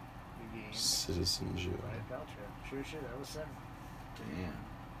 The Game. Citizen Joe. Gwyneth Paltrow. Sure, that was 7. Damn.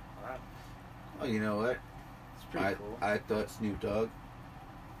 Wow, Oh, you know what? it's pretty cool. I thought Snoop Dogg,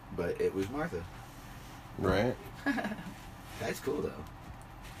 but it was Martha. Right? That's cool though.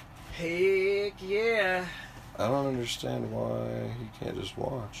 Heck yeah. I don't understand why he can't just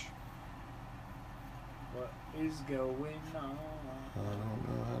watch. What is going on? I don't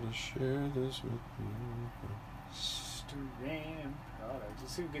know how to share this with you. Streaming products.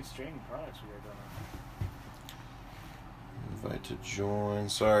 Let's see what good streaming products we got going on. Invite to join.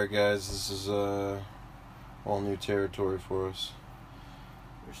 Sorry guys, this is all new territory for us.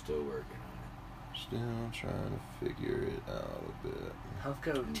 We're still working on Still trying to figure it out a bit.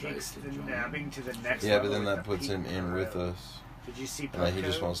 Puffco Invite takes to the join. nabbing to the next Yeah, level. but then with that the puts him peak in with pro. us. Did you see Puffco? And he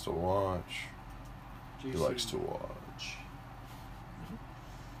just wants to watch. Did He you likes see- to watch.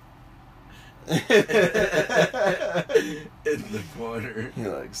 it. In the corner. He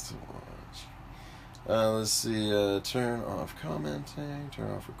likes to watch. Let's see. Turn off commenting.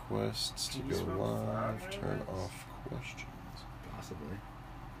 Turn off requests to Can you go smoke live. flowers? Turn off questions. Possibly.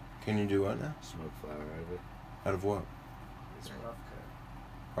 Can you do what now? Smoke flower out of it. Out of what? It's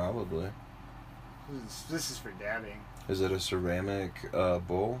Puffco. Probably. This is for dabbing. Is it a ceramic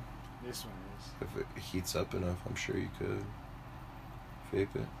bowl? This one is. If it heats up enough, I'm sure you could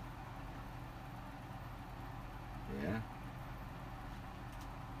vape it. Yeah.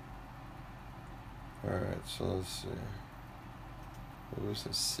 Alright, so let's see. What was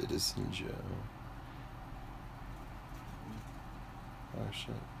this? Citizen Joe. Oh shit.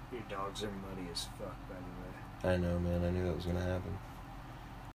 Your dogs are muddy as fuck, by the way. I know, man. I knew that was gonna happen.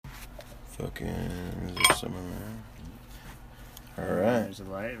 Fucking. Is there someone there? Alright. There's a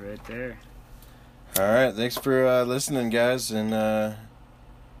light right there. Alright, thanks for listening, guys, and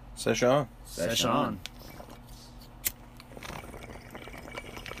sesh on. Sesh on.